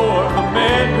before the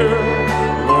mender.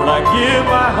 Lord, I give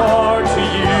my heart to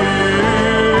you,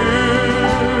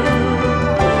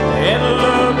 and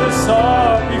love that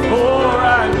sought before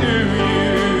I knew you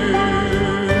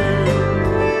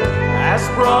has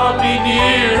brought me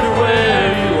near to where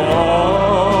you are.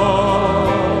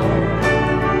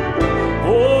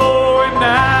 Oh, and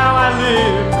now I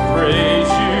live to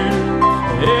praise you.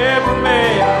 Ever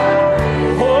may I.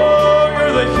 Oh,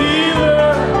 you're the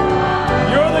healer.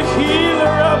 You're the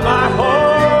healer of my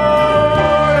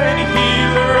heart and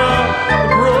healer of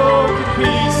the broken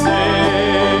pieces.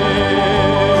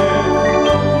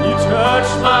 You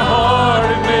touched my heart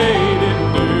and made it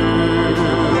new.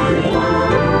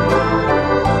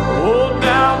 Oh,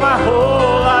 now my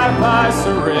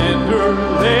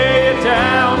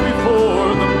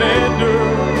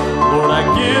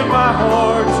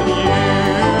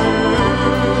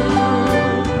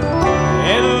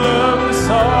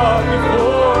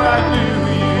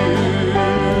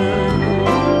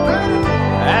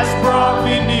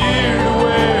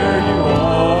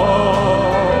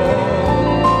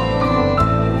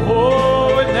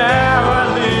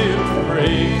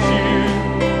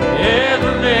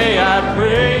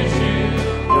praise you.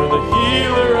 You're the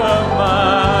healer of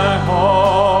my heart.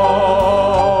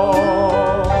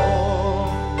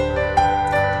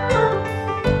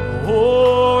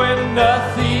 Oh, and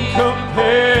nothing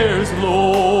compares,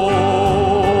 Lord,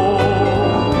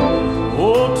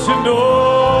 oh, to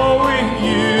knowing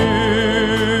you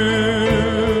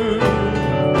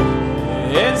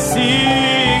and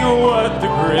seeing what the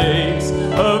grace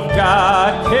of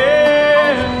God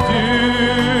can do.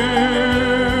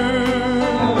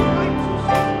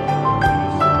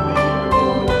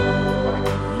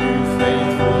 You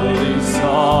faithfully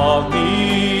saw me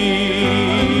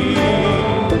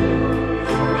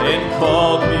and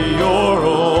called me your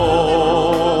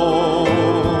own,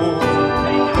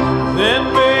 then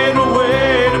made a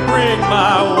way to bring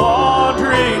my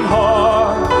wandering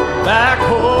heart back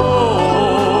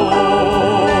home,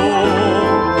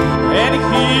 and a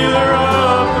healer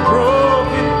of the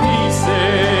broken pieces.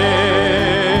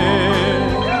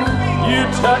 You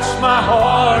touched my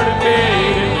heart and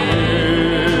made it new,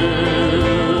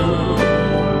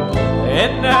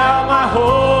 and now my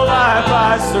whole life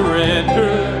I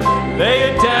surrender, lay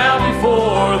it down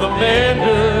before the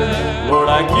mender. Lord,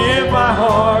 I give my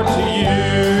heart to you,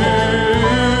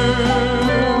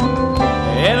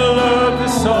 and love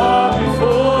this song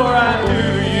before I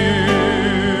knew you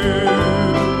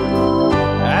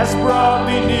has brought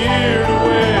me near to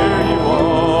where you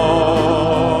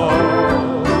are.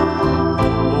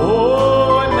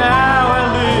 Oh, and now I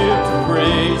live to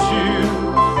praise you.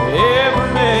 Ever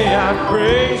may I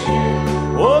praise you.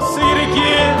 Oh, sing it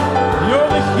again. You're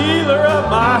the healer of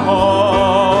my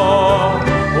heart.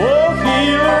 Oh,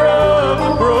 healer of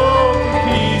the broken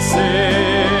pieces.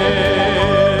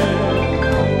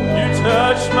 You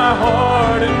touched my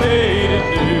heart and made it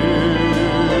new.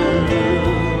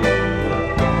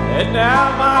 And now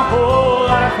my whole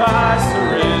life I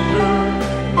surrender,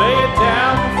 lay it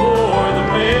down before the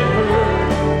mender.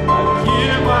 I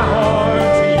give my heart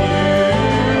to you,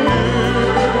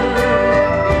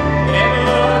 and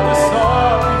love the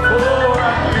song before I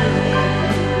knew you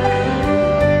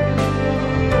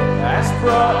has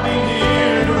brought me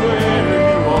near to where you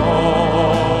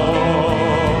are.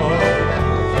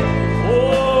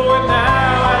 Oh, and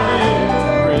now I live to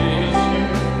praise you.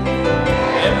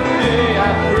 Every day I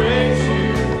praise you.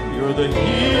 You're the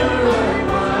healer.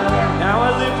 Now I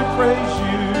live to praise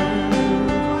you.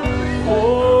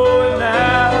 Oh, and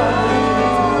now I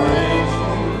live to praise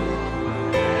you.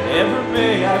 Ever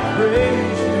may I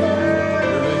praise you.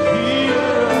 You're the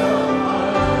healer of my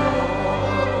heart.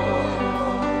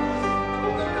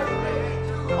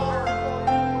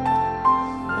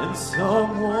 And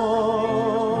someone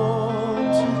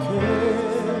to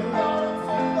care,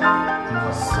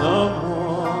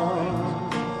 someone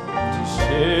to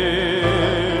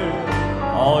share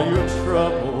all your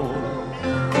trouble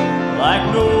like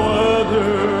no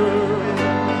other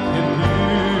can do.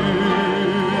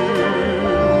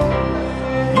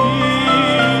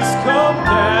 He's come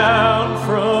down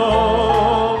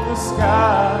from the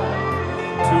sky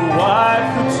to wipe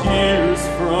the tears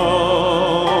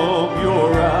from your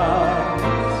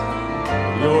eyes.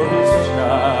 You're his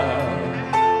child,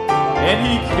 and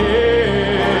he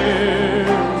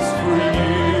cares for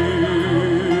you.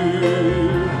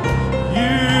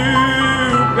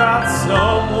 You've got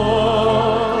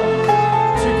someone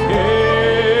to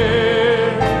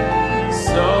care,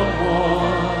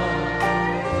 someone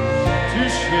to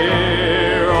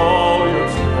share all your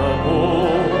trouble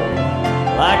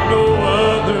like no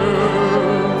other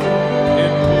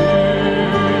can do.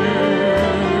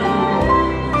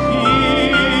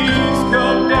 He's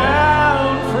come down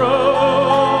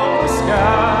from the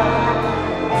sky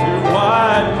to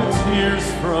wipe the tears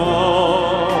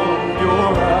from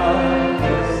your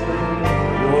eyes.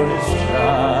 You're his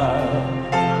child,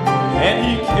 and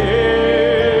he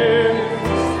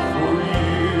cares for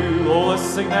you. Oh, let's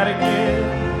sing that again.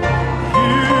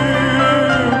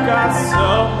 You've got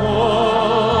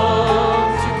someone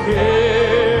to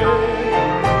care,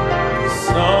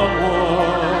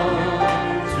 someone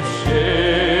to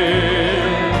share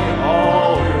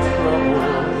all your trouble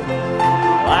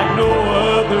like no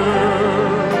other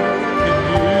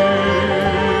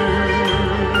can do.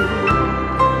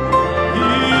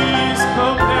 He's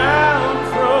come down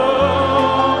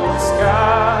from the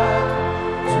sky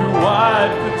to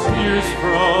wipe the tears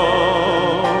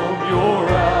from your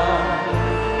eyes.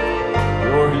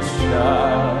 You're his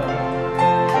child,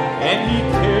 and he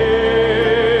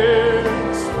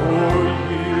cares for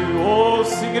you. Oh,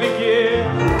 sing it again.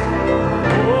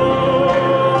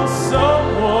 Oh,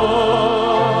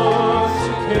 someone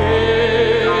to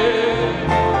care,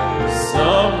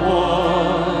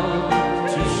 someone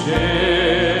to share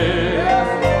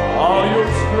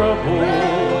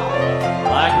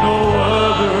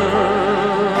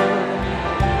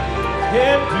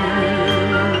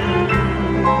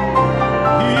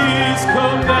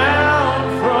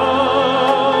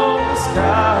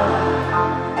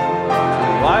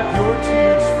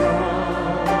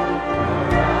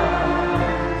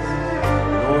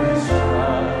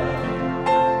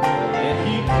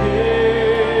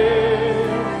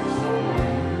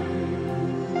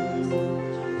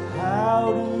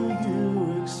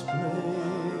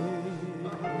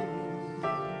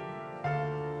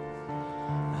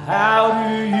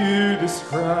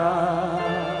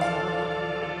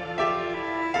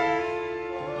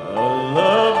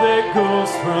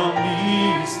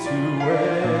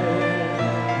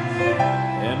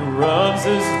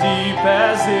deep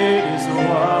as it is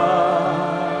wide.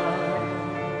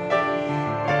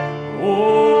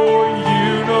 Oh, you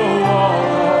know all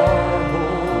our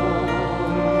hope.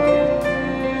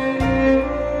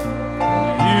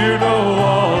 You know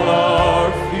all our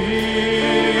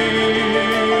fears,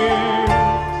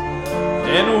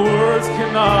 and words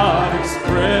cannot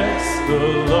express the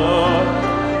love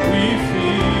we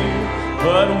feel,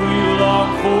 but we long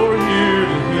for you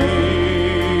to hear.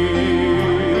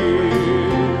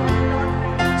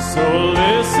 So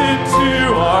listen to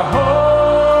our hearts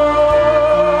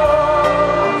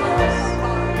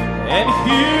and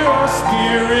hear our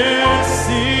spirits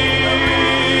sing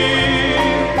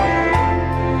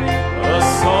a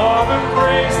song of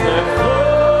praise that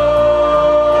flows,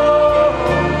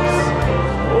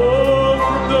 oh,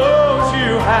 from those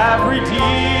you have redeemed.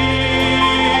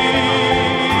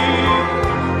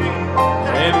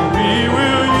 And we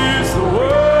will use the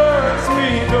words we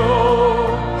know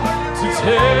to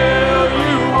tell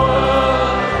you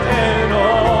what an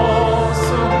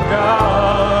awesome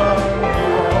God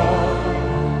you are.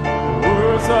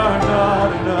 Words are not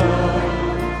enough.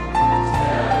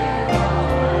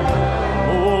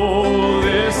 Oh,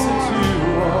 listen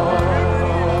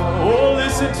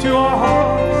to our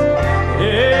hearts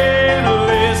and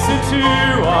listen to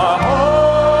our hearts.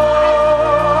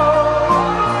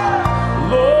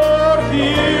 Lord,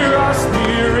 hear our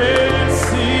spirits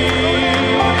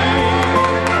sing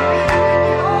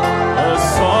a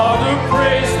song of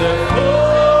praise that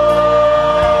flows,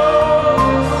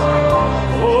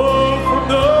 oh, from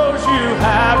those you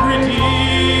have redeemed.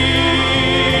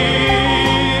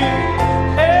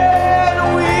 And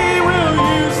we will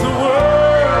use the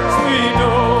words we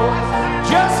know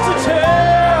just to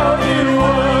tell you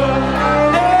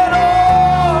what an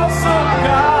awesome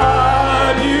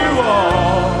God you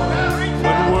are,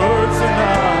 when words are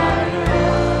not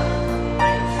enough.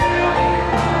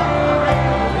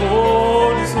 Oh,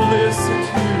 just listen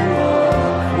to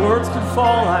us. Words can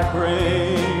fall like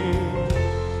rain.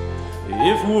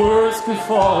 If words could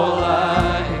fall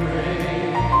like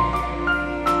rain,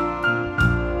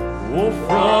 oh,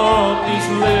 from these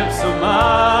lips of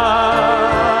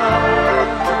mine.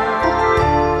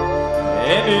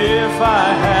 And if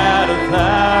I had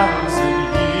 1,000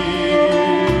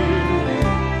 years,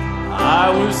 I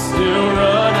would still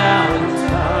run out of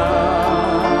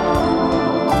time.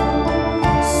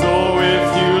 So if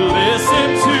you listen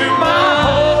to my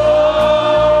heart,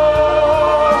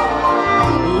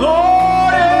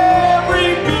 Lord,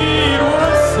 every beat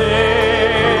would say,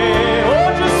 oh,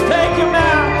 just take him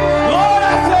out. Lord,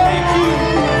 I thank you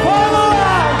for the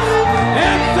life,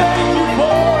 and thank you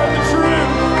for the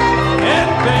truth, and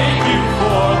thank you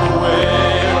for the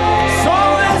way. So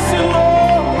listen,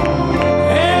 Lord,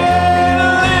 and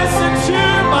listen to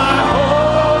my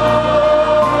heart.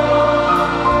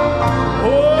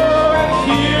 Oh, and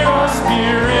hear our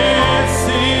spirits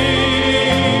sing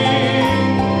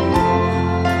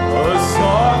a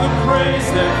song of praise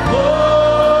that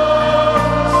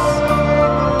flows,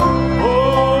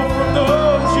 oh, from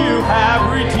those you have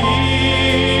redeemed.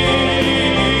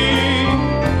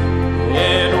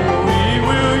 And we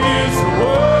will use the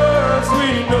words we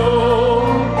know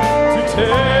to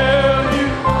tell you,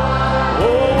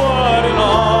 oh, what an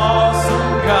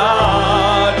awesome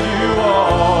God you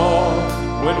are,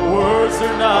 when words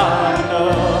are not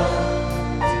enough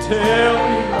to tell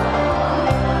you.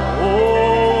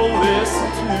 Oh, listen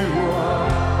to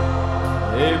us.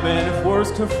 Amen. If words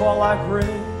could fall like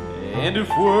rain, and if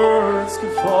words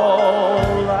could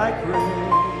fall like rain,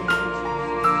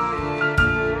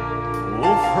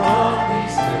 oh, from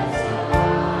these lips,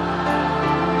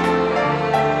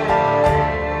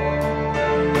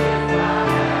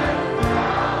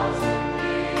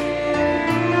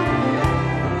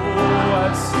 oh,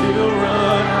 I'd still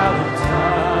run out of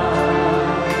time.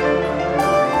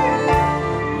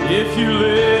 If you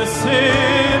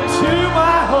listen to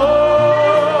my heart,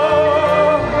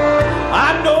 I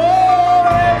know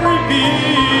every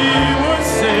beat would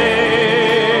say,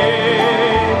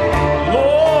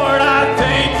 Lord, I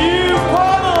thank you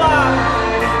for the life,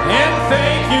 and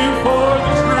thank you for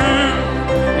the truth,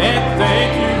 and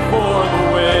thank you for the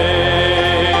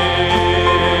way.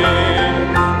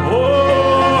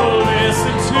 Oh,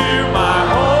 listen to my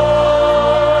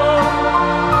heart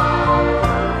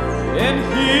and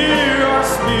hear our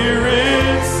spirit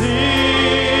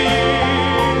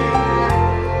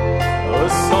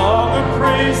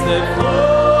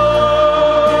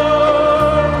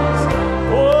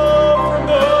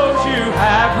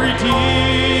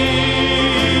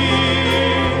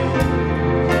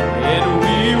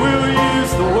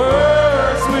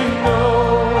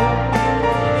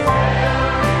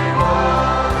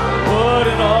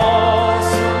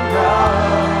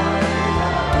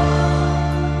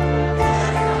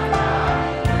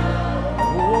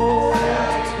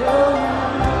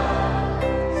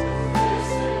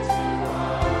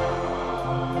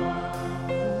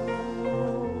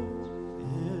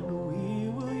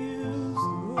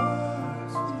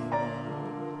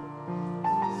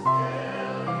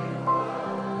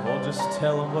just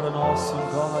tell him what an awesome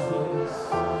God he is.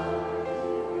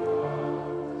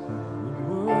 When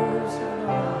words are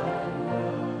not,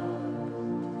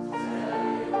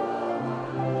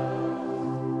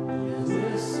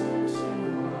 listen to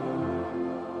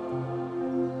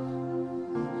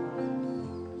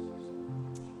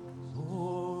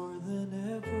more than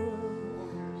ever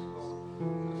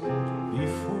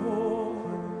before.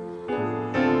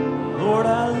 Lord,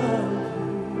 I love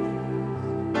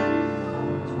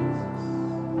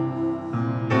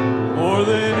more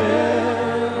than ever.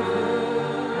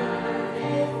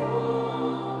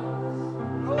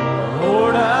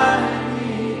 Lord, I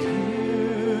need you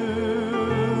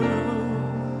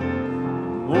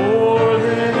more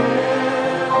than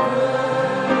ever.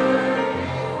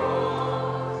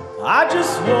 I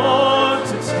just want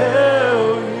to tell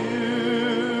you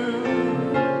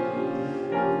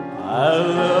I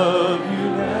love you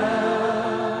now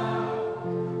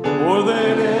more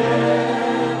than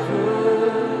ever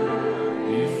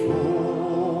before,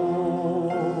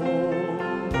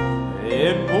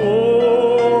 and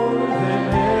more than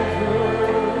ever.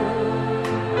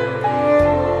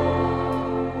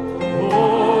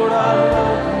 Lord, I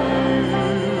love you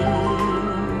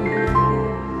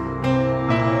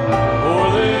more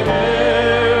than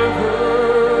ever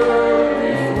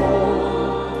before.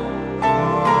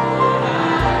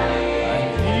 I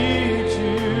need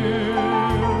you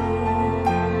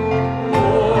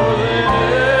more than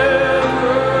ever.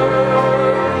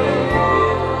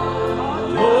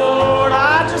 Lord,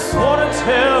 I just want to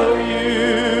tell you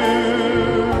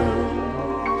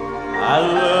I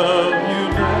love you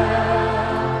now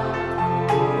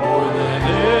more than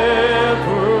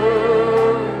ever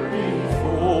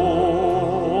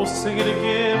before. Sing it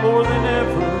again, more than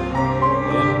ever,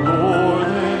 and more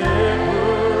than ever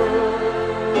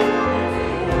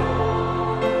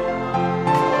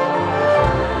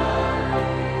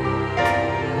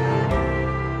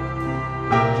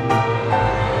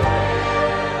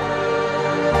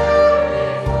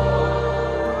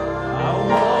I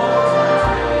want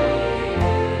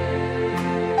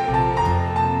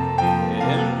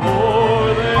and more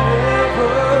than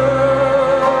ever.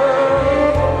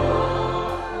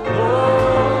 Lord,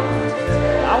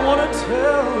 I want to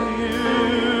tell you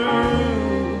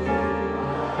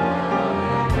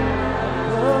I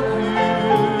love you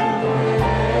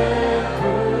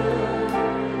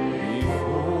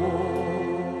before.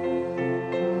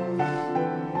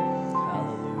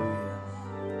 Hallelujah.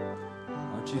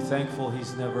 Aren't you thankful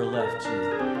he's never left you?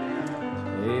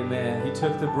 Amen. He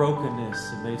took the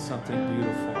brokenness and made something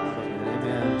beautiful.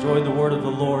 Amen. Enjoy the word of the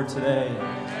Lord today.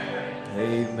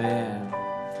 Amen.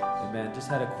 Amen. Just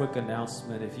had a quick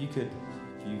announcement. If you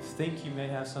think you may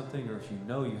have something, or if you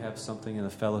know you have something in the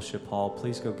fellowship hall,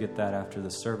 please go get that after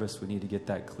the service. We need to get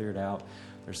that cleared out.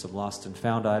 There's some lost and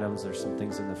found items. There's some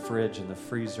things in the fridge and the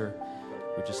freezer.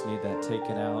 We just need that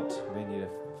taken out. We may need a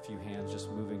few hands just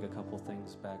moving a couple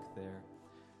things back there.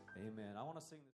 Amen. I want to sing